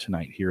crypto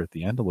tonight here at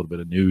the end, a little bit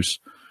of news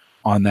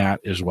on that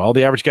as well.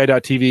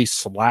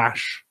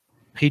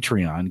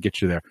 Theaverageguy.tv/Patreon,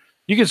 get you there.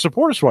 You can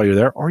support us while you're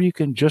there, or you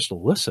can just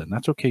listen.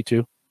 That's okay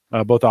too.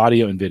 Both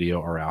audio and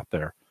video are out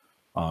there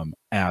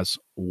as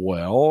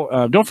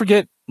well. Don't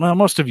forget, well,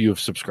 most of you have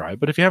subscribed,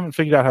 but if you haven't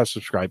figured out how to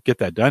subscribe, get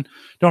that done.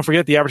 Don't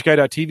forget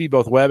theaverageguy.tv,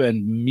 both web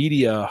and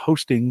media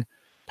hosting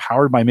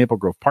powered by Maple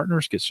Grove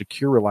Partners. Get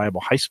secure,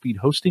 reliable, high-speed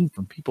hosting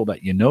from people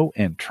that you know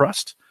and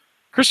trust.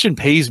 Christian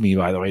pays me,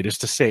 by the way,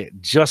 just to say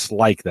it just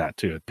like that,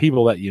 too.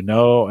 People that you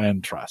know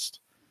and trust.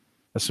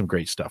 That's some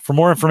great stuff. For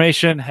more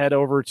information, head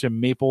over to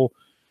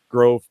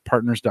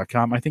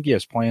maplegrovepartners.com. I think he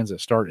has plans that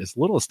start as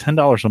little as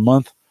 $10 a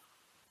month,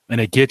 and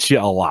it gets you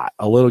a lot.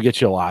 A little gets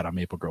you a lot on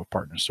Maple Grove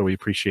Partners. So we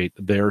appreciate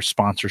their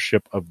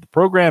sponsorship of the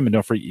program. And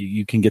don't forget,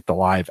 you can get the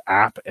live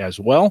app as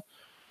well.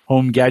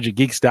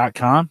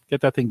 HomeGadgetGeeks.com.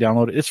 Get that thing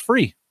downloaded. It's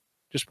free.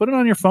 Just put it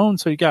on your phone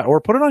so you got,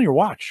 or put it on your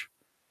watch.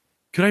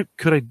 Could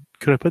I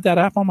put that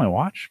app on my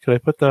watch? Could I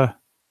put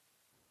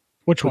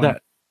which one?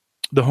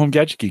 The Home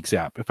Gadget Geeks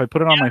app. If I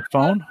put it on my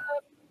phone,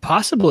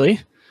 possibly.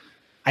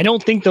 I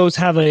don't think those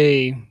have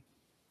I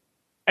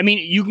mean,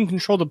 you can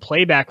control the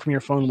playback from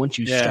your phone once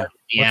you start.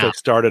 Once I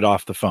started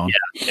off the phone.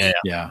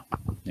 Yeah.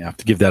 You have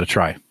to give that a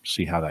try.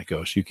 See how that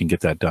goes. You can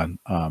get that done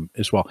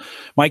as well.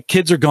 My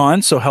kids are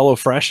gone, so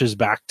HelloFresh is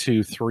back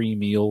to 3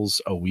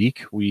 meals a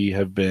week. We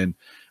have been,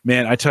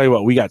 man, I tell you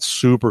what, we got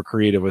super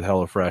creative with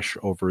HelloFresh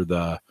over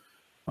the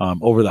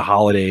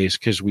holidays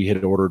because we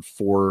had ordered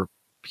 4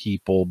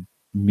 people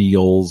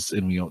meals,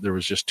 and there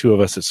was just 2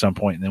 of us at some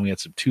point, and then we had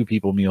some 2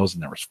 people meals,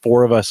 and there was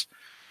 4 of us,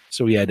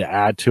 so we had to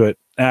add to it.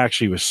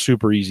 Actually, it was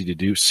super easy to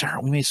do.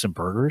 Sarah, we made some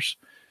burgers.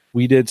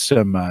 We did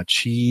some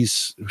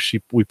cheese.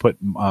 We put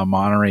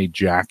Monterey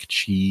Jack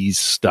cheese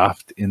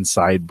stuffed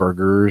inside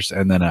burgers,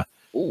 and then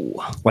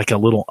like a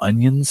little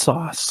onion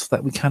sauce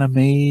that we kind of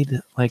made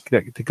like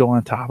that to go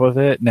on top of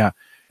it. Now,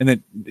 and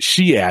then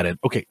she added.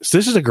 Okay, so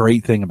this is a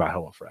great thing about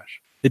HelloFresh.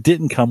 It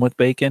didn't come with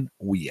bacon.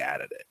 We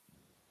added it.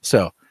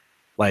 So,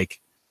 like,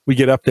 we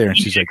get up there and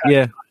she's like,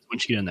 "Yeah."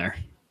 Once you get in there,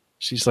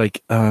 she's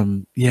like,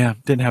 "Yeah,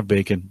 didn't have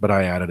bacon, but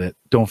I added it.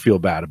 Don't feel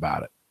bad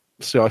about it."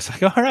 So I was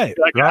like, all right.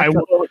 Like, I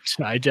won't.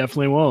 I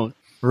definitely won't.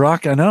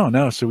 Rock, I know.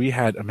 No. So we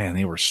had, man,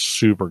 they were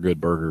super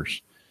good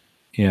burgers.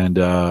 And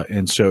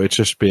so it's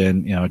just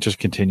been, it just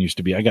continues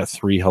to be. I got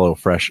 3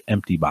 HelloFresh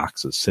empty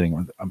boxes sitting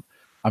on.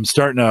 I'm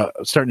starting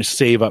to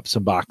save up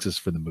some boxes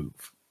for the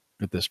move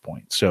at this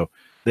point. So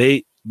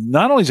they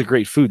not only is it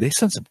great food, they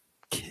send some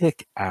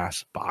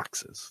kick-ass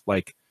boxes.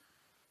 Like,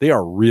 they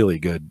are really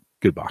good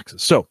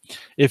boxes. So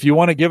if you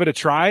want to give it a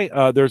try,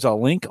 there's a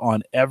link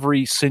on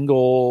every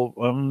single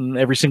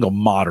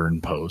modern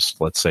post,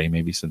 let's say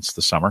maybe since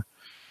the summer,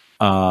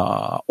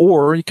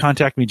 or you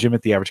contact me, Jim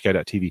at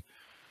theaverageguy.tv.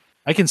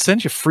 I can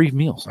send you free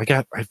meals.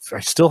 I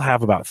still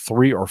have about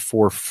 3 or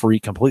 4 free,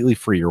 completely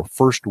free. Your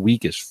first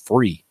week is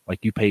free.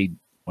 Like, you paid,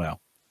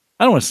 well,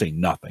 I don't want to say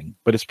nothing,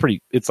 but it's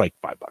like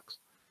 $5.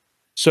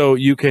 So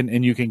you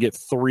can get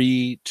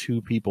 3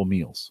 2-people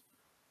meals.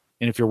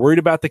 And if you're worried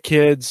about the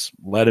kids,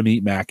 let them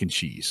eat mac and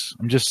cheese.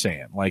 I'm just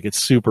saying, like,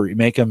 it's super.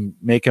 Make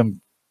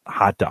them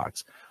hot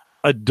dogs.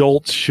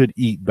 Adults should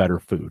eat better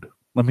food.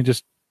 Let me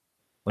just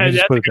put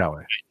it that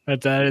way.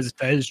 That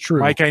is true.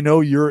 Mike, I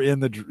know you're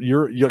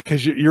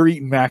because you're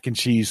eating mac and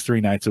cheese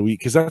 3 nights a week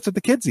because that's what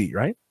the kids eat,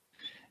 right?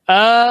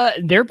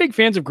 They're big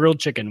fans of grilled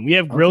chicken. We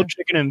have grilled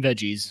chicken and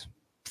veggies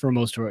for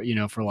most of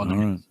for a lot of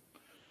them.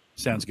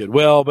 Sounds good.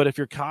 Well, but if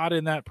you're caught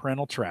in that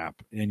parental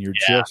trap and you're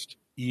just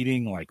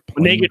eating like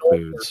plain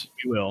foods,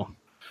 you will,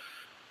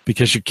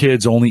 because your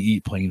kids only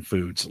eat plain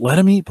foods. Let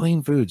them eat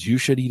plain foods. You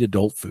should eat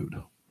adult food.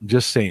 I'm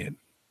just saying.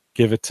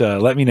 Give it.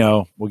 Let me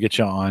know. We'll get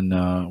you on.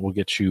 We'll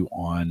get you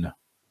on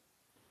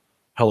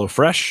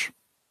HelloFresh,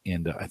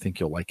 and I think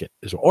you'll like it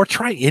as well. Or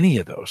try any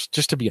of those.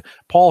 Just to be.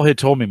 Paul had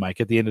told me, Mike,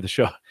 at the end of the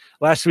show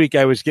last week,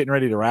 I was getting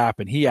ready to wrap,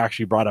 and he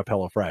actually brought up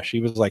HelloFresh. He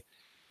was like,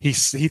 he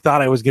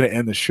thought I was going to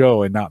end the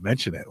show and not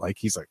mention it. Like,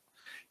 he's like,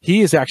 he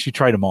has actually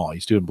tried them all.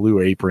 He's doing Blue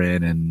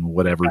Apron and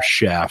whatever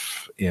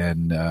Chef,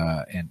 and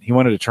he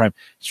wanted to try them.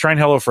 He's trying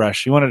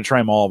HelloFresh. He wanted to try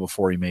them all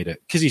before he made it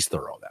because he's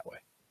thorough that way.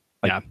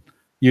 Like,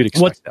 you'd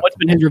expect. What's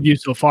been his review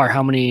so far?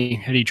 How many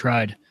had he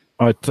tried?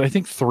 I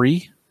think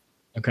 3.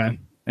 Okay,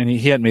 and he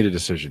hadn't made a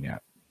decision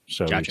yet.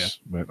 So gotcha.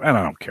 I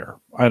don't care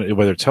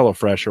whether it's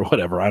HelloFresh or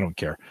whatever. I don't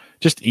care.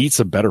 Just eat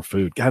some better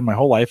food. God, my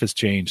whole life has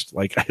changed.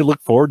 Like, I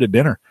look forward to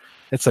dinner.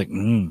 It's like,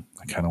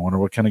 I kind of wonder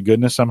what kind of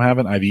goodness I'm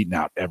having. I've eaten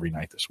out every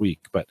night this week,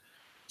 but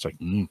it's like,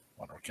 wonder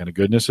what kind of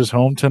goodness is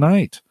home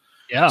tonight.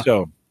 Yeah.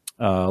 So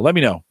let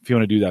me know if you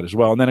want to do that as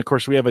well. And then, of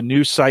course, we have a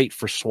new site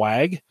for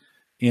swag,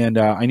 and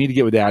I need to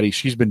get with Addie.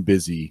 She's been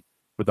busy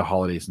with the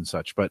holidays and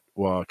such, but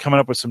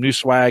coming up with some new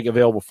swag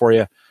available for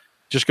you.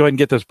 Just go ahead and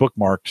get this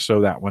bookmarked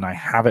so that when I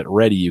have it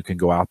ready, you can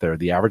go out there,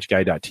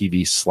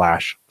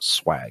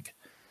 theaverageguy.tv/swag.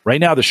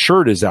 Right now, the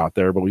shirt is out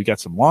there, but we've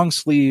got some long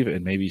sleeve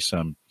and maybe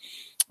some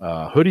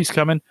Hoodies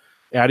coming.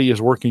 Addie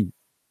is working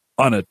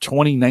on a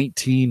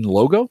 2019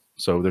 logo,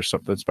 so there's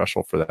something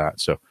special for that.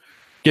 So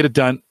get it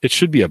done. It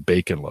should be a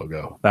bacon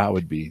logo. That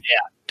would be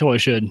totally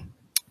should.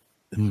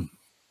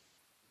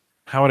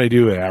 How would I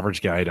do an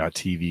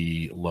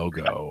averageguy.tv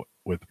logo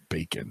with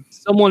bacon?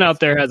 Someone out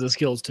there has the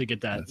skills to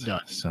get that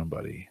done.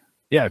 Somebody.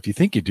 Yeah, if you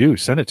think you do,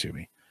 send it to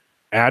me.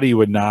 Addie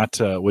would not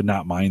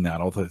mind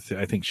that, although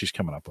I think she's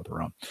coming up with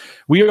her own.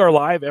 We are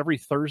live every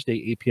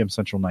Thursday, 8 p.m.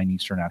 Central, 9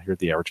 Eastern, out here at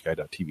the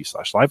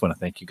averageguy.tv/live. I want to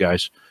thank you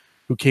guys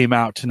who came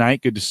out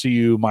tonight. Good to see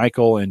you,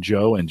 Michael and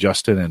Joe and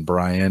Justin and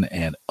Brian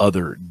and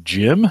other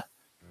Jim.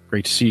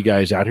 Great to see you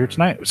guys out here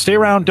tonight. Stay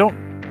around.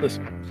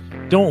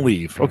 Don't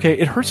leave. Okay,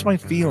 it hurts my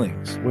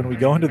feelings when we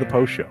go into the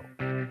post show.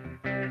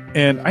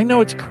 And I know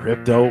it's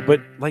crypto,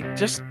 but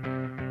just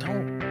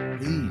don't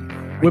leave.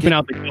 Whipping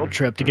out the guilt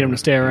trip to get them to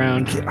stay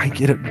around. I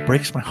get it. It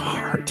breaks my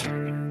heart.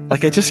 I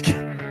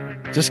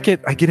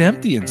get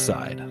empty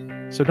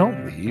inside. So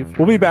don't leave.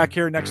 We'll be back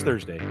here next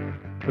Thursday.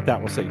 With that,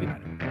 we'll say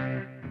goodnight.